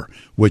other,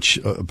 which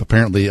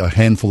apparently a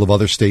handful of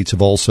other states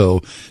have also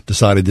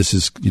decided this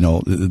is,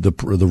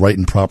 the right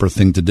and proper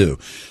thing to do.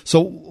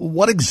 So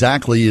what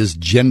exactly is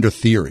gender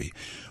theory?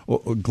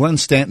 Well, Glenn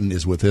Stanton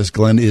is with us.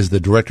 Glenn is the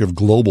director of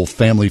Global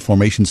Family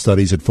Formation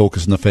Studies at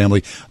Focus on the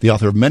Family, the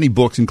author of many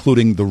books,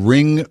 including The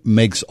Ring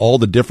Makes All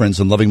the Difference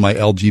in Loving My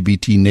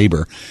LGBT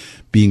Neighbor,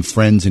 Being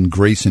Friends in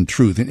Grace and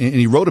Truth. And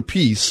he wrote a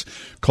piece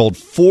called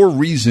 4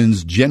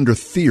 Reasons Gender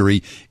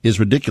Theory is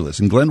Ridiculous.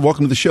 And Glenn,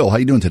 welcome to the show. How are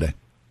you doing today?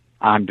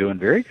 I'm doing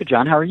very good,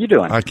 John. How are you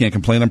doing? I can't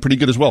complain. I'm pretty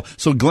good as well.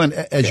 So, Glenn,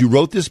 as you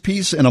wrote this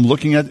piece, and I'm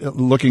looking at it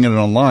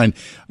online,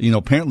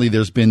 apparently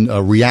there's been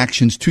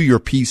reactions to your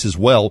piece as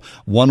well.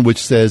 One which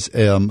says,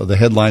 the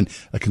headline,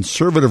 a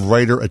conservative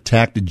writer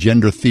attacked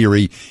gender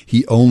theory.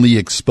 He only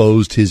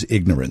exposed his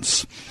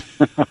ignorance.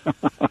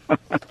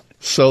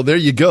 So there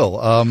you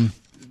go.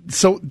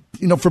 So,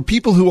 for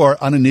people who are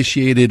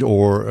uninitiated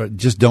or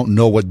just don't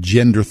know what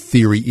gender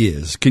theory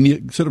is, can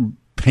you sort of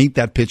paint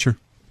that picture?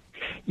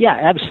 Yeah,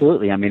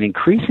 absolutely. I mean,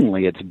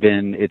 increasingly it's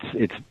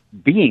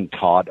being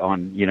taught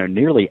on,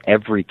 nearly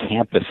every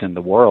campus in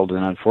the world,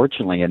 and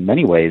unfortunately in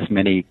many ways,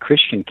 many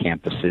Christian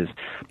campuses.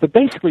 But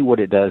basically what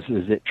it does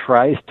is it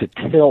tries to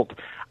tilt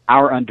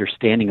our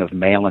understanding of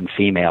male and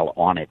female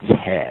on its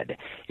head.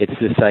 It's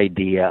this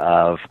idea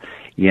of,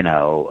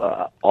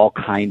 all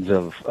kinds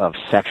of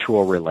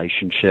sexual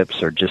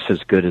relationships are just as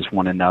good as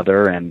one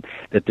another, and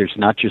that there's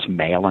not just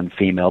male and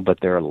female,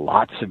 but there are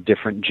lots of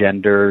different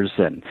genders,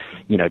 and,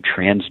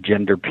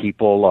 transgender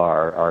people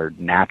are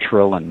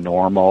natural and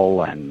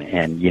normal,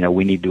 and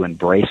we need to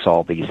embrace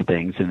all these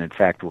things, and in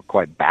fact, we're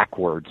quite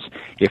backwards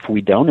if we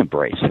don't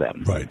embrace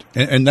them. Right.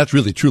 And that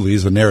really, truly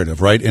is a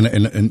narrative, right?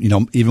 And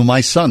even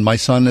my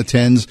son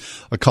attends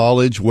a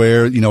college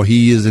where,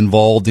 he is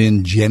involved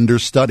in gender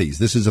studies.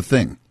 This is a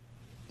thing.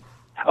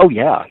 Oh,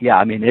 yeah.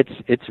 I mean,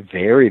 it's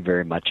very,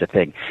 very much a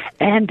thing.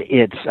 And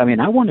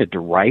I wanted to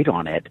write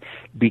on it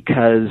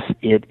because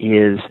it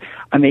is,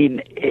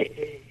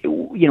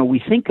 we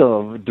think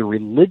of the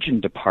religion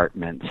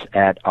departments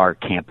at our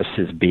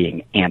campuses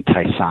being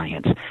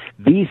anti-science.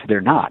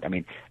 They're not. I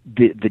mean,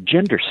 the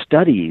gender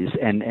studies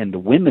and the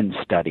women's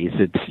studies,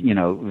 it's,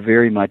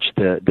 very much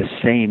the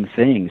same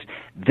things.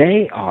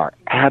 They are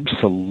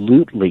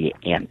absolutely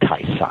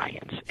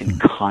anti-science and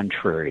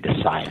contrary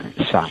to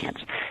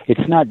science.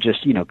 It's not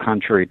just,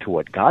 contrary to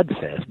what God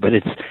says, but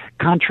it's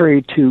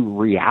contrary to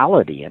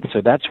reality. And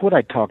so that's what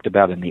I talked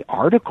about in the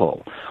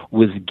article,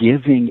 was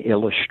giving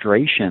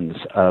illustrations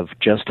of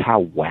just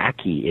how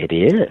wacky it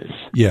is.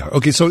 Yeah.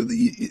 Okay. So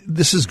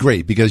this is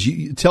great because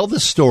you tell the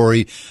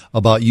story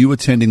about you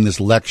attending this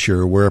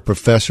lecture where a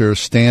professor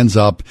stands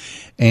up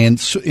and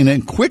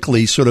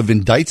quickly sort of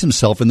indicts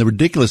himself in the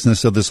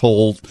ridiculousness of this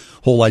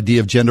whole idea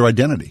of gender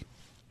identity.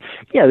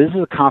 Yeah, this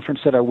is a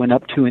conference that I went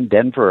up to in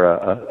Denver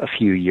a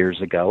few years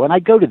ago, and I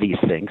go to these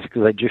things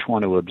because I just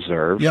want to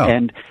observe. Yeah.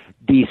 And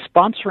the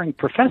sponsoring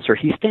professor,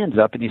 he stands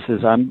up and he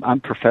says,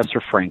 I'm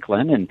Professor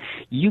Franklin, and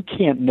you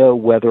can't know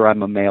whether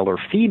I'm a male or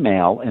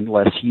female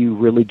unless you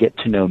really get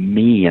to know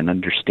me and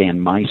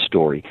understand my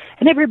story.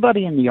 And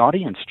everybody in the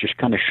audience just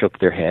kind of shook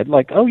their head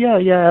like, oh,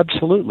 yeah,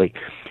 absolutely.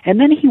 And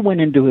then he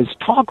went into his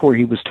talk where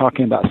he was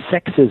talking about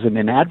sexism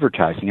in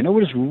advertising, and it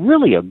was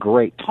really a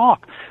great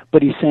talk.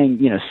 But he's saying,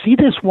 see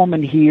this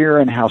woman here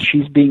and how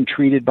she's being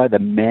treated by the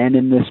men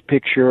in this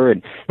picture,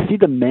 and see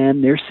the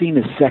men, they're seen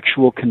as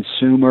sexual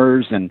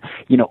consumers, and,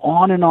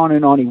 on and on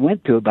and on. He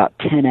went to about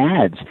 10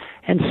 ads.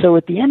 And so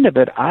at the end of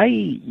it,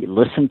 I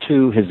listened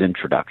to his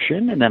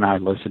introduction, and then I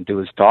listened to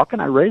his talk,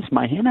 and I raised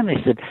my hand, and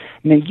I said,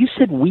 you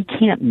said we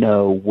can't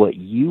know what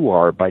you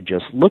are by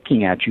just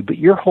looking at you, but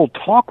your whole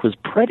talk was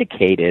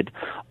predicated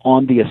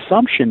on the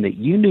assumption that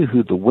you knew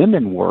who the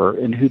women were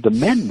and who the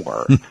men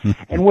were.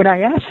 And when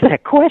I asked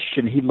that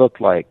question, he looked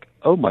like,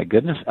 oh, my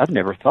goodness, I've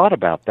never thought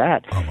about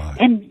that. Oh, my.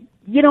 And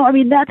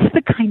that's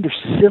the kind of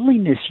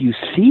silliness you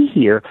see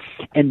here,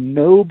 and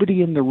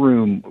nobody in the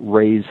room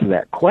raised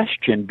that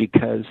question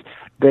because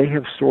they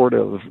have sort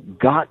of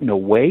gotten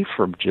away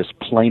from just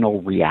plain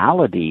old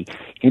reality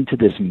into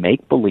this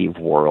make-believe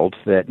world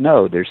that,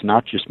 no, there's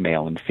not just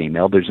male and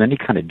female, there's any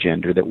kind of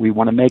gender that we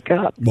want to make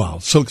up. Wow.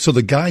 So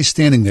the guy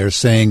standing there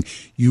saying,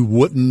 you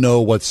wouldn't know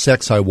what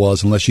sex I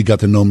was unless you got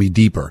to know me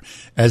deeper,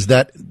 as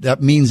that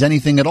means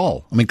anything at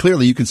all. I mean,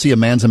 clearly you can see a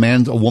man's a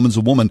man, a woman's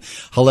a woman.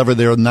 However,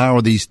 there are now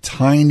these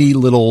tiny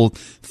little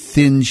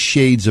thin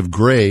shades of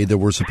gray that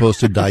we're supposed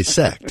to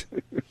dissect.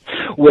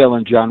 Well,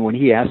 and John, when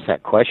he asked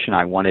that question,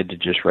 I wanted to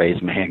just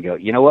raise my hand and go,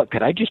 you know what,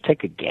 could I just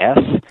take a guess?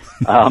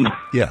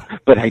 Yeah.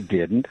 But I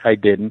didn't.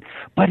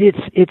 But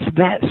it's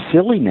that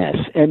silliness.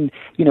 And,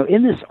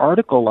 in this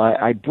article,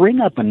 I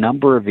bring up a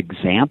number of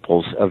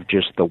examples of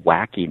just the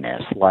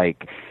wackiness.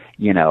 Like,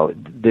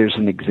 there's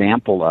an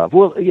example of,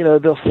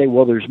 they'll say,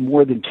 well, there's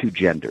more than two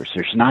genders.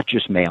 There's not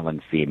just male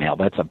and female.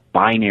 That's a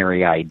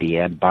binary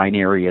idea, and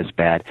binary is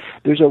bad.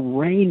 There's a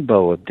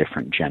rainbow of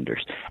different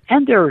genders.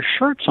 And there are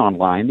shirts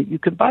online that you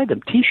can buy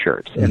them,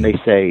 T-shirts, and they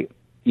say,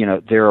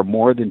 there are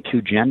more than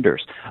two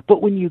genders.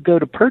 But when you go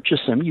to purchase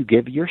them, you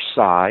give your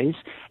size,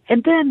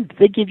 and then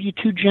they give you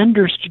two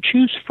genders to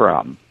choose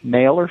from,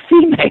 male or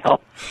female.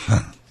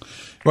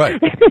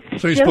 Right.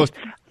 So you're supposed to...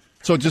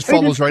 So it just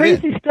follows right in.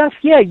 Crazy stuff.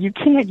 Yeah, you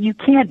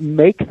can't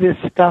make this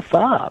stuff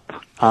up,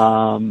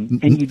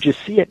 and you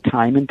just see it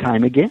time and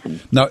time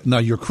again. Now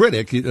your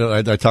critic,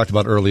 I talked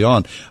about early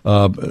on,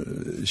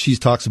 she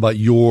talks about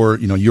your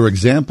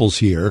examples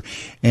here,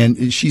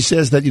 and she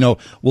says that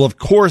well, of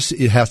course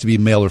it has to be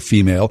male or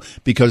female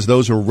because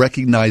those are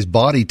recognized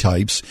body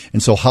types,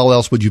 and so how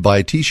else would you buy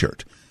a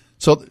T-shirt?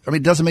 So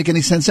it doesn't make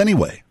any sense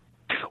anyway.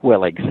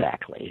 Well,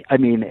 exactly.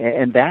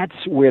 And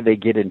that's where they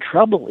get in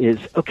trouble. Is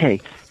okay.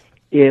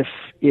 If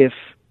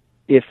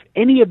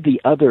any of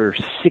the other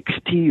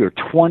 60 or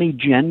 20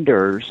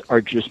 genders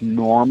are just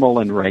normal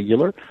and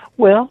regular,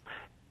 well,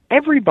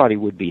 everybody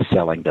would be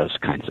selling those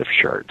kinds of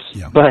shirts.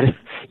 Yeah. But,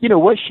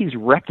 what she's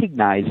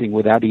recognizing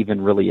without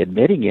even really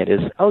admitting it is,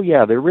 oh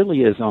yeah, there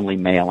really is only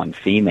male and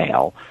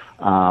female.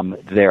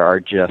 There are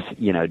just,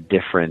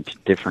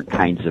 different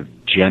kinds of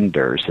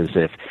genders, as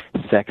if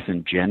sex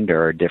and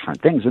gender are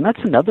different things. And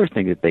that's another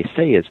thing that they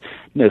say is,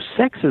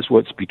 sex is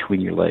what's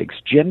between your legs.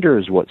 Gender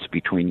is what's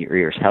between your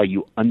ears, how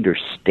you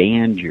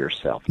understand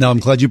yourself. Now, I'm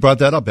glad you brought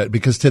that up,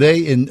 because today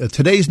in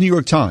today's New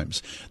York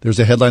Times, there's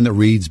a headline that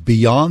reads,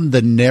 Beyond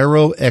the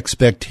Narrow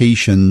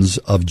Expectations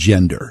of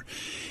Gender.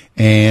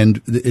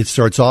 And it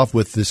starts off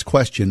with this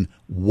question,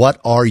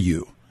 what are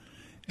you?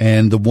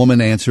 And the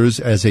woman answers,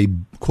 as a,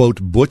 quote,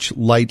 butch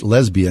light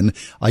lesbian,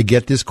 I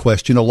get this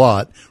question a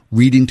lot,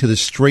 reading to the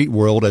straight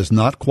world as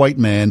not quite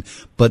man,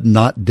 but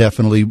not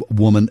definitely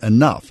woman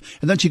enough.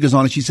 And then she goes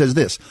on and she says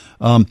this,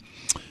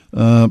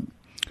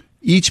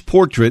 each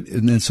portrait,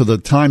 and so the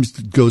Times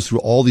goes through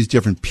all these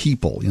different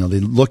people. They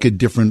look at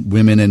different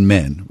women and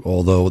men,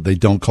 although they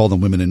don't call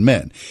them women and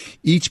men.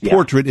 Each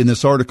portrait in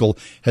this article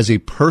has a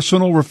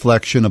personal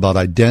reflection about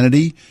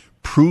identity,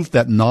 proof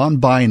that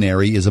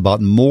non-binary is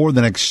about more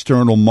than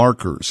external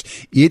markers.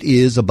 It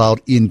is about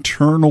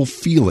internal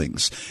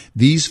feelings.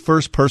 These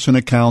first-person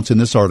accounts in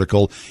this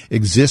article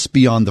exist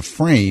beyond the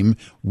frame,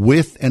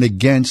 with and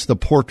against the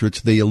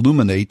portraits they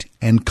illuminate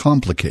and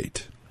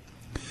complicate.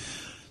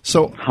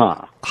 So,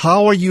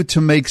 how are you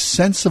to make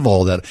sense of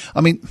all that?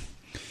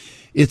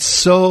 It's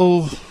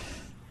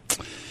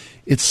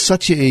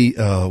such a,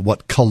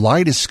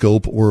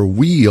 kaleidoscope or a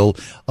wheel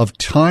of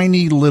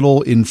tiny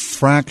little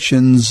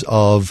infractions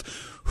of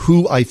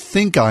who I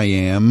think I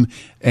am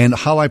and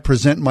how I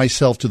present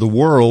myself to the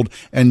world.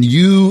 And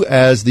you,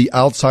 as the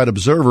outside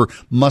observer,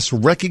 must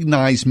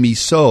recognize me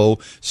so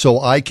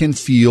I can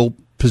feel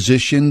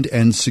positioned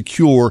and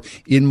secure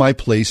in my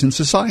place in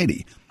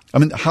society.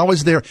 How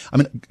is there?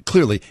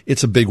 Clearly,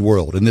 it's a big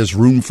world, and there's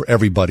room for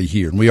everybody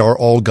here, and we are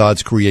all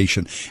God's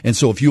creation. And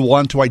so if you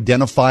want to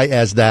identify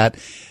as that,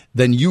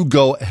 then you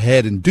go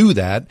ahead and do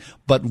that.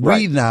 But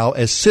we now,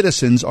 as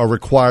citizens, are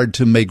required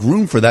to make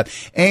room for that.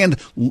 And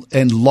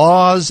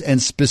laws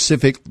and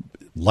specific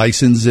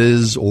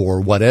licenses or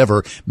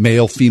whatever,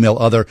 male, female,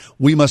 other,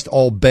 we must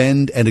all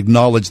bend and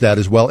acknowledge that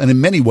as well. And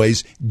in many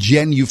ways,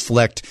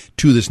 genuflect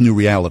to this new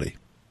reality.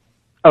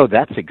 Oh,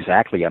 that's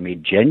exactly.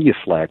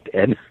 Genuflect,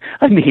 and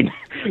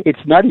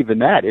it's not even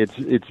that.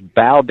 It's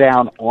bow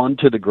down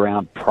onto the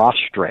ground,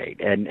 prostrate,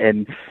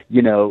 and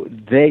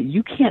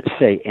you can't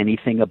say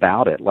anything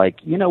about it.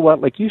 Like,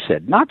 what? Like you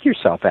said, knock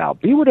yourself out,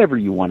 be whatever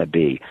you want to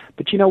be.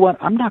 But you know what?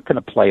 I'm not going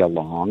to play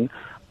along.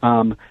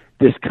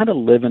 This kind of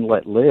live and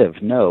let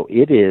live. No,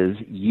 it is.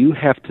 You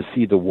have to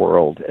see the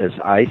world as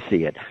I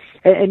see it.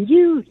 And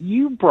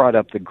you brought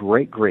up the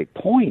great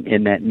point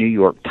in that New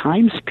York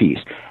Times piece.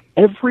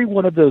 Every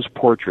one of those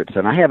portraits,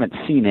 and I haven't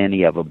seen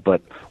any of them,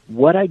 but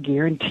what I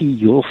guarantee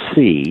you'll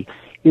see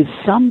is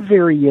some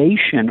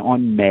variation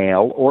on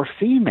male or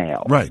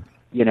female. Right.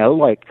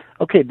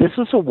 Okay, this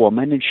is a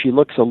woman and she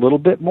looks a little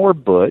bit more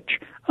butch.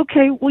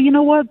 Okay, well, you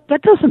know what?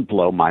 That doesn't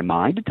blow my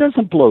mind. It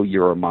doesn't blow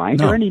your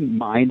mind or any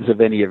minds of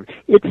any of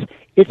it.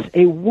 It's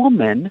a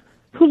woman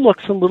who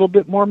looks a little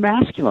bit more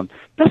masculine.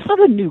 That's not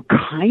a new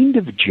kind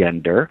of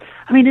gender.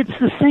 It's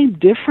the same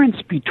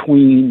difference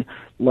between,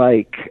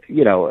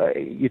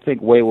 you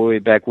think way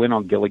back when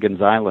on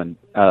Gilligan's Island,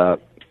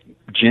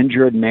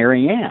 Ginger and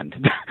Mary Ann.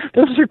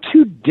 Those are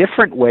two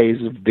different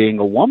ways of being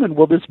a woman.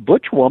 Well, this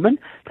butch woman,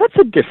 that's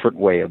a different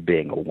way of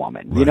being a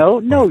woman. Right.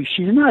 No,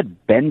 she's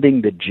not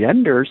bending the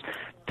genders.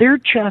 They're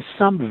just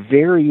some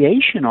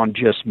variation on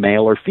just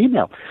male or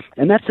female.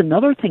 And that's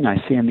another thing I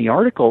see in the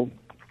article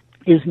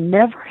is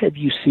never have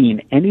you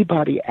seen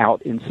anybody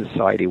out in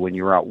society when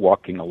you're out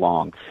walking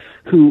along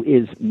who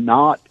is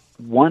not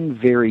one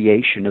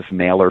variation of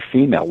male or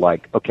female,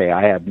 like, okay,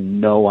 I have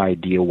no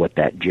idea what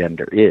that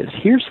gender is.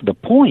 Here's the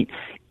point.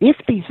 If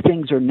these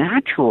things are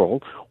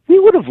natural, we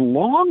would have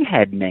long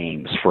had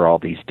names for all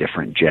these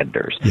different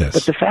genders. Yes.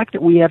 But the fact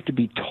that we have to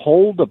be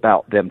told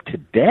about them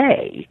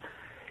today,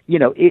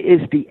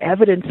 is the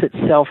evidence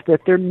itself that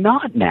they're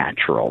not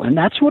natural. And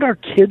that's what our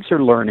kids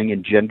are learning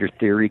in gender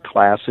theory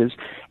classes,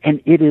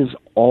 and it is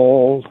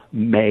all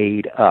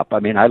made up. I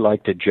mean, I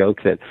like to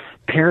joke that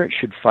parents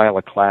should file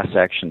a class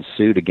action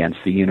suit against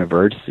the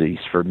universities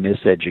for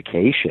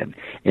miseducation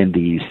in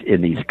these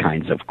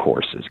kinds of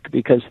courses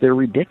because they're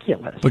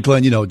ridiculous. But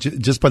Glenn,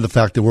 just by the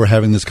fact that we're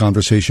having this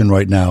conversation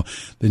right now,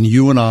 then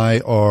you and I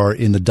are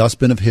in the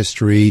dustbin of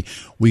history.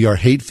 We are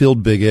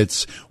hate-filled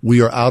bigots.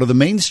 We are out of the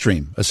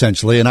mainstream,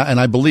 essentially. And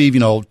I believe,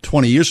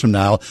 20 years from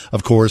now,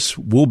 of course,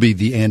 we'll be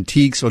the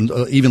antiques, or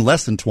even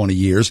less than 20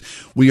 years.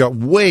 We are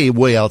way,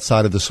 way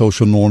outside of the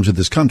social norms of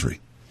this country.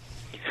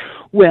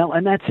 Well,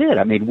 and that's it.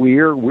 I mean,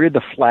 we're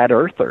the flat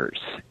earthers,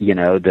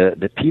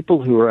 the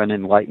people who are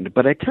unenlightened.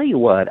 But I tell you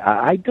what,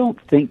 I don't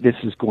think this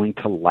is going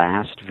to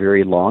last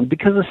very long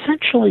because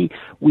essentially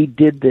we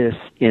did this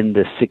in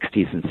the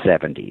 60s and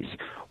 70s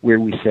where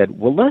we said,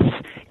 well,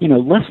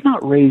 let's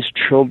not raise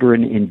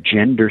children in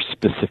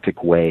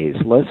gender-specific ways.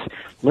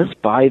 Let's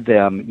buy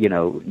them,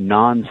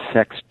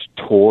 non-sexed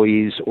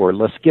toys, or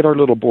let's get our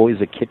little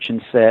boys a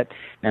kitchen set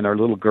and our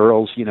little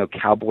girls,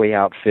 cowboy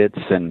outfits,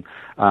 and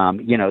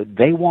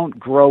they won't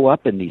grow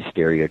up in these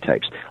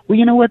stereotypes. Well,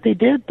 you know what they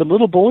did? The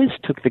little boys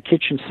took the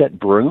kitchen set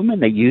broom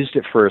and they used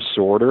it for a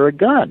sword or a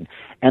gun.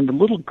 And the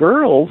little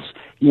girls,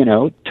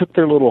 took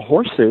their little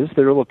horses,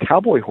 their little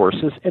cowboy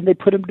horses, and they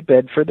put them to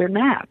bed for their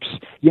naps.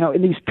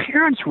 And these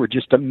parents were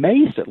just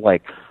amazed at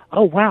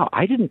oh, wow,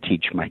 I didn't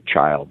teach my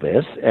child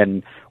this,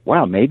 and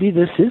wow, maybe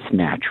this is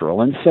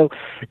natural. And so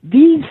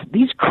these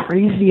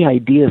crazy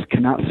ideas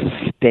cannot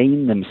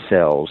sustain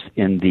themselves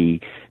in the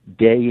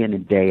day in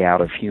and day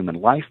out of human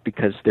life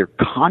because they're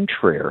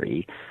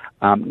contrary,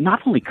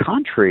 not only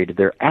contrary,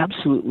 they're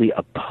absolutely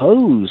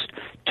opposed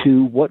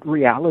to what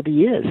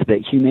reality is, that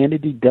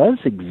humanity does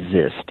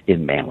exist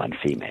in male and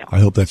female. I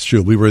hope that's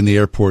true. We were in the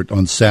airport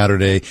on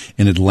Saturday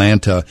in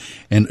Atlanta,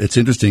 and it's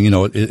interesting,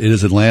 it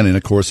is Atlanta, and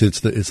of course it's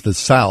the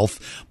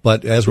South,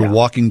 but as we're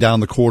walking down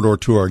the corridor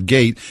to our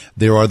gate,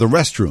 there are the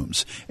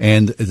restrooms,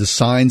 and the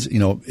signs,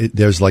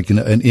 there's like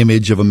an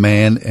image of a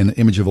man and an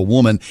image of a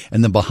woman,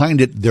 and then behind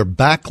it, they're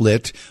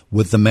backlit.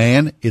 With the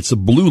man, it's a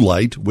blue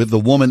light. With the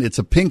woman, it's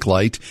a pink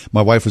light.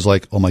 My wife was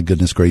like, oh my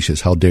goodness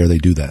gracious, how dare they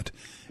do that?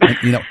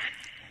 And,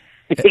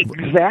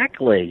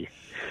 Exactly.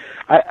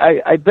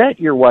 I bet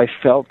your wife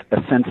felt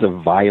a sense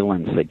of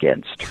violence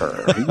against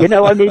her.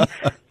 The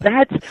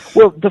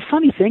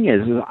funny thing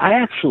is I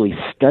actually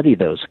study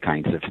those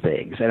kinds of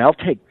things, and I'll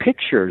take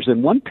pictures.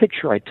 And one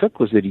picture I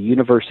took was at a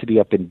university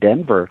up in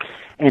Denver,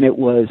 and it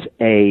was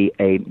a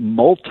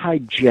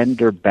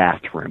multi-gender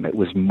bathroom. It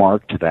was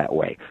marked that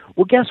way.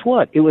 Well, guess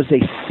what? It was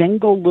a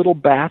single little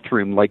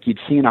bathroom like you'd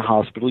see in a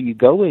hospital. You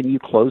go in, you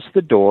close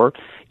the door,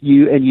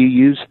 you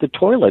use the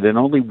toilet, and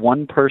only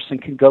one person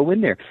can go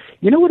in there.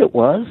 You know what it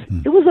was?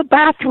 It was a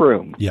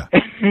bathroom. Yeah.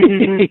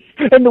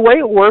 And the way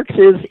it works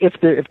is if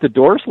the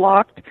door's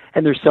locked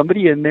and there's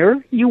somebody in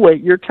there, you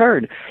wait your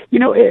turn.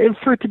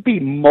 For it to be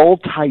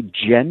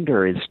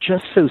multi-gender is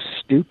just so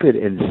stupid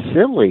and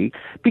silly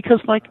because,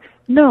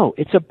 no,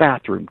 it's a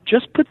bathroom.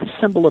 Just put the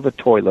symbol of a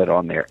toilet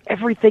on there.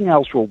 Everything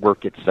else will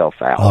work itself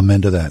out.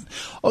 Amen to that.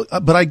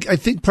 But I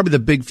think probably the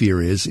big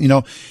fear is,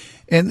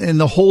 and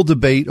the whole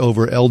debate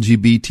over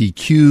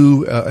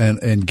LGBTQ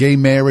and gay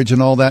marriage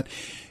and all that,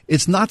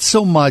 it's not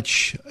so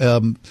much,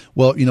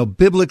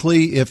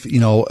 biblically, if,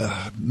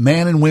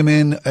 man and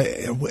women,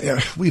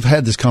 we've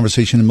had this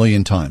conversation a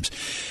million times.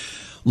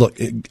 Look,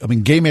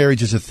 gay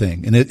marriage is a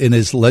thing, and it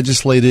is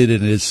legislated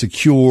and it is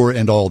secure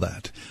and all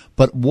that.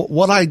 But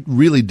what I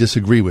really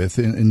disagree with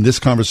in this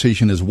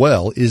conversation as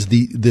well is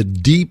the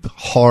deep,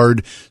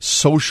 hard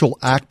social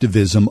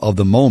activism of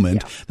the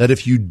moment, that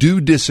if you do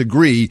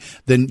disagree,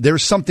 then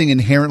there's something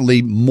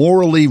inherently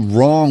morally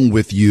wrong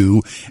with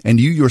you, and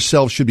you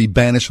yourself should be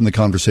banished from the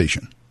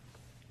conversation.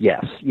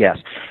 Yes.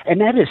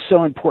 And that is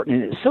so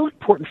important. And it's so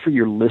important for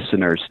your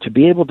listeners to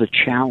be able to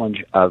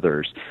challenge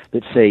others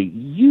that say,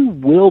 you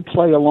will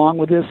play along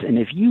with this, and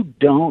if you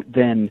don't,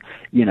 then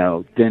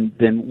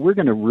we're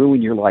going to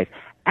ruin your life.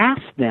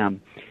 Ask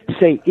them,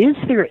 say, is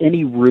there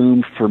any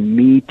room for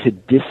me to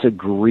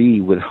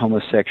disagree with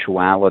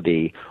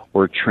homosexuality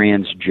or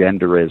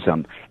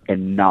transgenderism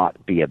and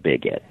not be a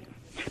bigot?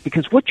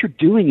 Because what you're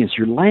doing is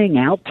you're laying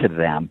out to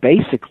them,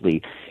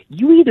 basically,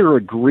 you either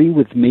agree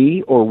with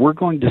me or we're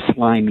going to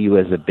slime you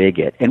as a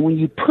bigot. And when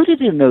you put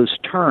it in those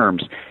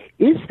terms,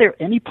 is there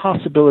any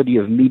possibility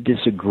of me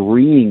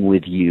disagreeing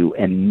with you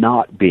and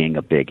not being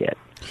a bigot?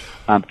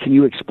 Can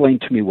you explain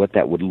to me what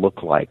that would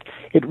look like?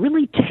 It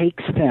really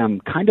takes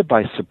them kind of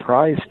by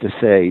surprise to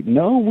say,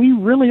 no, we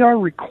really are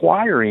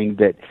requiring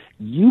that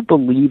you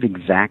believe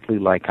exactly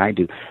like I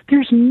do.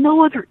 There's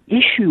no other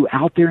issue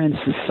out there in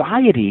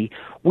society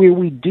where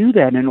we do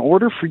that. In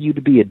order for you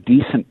to be a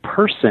decent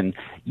person,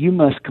 you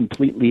must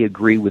completely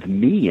agree with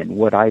me and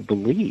what I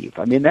believe.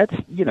 I mean, that's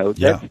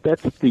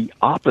the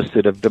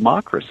opposite of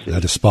democracy.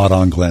 That is spot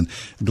on, Glenn.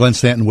 Glenn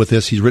Stanton with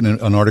us. He's written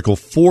an article,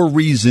 4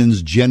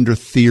 Reasons Gender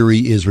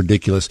Theory is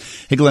Ridiculous.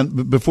 Hey, Glenn,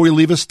 before you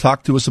leave us,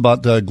 talk to us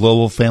about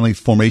global family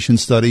formation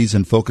studies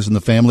and focus on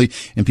the family,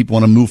 and people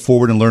want to move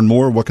forward and learn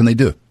more. What can they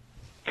do?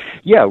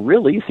 Yeah,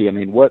 real easy. I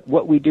mean, what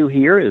we do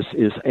here is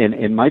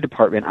in my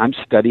department, I'm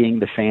studying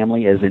the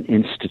family as an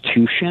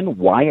institution,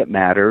 why it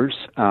matters,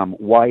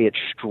 why its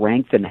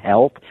strength and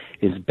health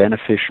is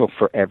beneficial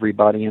for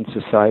everybody in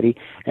society,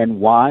 and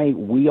why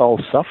we all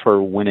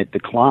suffer when it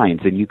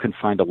declines. And you can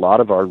find a lot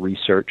of our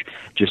research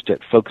just at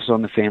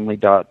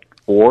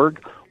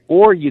focusonthefamily.org,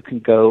 or you can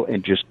go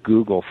and just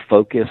Google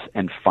focus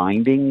and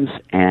findings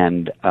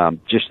and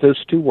just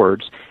those 2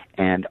 words,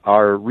 and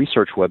our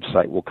research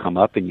website will come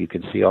up, and you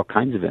can see all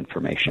kinds of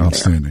information.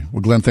 Outstanding. There.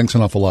 Well, Glenn, thanks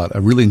an awful lot. I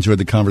really enjoyed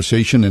the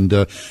conversation, and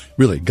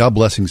really, God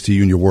blessings to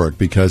you and your work,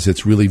 because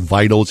it's really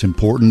vital. It's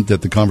important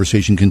that the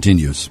conversation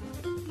continues.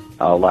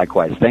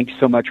 Likewise. Thanks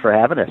so much for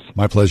having us.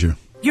 My pleasure.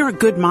 You're a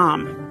good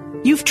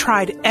mom. You've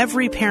tried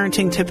every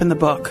parenting tip in the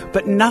book,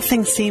 but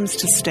nothing seems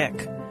to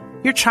stick.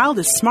 Your child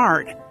is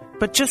smart,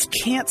 but just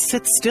can't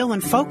sit still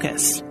and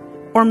focus.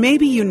 Or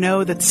maybe you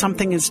know that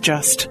something is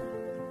just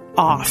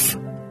off.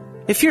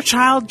 If your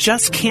child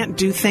just can't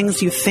do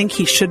things you think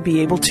he should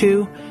be able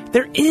to,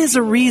 there is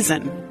a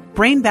reason.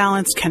 Brain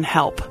Balance can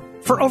help.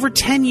 For over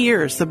 10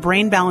 years, the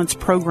Brain Balance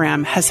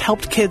program has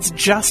helped kids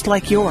just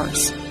like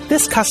yours.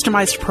 This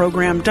customized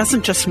program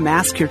doesn't just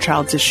mask your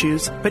child's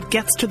issues, but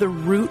gets to the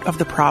root of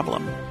the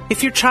problem.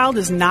 If your child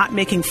is not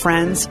making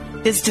friends,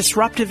 is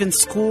disruptive in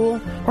school,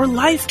 or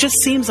life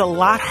just seems a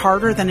lot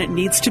harder than it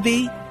needs to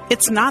be,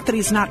 it's not that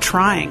he's not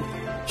trying.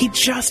 He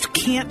just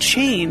can't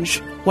change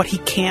what he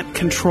can't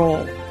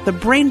control. The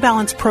Brain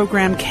Balance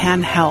program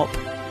can help.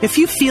 If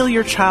you feel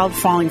your child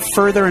falling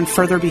further and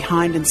further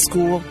behind in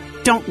school,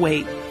 don't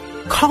wait.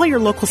 Call your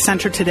local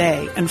center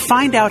today and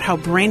find out how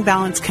Brain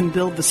Balance can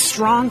build the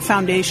strong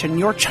foundation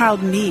your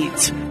child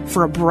needs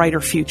for a brighter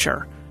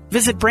future.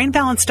 Visit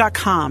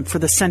brainbalance.com for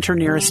the center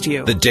nearest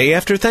you. The day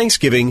after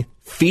Thanksgiving,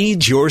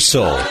 feed your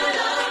soul.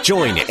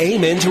 Join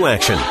Amen to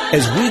Action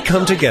as we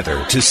come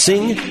together to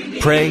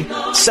sing, pray,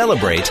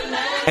 celebrate,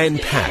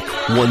 and pack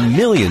 1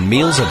 million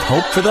meals of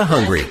hope for the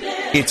hungry.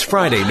 It's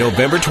Friday,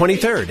 November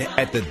 23rd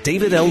at the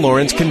David L.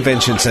 Lawrence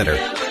Convention Center.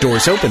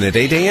 Doors open at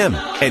 8 a.m.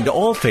 and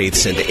all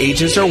faiths and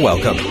ages are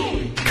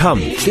welcome. Come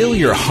fill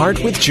your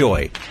heart with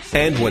joy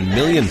and 1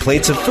 million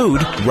plates of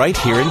food right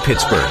here in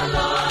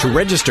Pittsburgh. To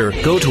register,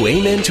 go to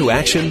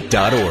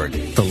amentoaction.org.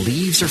 The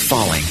leaves are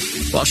falling.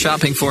 While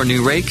shopping for a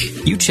new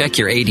rake, you check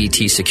your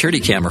ADT security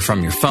camera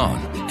from your phone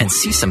and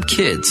see some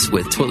kids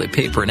with toilet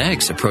paper and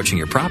eggs approaching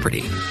your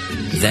property.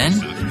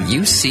 Then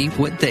you see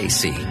what they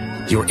see.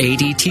 Your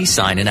ADT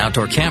sign and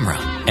outdoor camera,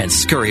 and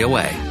scurry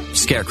away.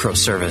 Scarecrow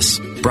Service,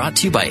 brought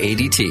to you by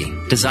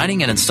ADT,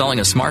 designing and installing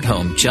a smart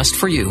home just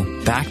for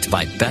you, backed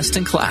by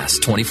best-in-class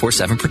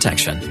 24/7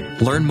 protection.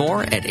 Learn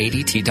more at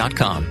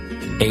ADT.com.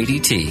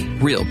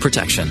 ADT, real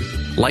protection.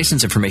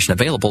 License information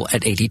available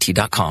at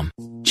ADT.com.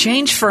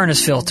 Change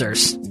furnace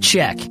filters.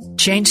 Check.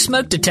 Change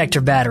smoke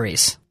detector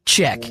batteries.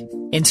 Check.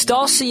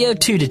 Install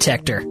CO2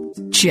 detector.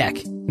 Check.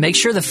 Make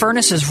sure the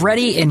furnace is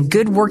ready in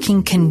good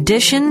working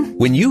condition.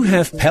 When you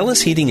have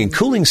Pellis Heating and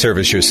Cooling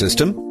service your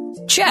system,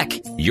 check.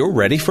 You're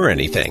ready for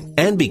anything.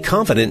 And be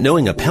confident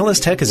knowing a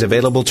Pellis Tech is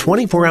available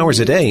 24 hours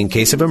a day in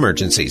case of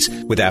emergencies,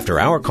 with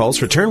after-hour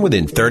calls return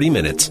within 30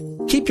 minutes.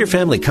 Keep your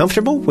family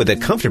comfortable with a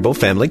comfortable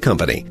family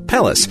company.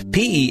 Pellis,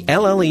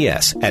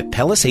 Pelles, at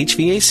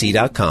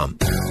PellisHVAC.com.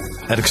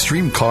 At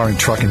Extreme Car and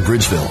Truck in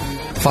Bridgeville,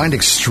 find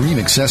extreme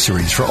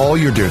accessories for all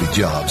your dirty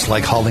jobs,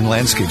 like hauling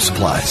landscape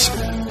supplies.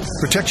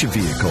 Protect your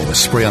vehicle with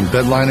spray-on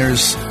bed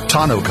liners,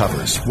 tonneau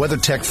covers,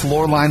 WeatherTech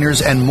floor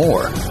liners, and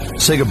more.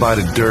 Say goodbye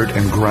to dirt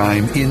and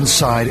grime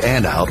inside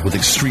and out with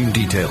extreme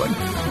detailing.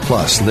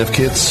 Plus, lift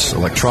kits,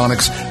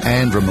 electronics,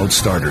 and remote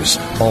starters.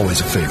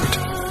 Always a favorite.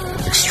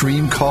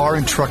 Extreme Car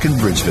and Truck in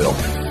Bridgeville.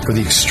 For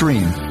the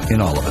extreme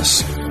in all of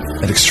us.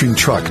 At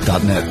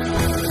extremetruck.net.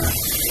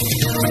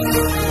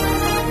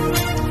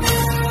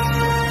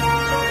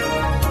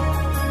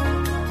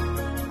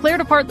 Clear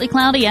to partly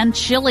cloudy and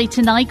chilly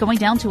tonight, going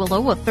down to a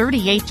low of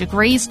 38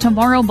 degrees.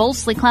 Tomorrow,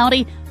 mostly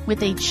cloudy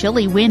with a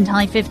chilly wind,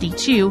 high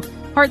 52.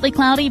 Partly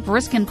cloudy,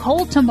 brisk and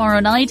cold tomorrow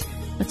night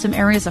with some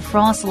areas of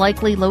frost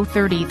likely, low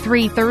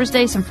 33.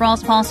 Thursday, some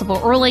frost possible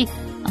early.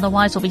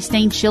 Otherwise, will be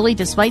staying chilly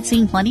despite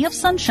seeing plenty of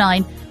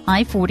sunshine,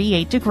 high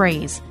 48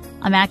 degrees.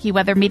 I'm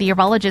AccuWeather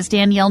meteorologist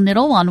Danielle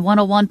Niddle on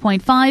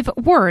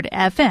 101.5 Word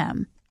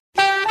FM.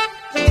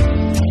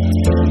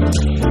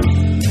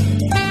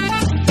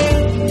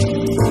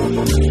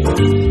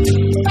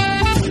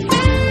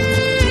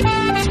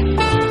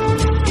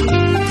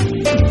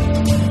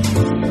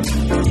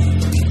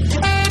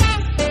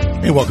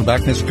 Hey, welcome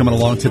back. Thanks for coming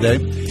along today.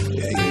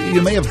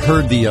 You may have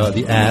heard the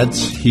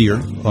ads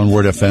here on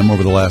Word FM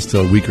over the last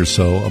week or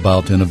so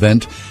about an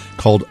event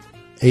called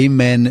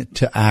Amen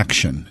to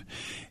Action.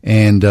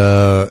 And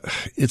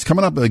it's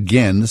coming up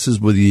again. This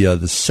is with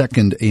the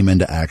second Amen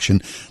to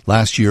Action.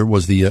 Last year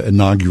was the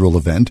inaugural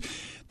event,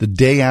 the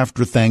day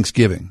after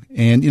Thanksgiving.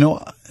 And,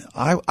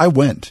 I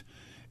went.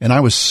 And I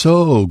was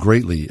so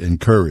greatly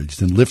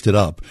encouraged and lifted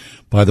up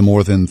by the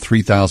more than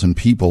 3,000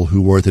 people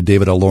who were at the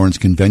David L. Lawrence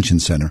Convention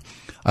Center.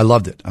 I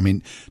loved it. I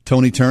mean,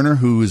 Tony Turner,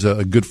 who is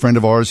a good friend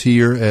of ours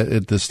here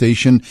at the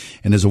station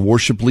and is a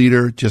worship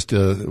leader,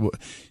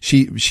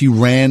 she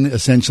ran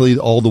essentially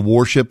all the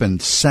worship and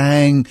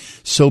sang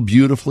so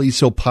beautifully,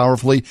 so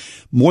powerfully.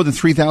 More than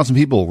 3,000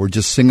 people were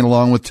just singing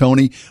along with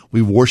Tony.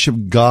 We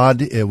worshiped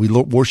God. We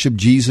worshiped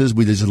Jesus.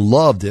 We just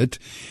loved it.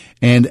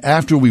 And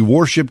after we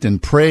worshiped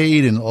and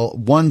prayed, and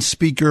one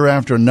speaker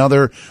after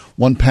another,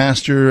 one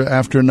pastor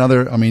after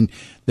another,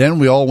 then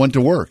we all went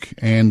to work.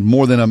 And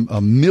more than a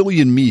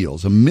million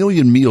meals were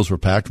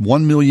packed.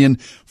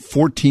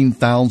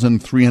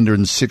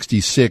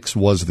 1,014,366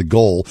 was the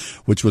goal,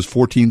 which was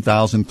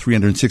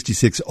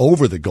 14,366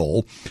 over the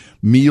goal.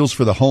 Meals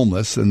for the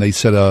homeless, and they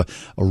set a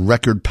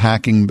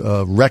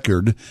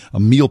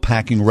meal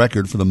packing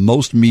record for the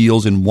most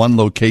meals in one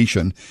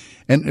location.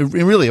 And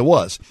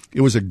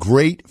it was a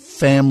great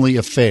family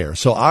affair.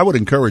 So I would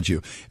encourage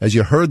you, as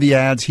you heard the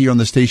ads here on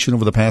the station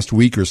over the past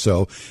week or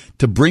so,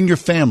 to bring your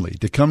family,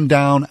 to come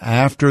down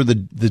after the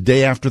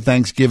day after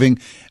Thanksgiving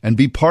and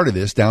be part of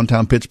this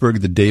downtown Pittsburgh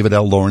at the David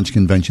L. Lawrence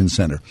Convention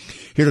Center.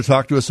 Here to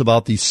talk to us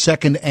about the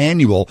second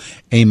annual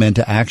Amen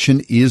to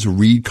Action is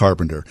Reed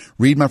Carpenter.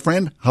 Reed, my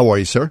friend, how are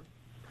you, sir?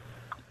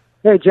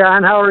 Hey,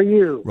 John, how are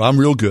you? I'm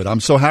real good. I'm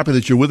so happy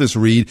that you're with us,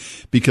 Reed,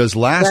 because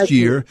last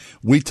year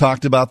we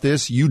talked about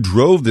this. You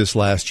drove this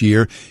last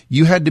year.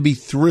 You had to be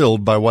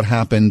thrilled by what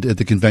happened at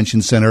the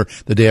convention center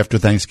the day after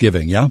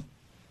Thanksgiving, yeah?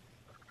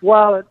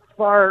 Well, it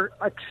far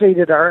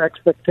exceeded our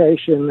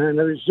expectation, and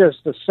it was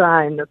just a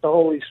sign that the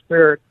Holy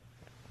Spirit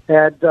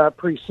had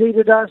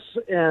preceded us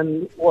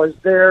and was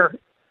there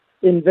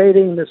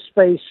invading the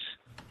space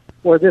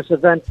where this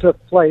event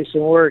took place,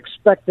 and we're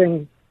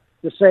expecting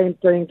the same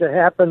thing to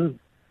happen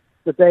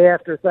the day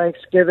after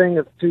Thanksgiving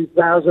of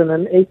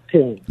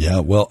 2018.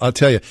 Yeah, well, I'll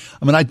tell you,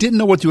 I didn't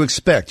know what to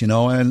expect,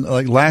 and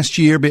like last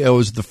year, it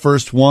was the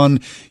first one.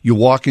 You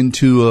walk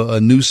into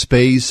a new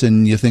space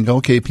and you think,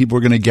 okay, people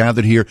are going to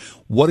gather here.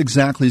 What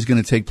exactly is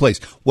going to take place?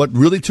 What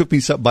really took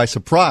me by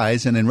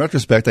surprise, and in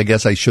retrospect, I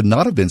guess I should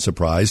not have been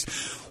surprised,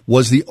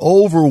 was the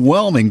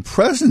overwhelming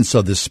presence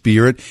of the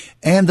Spirit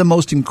and the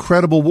most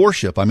incredible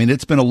worship.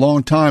 It's been a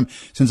long time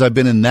since I've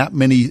been in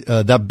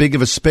that big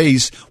of a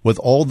space with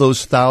all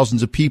those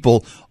thousands of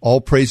people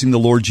all praising the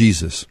Lord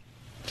Jesus.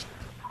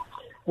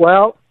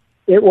 Well,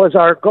 it was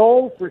our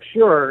goal for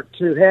sure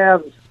to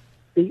have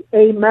the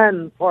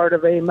Amen part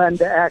of Amen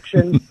to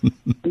Action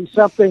be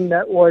something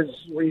that was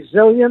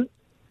resilient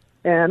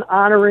and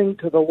honoring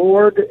to the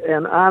Lord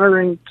and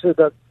honoring to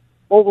the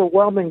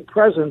overwhelming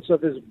presence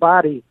of His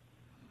body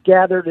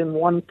gathered in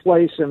one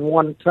place and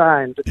one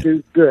time to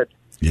do good.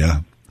 Yeah.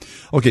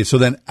 Okay, so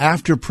then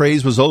after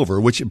praise was over,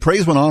 which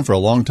praise went on for a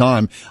long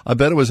time, I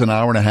bet it was an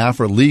hour and a half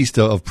or at least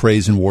of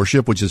praise and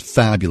worship, which is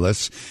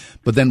fabulous.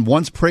 But then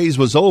once praise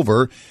was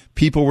over,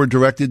 people were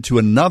directed to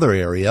another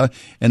area,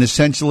 and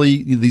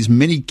essentially these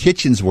mini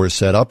kitchens were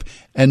set up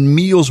and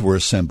meals were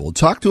assembled.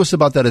 Talk to us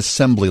about that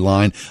assembly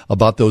line,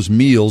 about those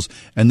meals,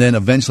 and then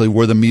eventually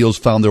where the meals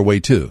found their way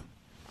to.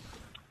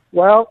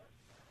 Well,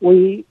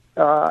 we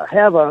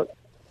have a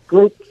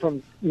group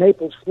from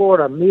Naples,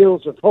 Florida,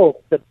 Meals of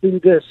Hope, that do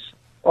this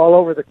all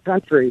over the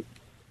country,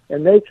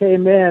 and they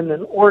came in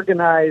and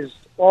organized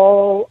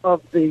all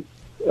of the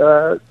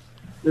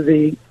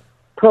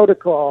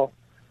protocol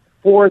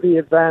for the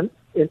event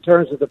in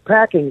terms of the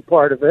packing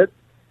part of it,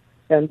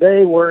 and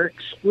they were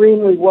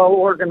extremely well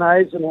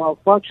organized and well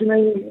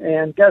functioning.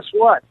 And guess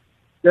what?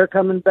 They're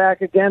coming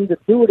back again to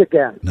do it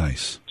again.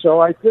 Nice. So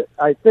I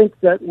think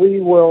that we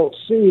will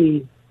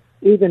see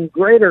even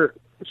greater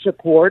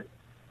support.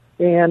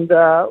 And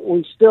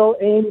we still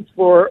aim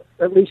for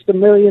at least 1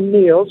 million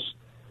meals,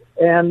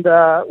 and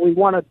we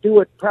want to do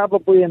it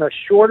probably in a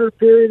shorter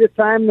period of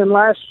time than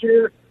last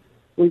year.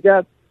 We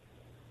got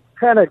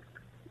kind of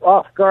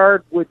off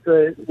guard with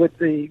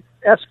the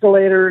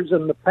escalators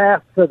and the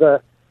path to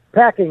the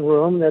packing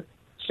room that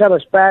set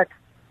us back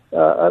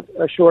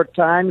a short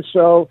time.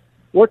 So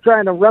we're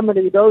trying to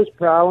remedy those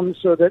problems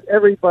so that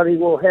everybody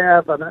will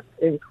have an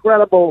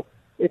incredible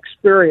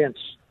experience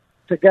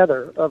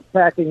together of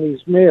packing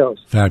these meals.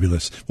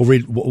 Fabulous. Well,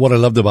 Reed, what I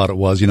loved about it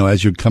was,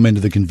 as you come into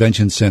the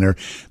convention center,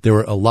 there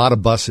were a lot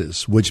of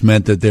buses, which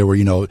meant that there were,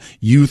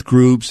 youth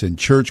groups and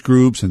church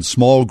groups and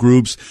small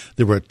groups.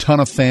 There were a ton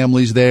of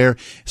families there.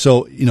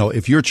 So,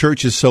 if your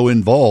church is so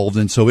involved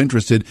and so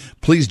interested,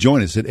 please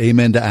join us at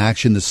Amen to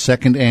Action, the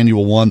second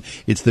annual one.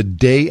 It's the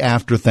day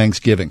after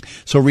Thanksgiving.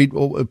 So, Reed,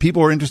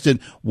 people are interested.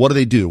 What do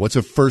they do? What's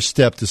a first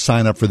step to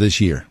sign up for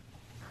this year?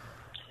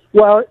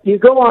 Well, you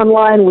go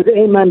online with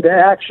Amen to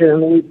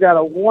Action. We've got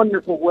a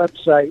wonderful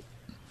website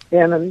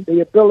and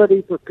the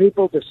ability for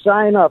people to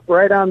sign up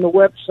right on the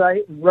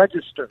website and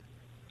register.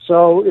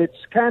 So it's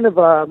kind of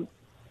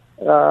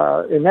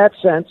in that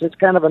sense, it's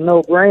kind of a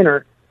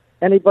no-brainer.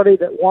 Anybody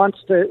that wants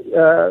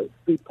to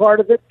be part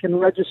of it can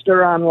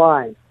register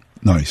online.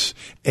 Nice.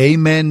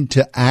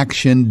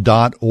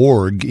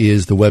 AmenToAction.org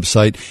is the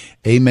website.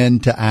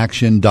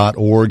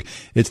 AmenToAction.org.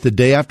 It's the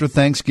day after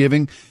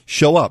Thanksgiving.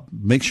 Show up.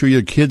 Make sure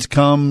your kids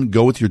come.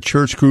 Go with your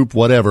church group,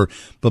 whatever.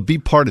 But be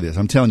part of this.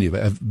 I'm telling you,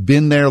 I've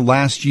been there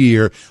last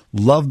year,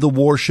 loved the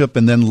worship,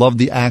 and then loved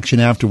the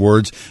action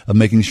afterwards of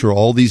making sure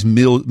all these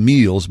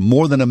meals,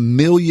 more than 1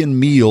 million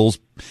meals,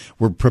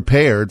 were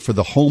prepared for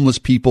the homeless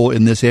people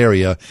in this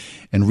area,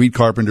 and Reed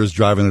Carpenter's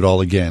driving it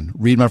all again.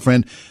 Reed, my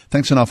friend,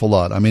 thanks an awful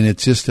lot. I mean,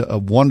 it's just a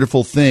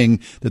wonderful thing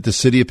that the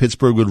city of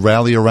Pittsburgh would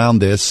rally around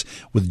this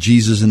with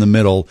Jesus in the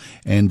middle,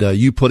 and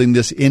you putting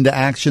this into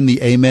action,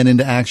 the Amen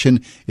into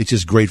action, it's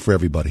just great for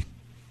everybody.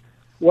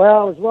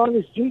 Well, as long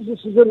as Jesus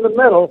is in the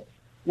middle,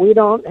 we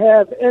don't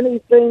have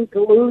anything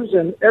to lose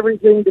and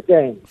everything to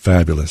gain.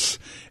 Fabulous.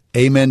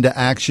 Amen to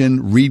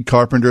Action, Reed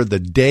Carpenter, the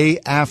day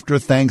after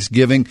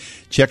Thanksgiving.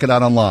 Check it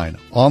out online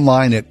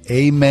at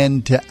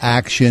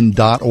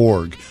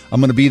amentoaction.org. I'm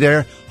going to be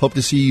there. Hope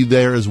to see you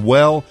there as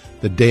well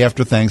the day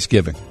after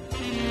Thanksgiving.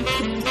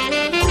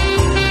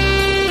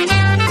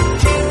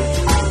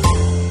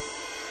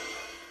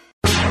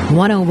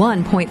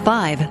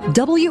 .5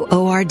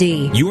 WORD.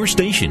 Your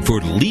station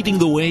for leading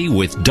the way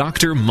with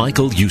Dr.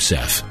 Michael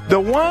Youssef. The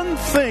one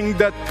thing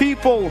that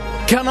people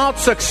cannot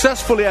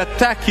successfully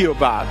attack you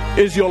about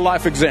is your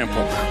life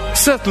example.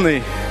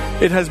 Certainly,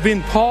 it has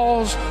been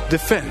Paul's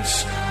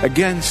defense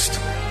against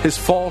his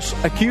false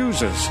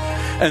accusers.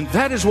 And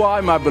that is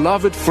why, my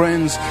beloved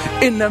friends,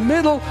 in the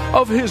middle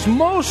of his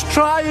most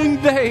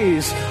trying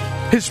days,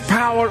 his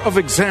power of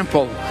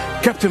example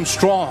kept him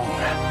strong.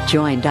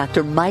 Join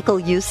Dr. Michael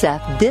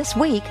Youssef this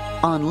week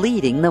on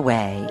Leading the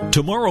Way.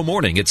 Tomorrow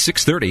morning at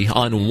 6:30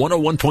 on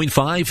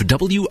 101.5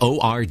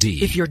 WORD.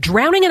 If you're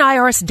drowning in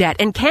IRS debt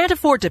and can't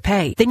afford to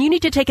pay, then you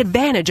need to take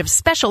advantage of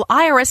special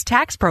IRS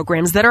tax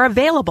programs that are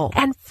available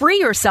and free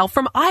yourself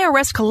from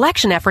IRS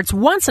collection efforts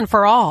once and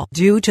for all.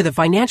 Due to the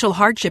financial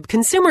hardship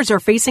consumers are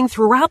facing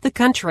throughout the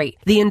country,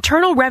 the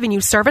Internal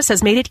Revenue Service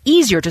has made it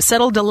easier to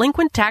settle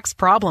delinquent tax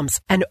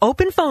problems. An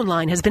open phone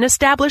line has been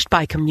established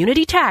by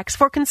Community Tax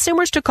for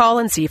consumers to call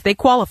and see if they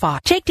qualify.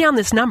 Take down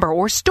this number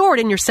or store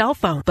it in your cell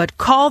phone, but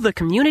call the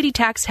Community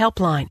Tax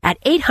Helpline at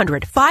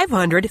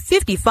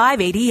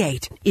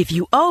 800-500-5588. If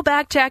you owe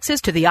back taxes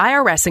to the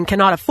IRS and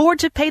cannot afford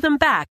to pay them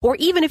back, or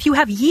even if you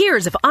have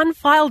years of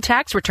unfiled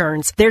tax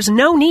returns, there's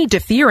no need to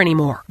fear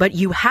anymore. But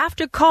you have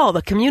to call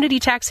the Community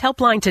Tax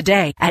Helpline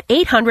today at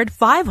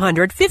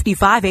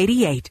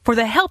 800-500-5588 for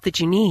the help that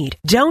you need.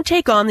 Don't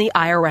take on the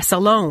IRS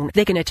alone.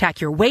 They can attack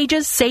your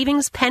wages,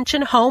 savings,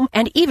 pension, home,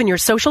 and even your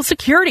Social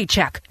Security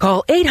check.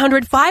 Call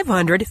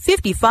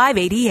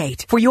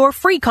 800-500-5588 for your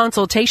free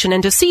consultation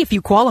and to see if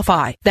you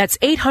qualify. That's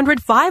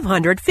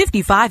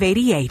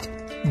 800-500-5588.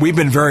 We've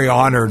been very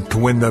honored to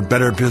win the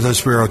Better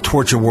Business Bureau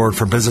Torch Award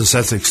for Business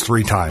Ethics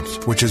 3 times,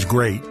 which is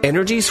great.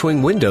 Energy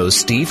Swing Windows'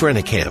 Steve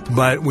Rennekamp.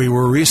 But we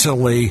were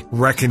recently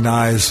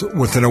recognized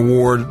with an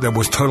award that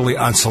was totally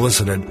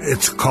unsolicited.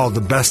 It's called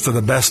the Best of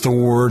the Best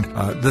Award.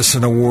 This is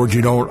an award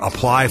you don't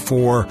apply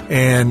for.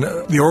 And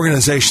the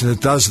organization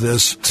that does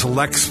this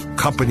selects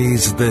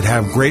companies that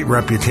have great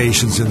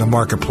reputations in the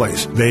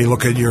marketplace. They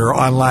look at your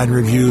online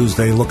reviews.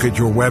 They look at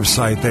your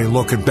website. They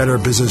look at Better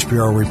Business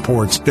Bureau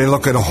reports. They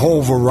look at a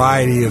whole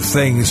variety of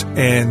things,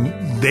 and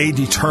they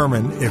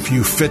determine if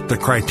you fit the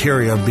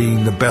criteria of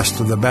being the best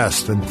of the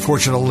best. And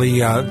fortunately,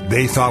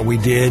 they thought we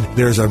did.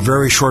 There's a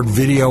very short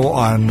video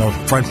on the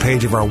front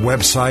page of our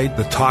website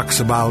that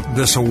talks about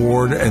this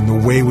award and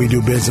the way we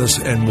do business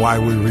and why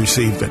we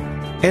received it.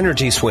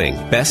 Energy Swing,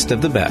 best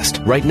of the best.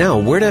 Right now,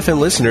 Word FM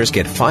listeners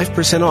get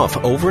 5% off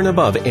over and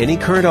above any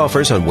current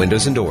offers on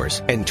windows and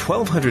doors, and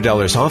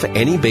 $1,200 off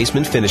any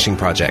basement finishing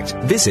project.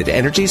 Visit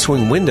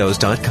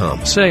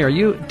EnergySwingWindows.com. Say, are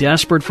you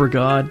desperate for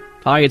God?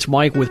 Hi, it's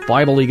Mike with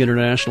Bible League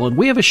International, and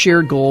we have a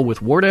shared goal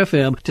with Word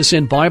FM to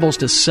send Bibles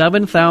to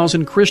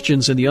 7,000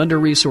 Christians in the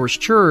under-resourced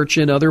church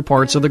in other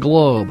parts of the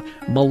globe.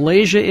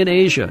 Malaysia in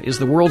Asia is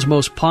the world's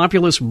most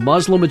populous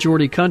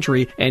Muslim-majority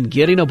country, and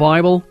getting a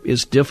Bible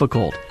is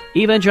difficult.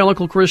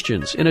 Evangelical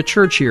Christians in a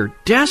church here,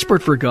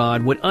 desperate for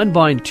God, would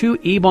unbind 2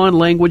 Ebon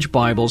language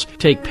Bibles,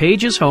 take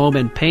pages home,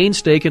 and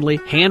painstakingly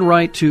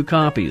handwrite 2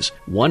 copies,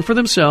 one for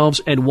themselves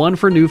and one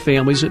for new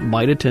families that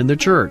might attend the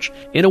church.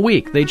 In a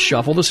week, they'd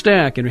shuffle the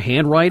stack and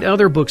handwrite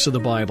other books of the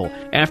Bible.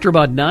 After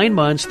about 9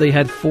 months, they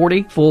had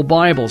 40 full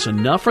Bibles,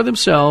 enough for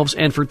themselves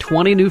and for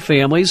 20 new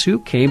families who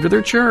came to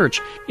their church.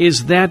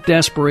 Is that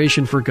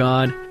desperation for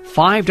God?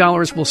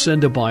 $5 will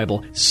send a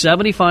Bible.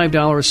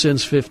 $75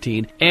 sends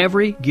 15.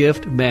 Every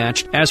gift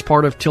matched as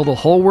part of Till the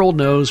Whole World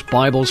Knows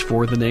Bibles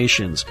for the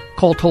Nations.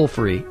 Call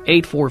toll-free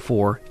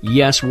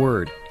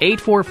 844-YES-WORD.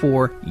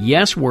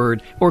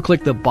 844-YES-WORD, or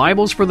click the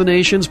Bibles for the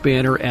Nations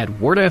banner at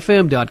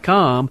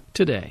wordfm.com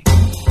today.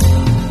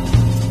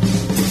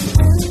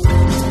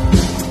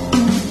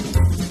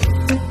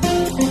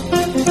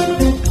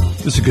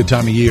 This is a good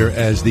time of year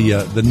as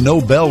the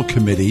Nobel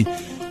Committee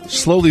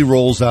slowly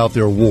rolls out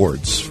their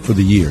awards for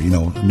the year. You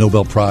know,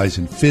 Nobel Prize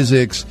in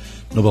Physics,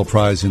 Nobel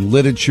Prize in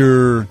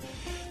Literature.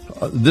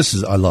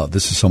 I love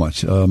this so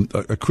much.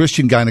 A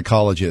Christian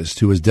gynecologist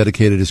who has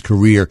dedicated his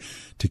career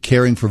to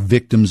caring for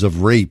victims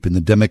of rape in the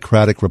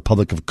Democratic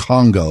Republic of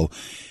Congo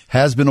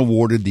has been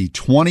awarded the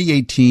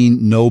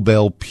 2018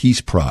 Nobel Peace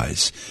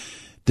Prize.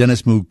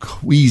 Denis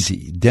Mukwege,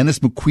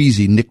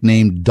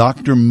 nicknamed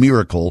Dr.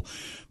 Miracle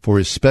for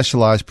his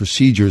specialized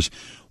procedures,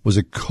 was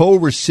a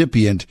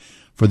co-recipient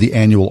for the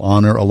annual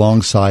honor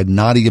alongside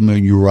Nadia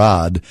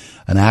Murad,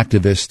 an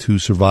activist who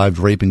survived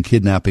rape and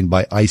kidnapping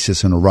by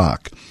ISIS in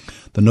Iraq.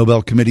 The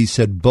Nobel Committee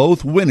said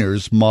both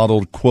winners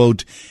modeled,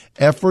 quote,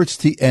 efforts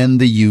to end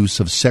the use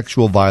of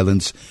sexual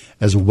violence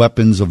as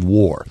weapons of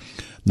war.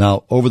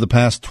 Now, over the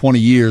past 20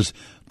 years,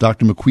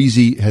 Dr.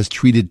 Mukwege has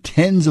treated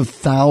tens of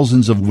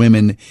thousands of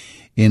women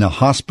in a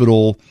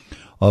hospital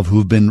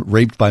who've been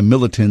raped by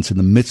militants in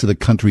the midst of the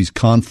country's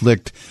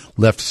conflict,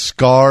 left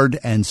scarred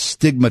and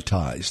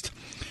stigmatized.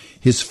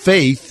 His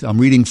faith, I'm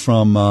reading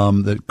from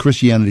the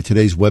Christianity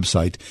Today's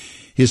website,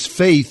 his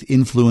faith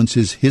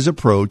influences his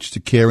approach to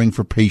caring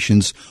for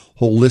patients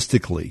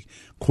holistically,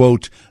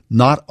 quote,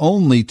 not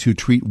only to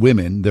treat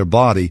women, their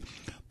body,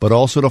 but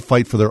also to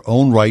fight for their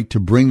own right, to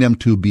bring them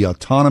to be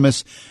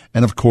autonomous,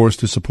 and of course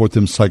to support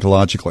them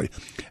psychologically.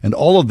 And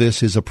all of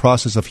this is a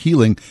process of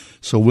healing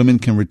so women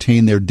can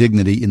retain their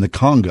dignity in the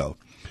Congo.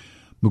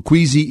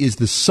 Mukwege is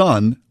the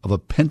son of a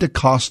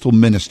Pentecostal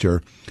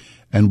minister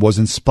and was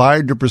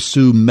inspired to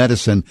pursue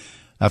medicine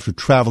after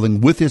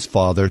traveling with his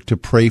father to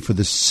pray for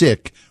the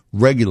sick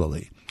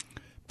regularly.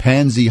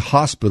 Panzi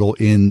Hospital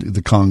in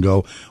the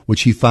Congo,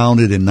 which he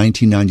founded in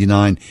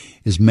 1999,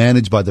 is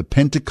managed by the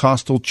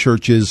Pentecostal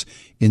churches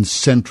in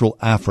Central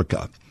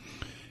Africa.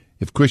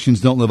 If Christians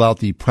don't live out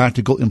the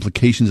practical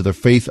implications of their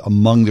faith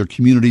among their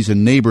communities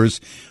and neighbors,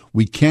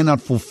 we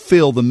cannot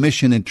fulfill the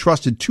mission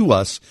entrusted to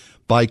us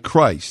by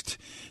Christ,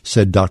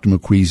 said Dr.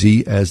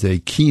 Mukwege as a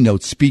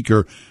keynote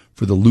speaker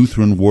for the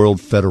Lutheran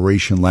World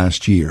Federation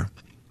last year.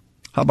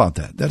 How about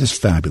that? That is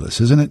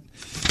fabulous, isn't it?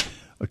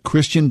 A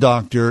Christian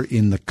doctor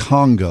in the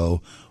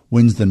Congo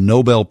wins the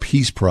Nobel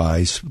Peace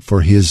Prize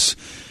for his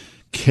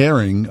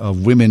caring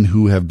of women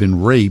who have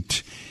been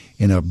raped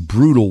in a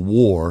brutal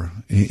war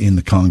in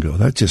the Congo.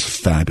 That's just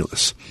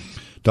fabulous.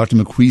 Dr.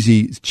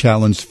 Mukwege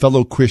challenged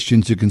fellow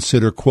Christians to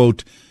consider,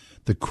 quote,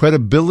 the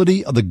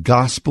credibility of the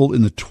gospel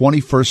in the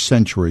 21st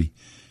century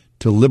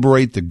to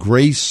liberate the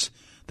grace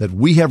that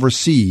we have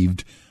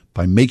received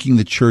by making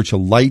the church a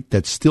light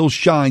that still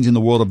shines in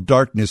the world of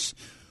darkness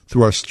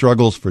through our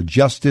struggles for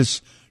justice,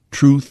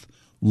 truth,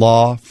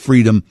 law,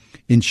 freedom,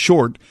 in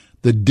short,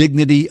 the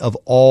dignity of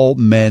all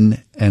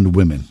men and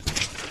women.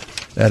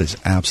 That is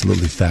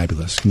absolutely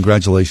fabulous.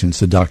 Congratulations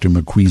to Dr.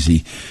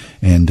 Mukwege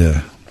and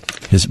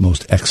his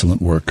most excellent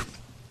work.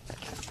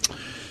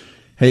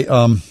 Hey,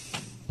 how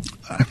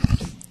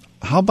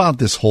about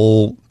this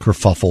whole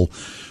kerfuffle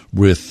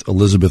with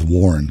Elizabeth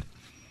Warren?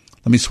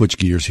 Let me switch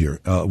gears here.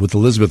 With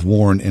Elizabeth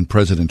Warren and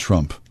President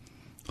Trump.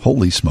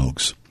 Holy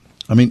smokes.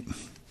 I mean,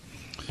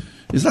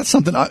 is that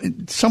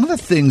something? Some of the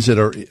things that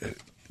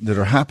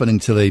are happening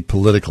today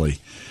politically,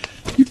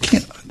 you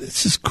can't.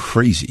 This is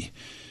crazy.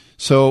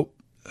 So,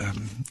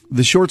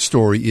 the short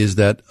story is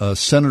that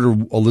Senator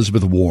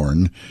Elizabeth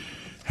Warren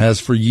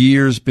has for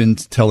years been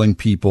telling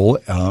people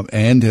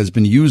and has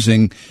been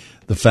using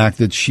the fact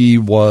that she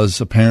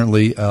was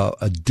apparently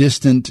a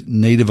distant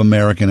Native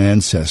American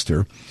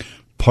ancestor.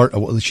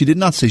 She did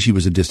not say she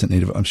was a distant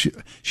Native.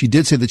 She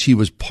did say that she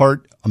was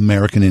part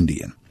American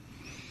Indian,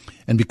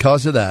 and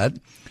because of that,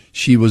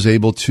 she was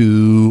able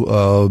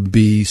to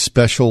be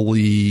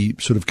specially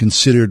sort of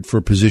considered for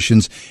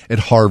positions at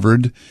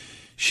Harvard.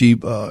 She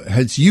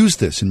has used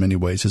this in many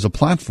ways as a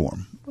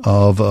platform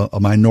of a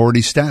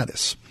minority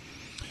status.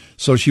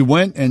 So she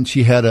went and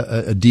she had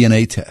a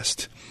DNA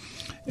test,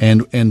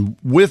 and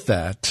with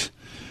that,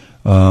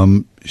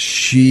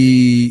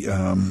 she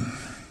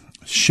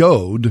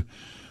showed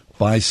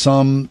by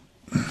some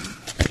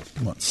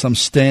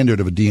standard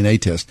of a DNA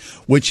test,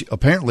 which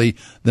apparently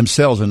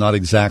themselves are not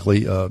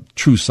exactly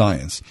true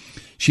science.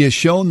 She has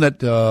shown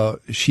that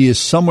she is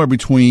somewhere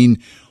between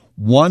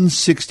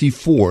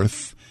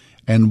 1/64th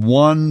and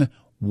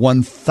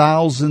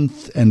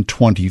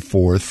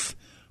 1/1024th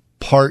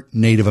part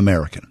Native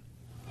American.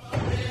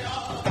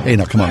 Hey,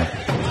 now come on,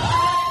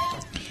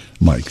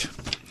 Mike.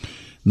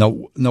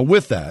 Now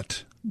with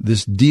that,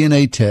 this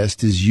DNA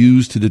test is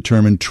used to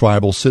determine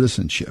tribal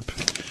citizenship.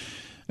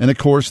 And, of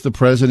course, the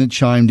president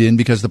chimed in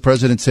because the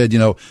president said,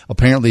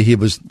 apparently he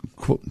was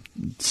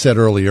said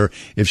earlier,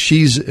 if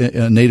she's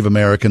a Native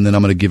American, then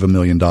I'm going to give $1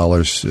 million.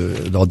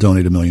 I'll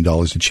donate $1 million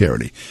to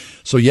charity.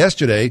 So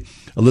yesterday,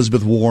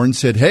 Elizabeth Warren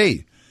said,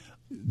 hey,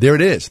 there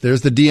it is.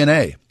 There's the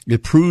DNA.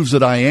 It proves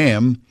that I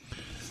am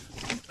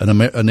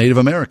a Native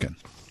American.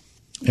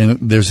 And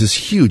there's this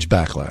huge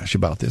backlash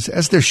about this,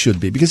 as there should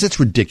be, because it's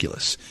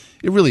ridiculous.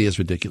 It really is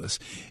ridiculous.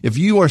 If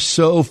you are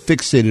so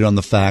fixated on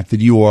the fact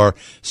that you are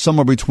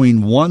somewhere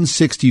between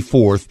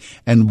 1/64th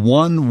and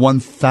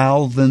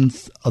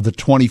 1/1000th of the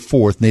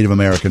 24th Native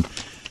American,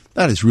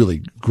 that is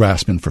really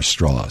grasping for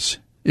straws,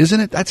 isn't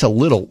it? That's a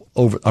little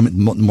over. I mean,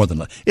 more than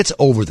that. It's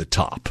over the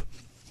top.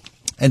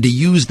 And to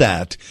use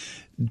that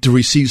to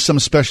receive some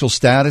special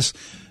status,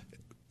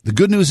 the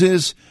good news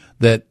is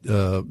that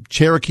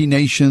Cherokee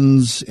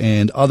nations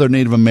and other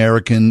Native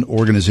American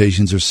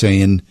organizations are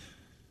saying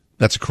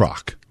that's a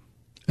crock,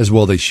 as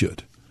well they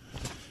should.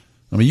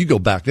 I mean, you go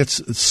back,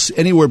 it's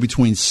anywhere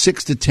between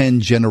 6 to 10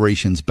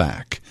 generations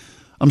back.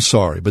 I'm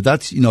sorry, but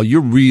that's,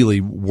 you're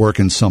really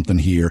working something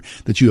here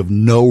that you have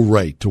no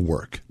right to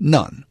work.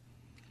 None.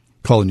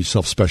 Calling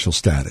yourself special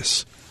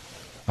status.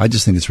 I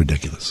just think it's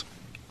ridiculous.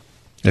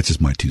 That's just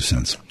my 2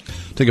 cents.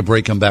 Take a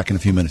break, come back in a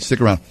few minutes.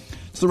 Stick around.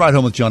 It's The Ride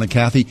Home with John and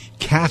Kathy.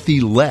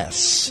 Kathy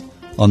Less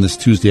on this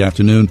Tuesday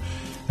afternoon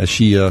as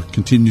she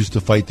continues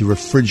to fight the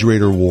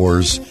refrigerator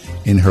wars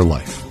in her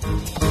life.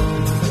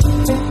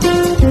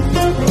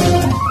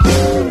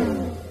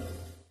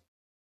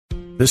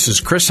 This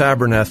is Chris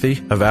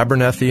Abernethy of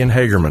Abernethy and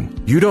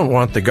Hagerman. You don't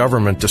want the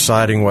government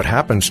deciding what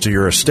happens to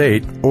your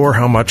estate or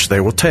how much they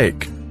will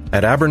take.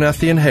 At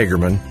Abernethy and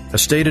Hagerman,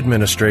 estate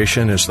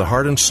administration is the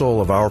heart and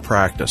soul of our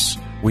practice.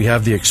 We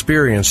have the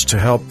experience to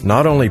help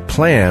not only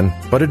plan,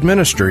 but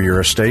administer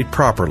your estate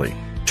properly,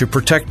 to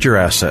protect your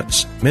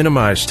assets,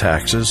 minimize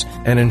taxes,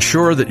 and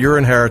ensure that your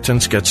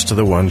inheritance gets to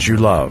the ones you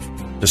love.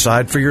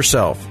 Decide for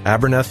yourself.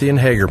 Abernethy and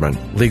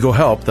Hagerman. Legal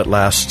help that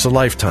lasts a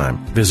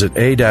lifetime. Visit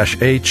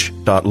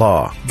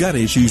a-h.law. Got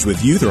issues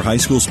with youth or high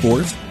school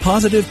sports?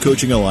 Positive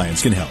Coaching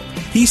Alliance can help.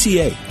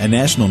 PCA, a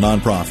national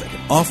nonprofit,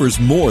 offers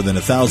more than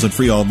 1,000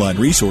 free online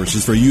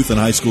resources for youth and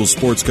high school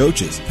sports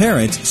coaches,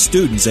 parents,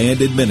 students, and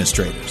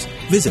administrators.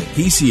 Visit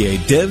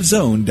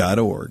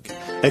PCADevZone.org.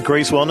 At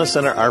Grace Wellness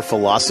Center, our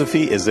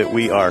philosophy is that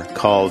we are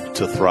called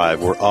to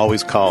thrive. We're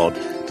always called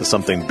to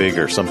something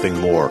bigger, something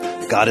more.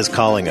 God is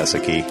calling us,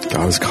 Aki.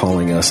 God is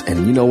calling us.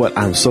 And you know what?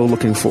 I'm so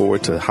looking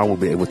forward to how we'll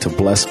be able to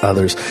bless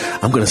others.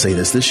 I'm going to say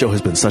this. This show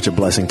has been such a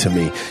blessing to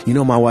me. You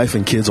know, my wife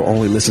and kids will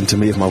only listen to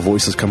me if my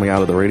voice is coming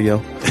out of the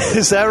radio.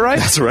 Is that right?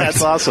 That's right.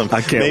 That's awesome.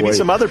 I can't wait. Maybe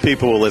some other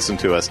people will listen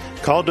to us.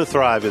 Called to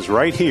Thrive is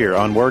right here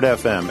on Word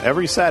FM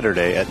every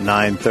Saturday at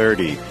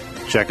 9:30.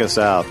 Check us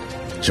out.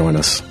 Join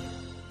us.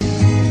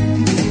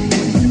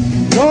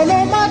 Don't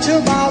know much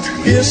about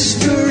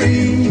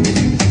history.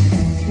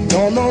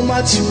 Don't know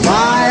much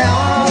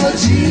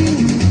biology.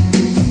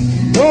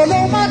 Don't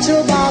know much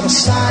about a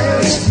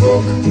science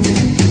book.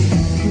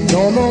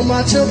 Don't know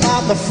much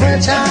about the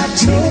French I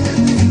took.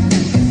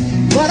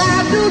 But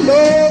I do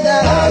know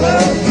that I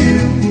love you.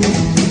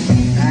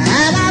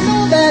 And I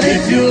know that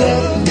if you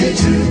love me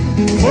too,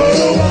 what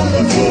a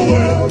wonderful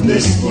world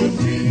this would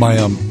be.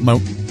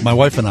 My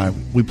wife and I,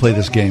 we play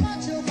this game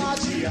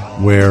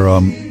where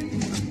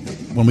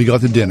when we go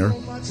out to dinner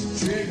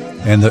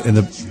and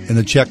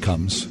the check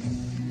comes,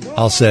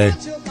 I'll say,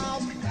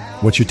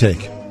 what's your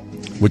take?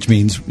 Which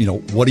means,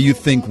 what do you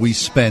think we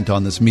spent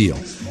on this meal?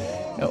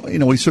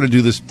 We sort of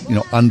do this,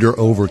 under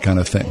over kind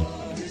of thing.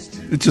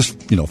 It's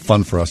just,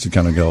 fun for us to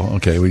kind of go,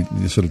 okay, we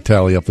sort of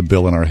tally up the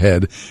bill in our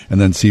head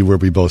and then see where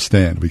we both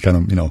stand. We kind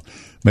of,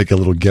 make a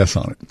little guess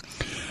on it.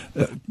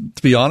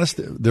 To be honest,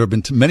 there have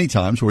been many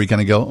times where we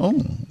kind of go,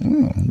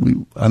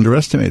 we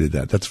underestimated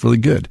that. That's really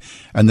good.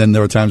 And then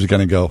there are times we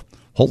kind of go,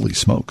 holy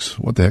smokes,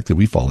 what the heck did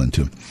we fall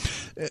into?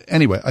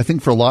 Anyway, I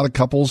think for a lot of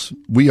couples,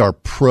 we are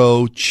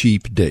pro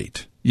cheap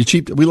date.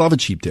 We love a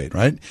cheap date,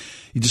 right?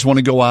 You just want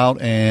to go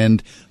out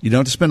and you don't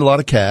have to spend a lot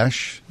of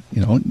cash.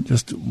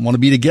 Just want to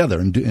be together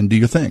and do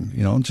your thing.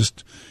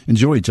 Just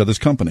enjoy each other's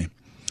company.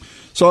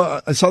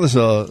 So I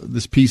saw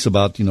this piece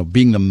about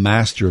being the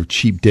master of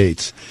cheap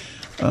dates,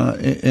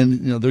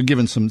 and they're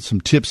giving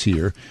some tips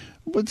here,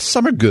 but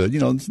some are good.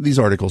 These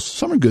articles,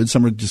 some are good,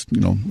 some are just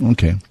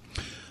okay.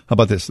 How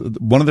about this?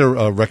 One of their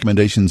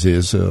recommendations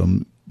is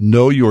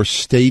know your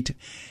state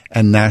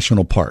and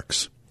national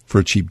parks for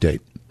a cheap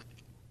date.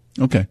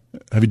 Okay.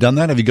 Have you done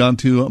that? Have you gone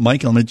to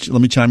Mike? Let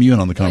me chime you in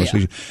on the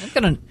conversation.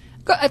 Yeah.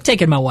 I've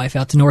taken my wife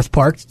out to North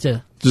Park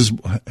to just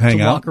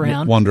hang out, walk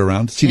around, wander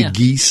around, see the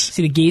geese.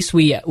 See the geese.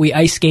 We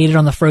ice skated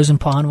on the frozen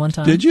pond one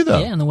time. Did you though?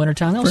 Yeah, in the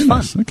wintertime. That was very fun.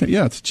 Nice. Okay,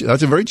 yeah,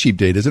 that's a very cheap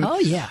date, isn't it? Oh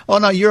yeah. Oh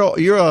no,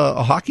 you're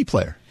a hockey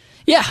player.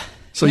 Yeah.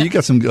 So you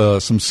got some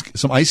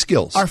ice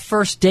skills. Our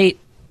first date.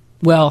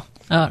 Well,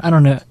 I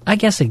don't know. I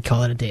guess I'd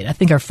call it a date. I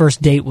think our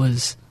first date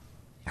was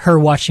her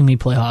watching me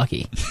play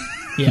hockey.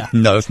 Yeah.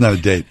 No, it's not a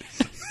date.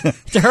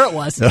 To her, it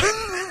was.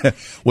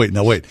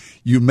 Wait.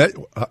 You met?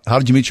 How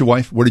did you meet your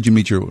wife? Where did you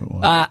meet your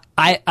wife?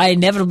 I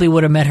inevitably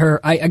would have met her.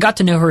 I got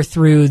to know her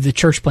through the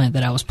church plant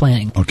that I was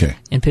planning. Okay.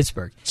 In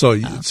Pittsburgh. So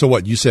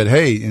what? You said,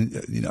 hey,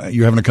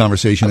 you're having a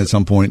conversation at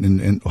some point,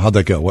 and how'd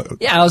that go?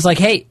 What? Yeah, I was like,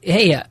 hey,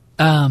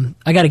 I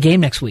got a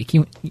game next week.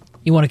 You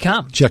want to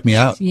come? Check me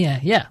out.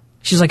 Yeah.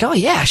 She's like, oh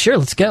yeah, sure,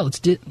 let's go. Let's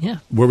do. Yeah.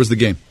 Where was the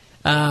game?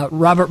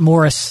 Robert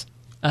Morris.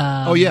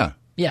 Oh yeah.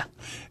 Yeah.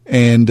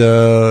 And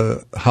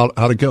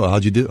how'd it go?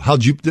 How'd you do?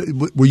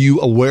 Were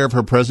you aware of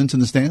her presence in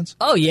the stands?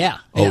 Oh, yeah.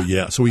 Oh,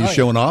 yeah. So were you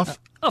showing off?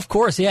 Of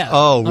course, yeah.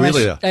 Oh,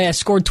 really? I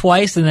scored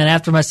twice, and then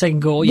after my second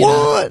goal,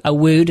 I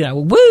wooed, and I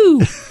went, woo!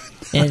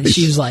 And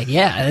she was like,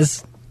 yeah,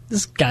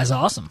 this guy's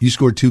awesome. You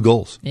scored 2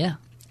 goals? Yeah.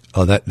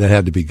 Oh, that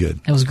had to be good.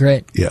 It was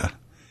great. Yeah.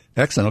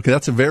 Excellent. Okay,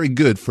 that's a very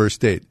good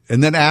first date.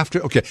 And then after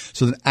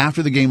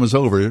the game was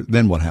over,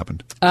 then what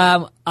happened?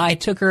 I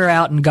took her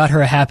out and got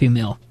her a Happy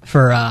Meal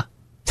for, I'm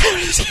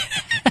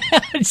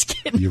just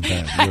kidding. You're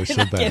bad. You're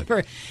so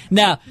bad.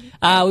 No,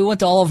 we went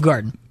to Olive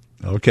Garden.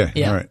 Okay.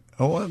 Yeah. All right.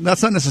 Oh, well,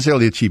 that's not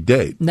necessarily a cheap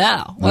date.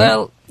 No.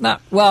 Well,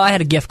 I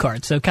had a gift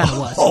card, so it kind of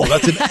was. Oh,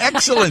 that's an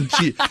excellent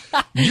cheap.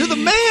 You're the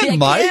man,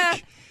 Mike. Yeah.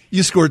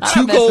 You scored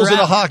 2 goals in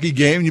a hockey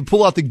game, and you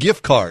pull out the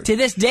gift card. To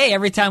this day,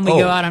 every time we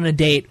go out on a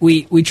date,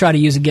 we try to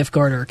use a gift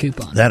card or a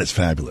coupon. That is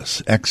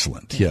fabulous.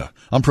 Excellent. Yeah.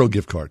 I'm pro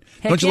gift card.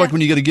 Don't you yeah. like when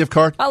you get a gift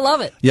card? I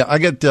love it. Yeah, I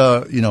get,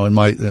 in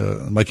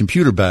my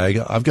computer bag,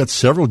 I've got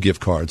several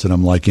gift cards, and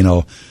I'm like,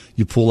 you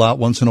pull out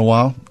once in a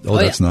while. Oh,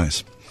 that's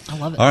nice. I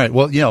love it. All right.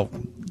 Well,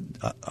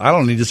 I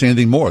don't need to say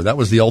anything more. That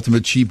was the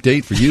ultimate cheap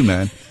date for you,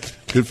 man.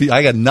 Good for you.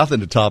 I got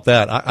nothing to top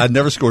that. I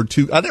never scored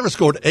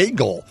a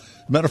goal.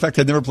 Matter of fact,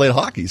 I'd never played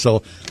hockey.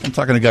 So I'm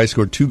talking to a guy who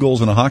scored 2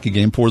 goals in a hockey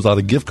game, pours out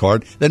a gift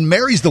card, then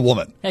marries the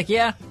woman. Heck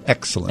yeah.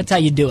 Excellent. That's how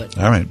you do it.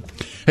 All right.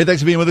 Hey,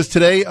 thanks for being with us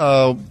today.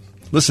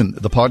 Listen,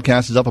 the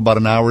podcast is up about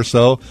an hour or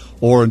so,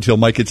 or until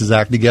Mike gets his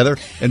act together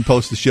and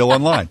posts the show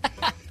online.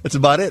 That's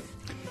about it.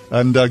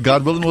 And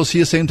God willing, we'll see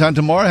you same time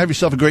tomorrow. Have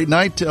yourself a great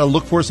night.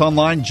 Look for us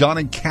online,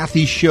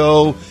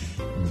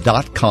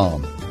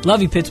 JohnandKathyShow.com.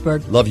 Love you,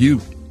 Pittsburgh. Love you.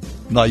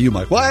 Not you,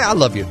 Mike. Why? I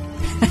love you.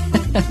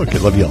 Okay,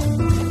 love y'all.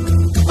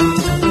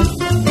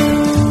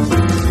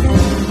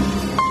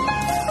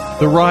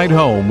 The Ride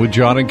Home with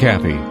John and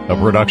Kathy, a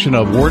production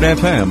of Word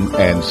FM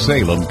and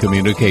Salem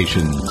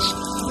Communications.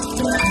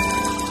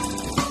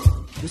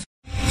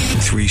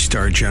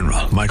 3-star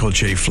General Michael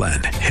J.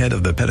 Flynn, head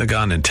of the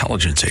Pentagon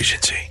Intelligence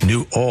Agency,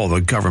 knew all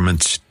the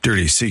government's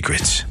dirty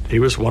secrets. He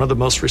was one of the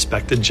most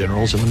respected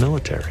generals in the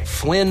military.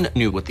 Flynn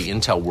knew what the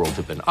intel world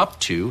had been up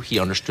to. He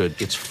understood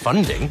its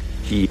funding.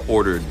 He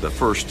ordered the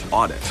first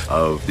audit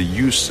of the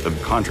use of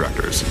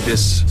contractors.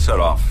 This set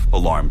off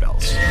alarm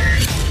bells.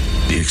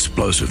 The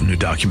explosive new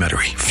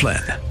documentary,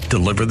 Flynn,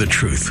 Deliver the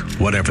Truth,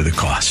 Whatever the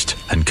Cost,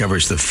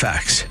 uncovers the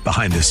facts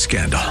behind this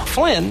scandal.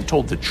 Flynn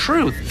told the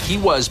truth. He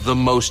was the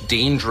most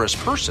dangerous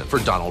person for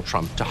Donald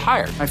Trump to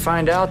hire. I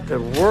find out the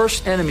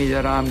worst enemy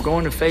that I'm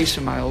going to face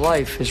in my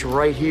life is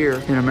right here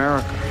in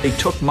America. They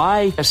took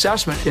my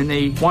assessment and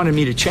they wanted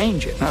me to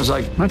change it. And I was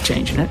like, I'm not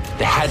changing it.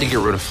 They had to get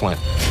rid of Flynn.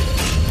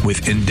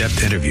 With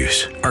in-depth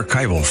interviews,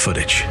 archival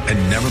footage,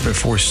 and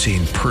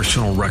never-before-seen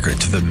personal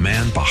records of the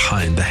man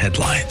behind the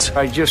headlines.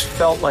 I just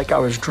felt like I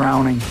was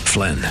drowning.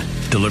 Flynn,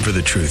 Deliver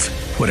the Truth,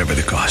 Whatever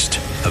the Cost.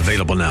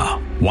 Available now.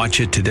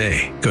 Watch it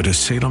today. Go to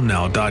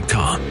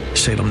salemnow.com.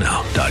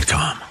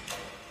 salemnow.com.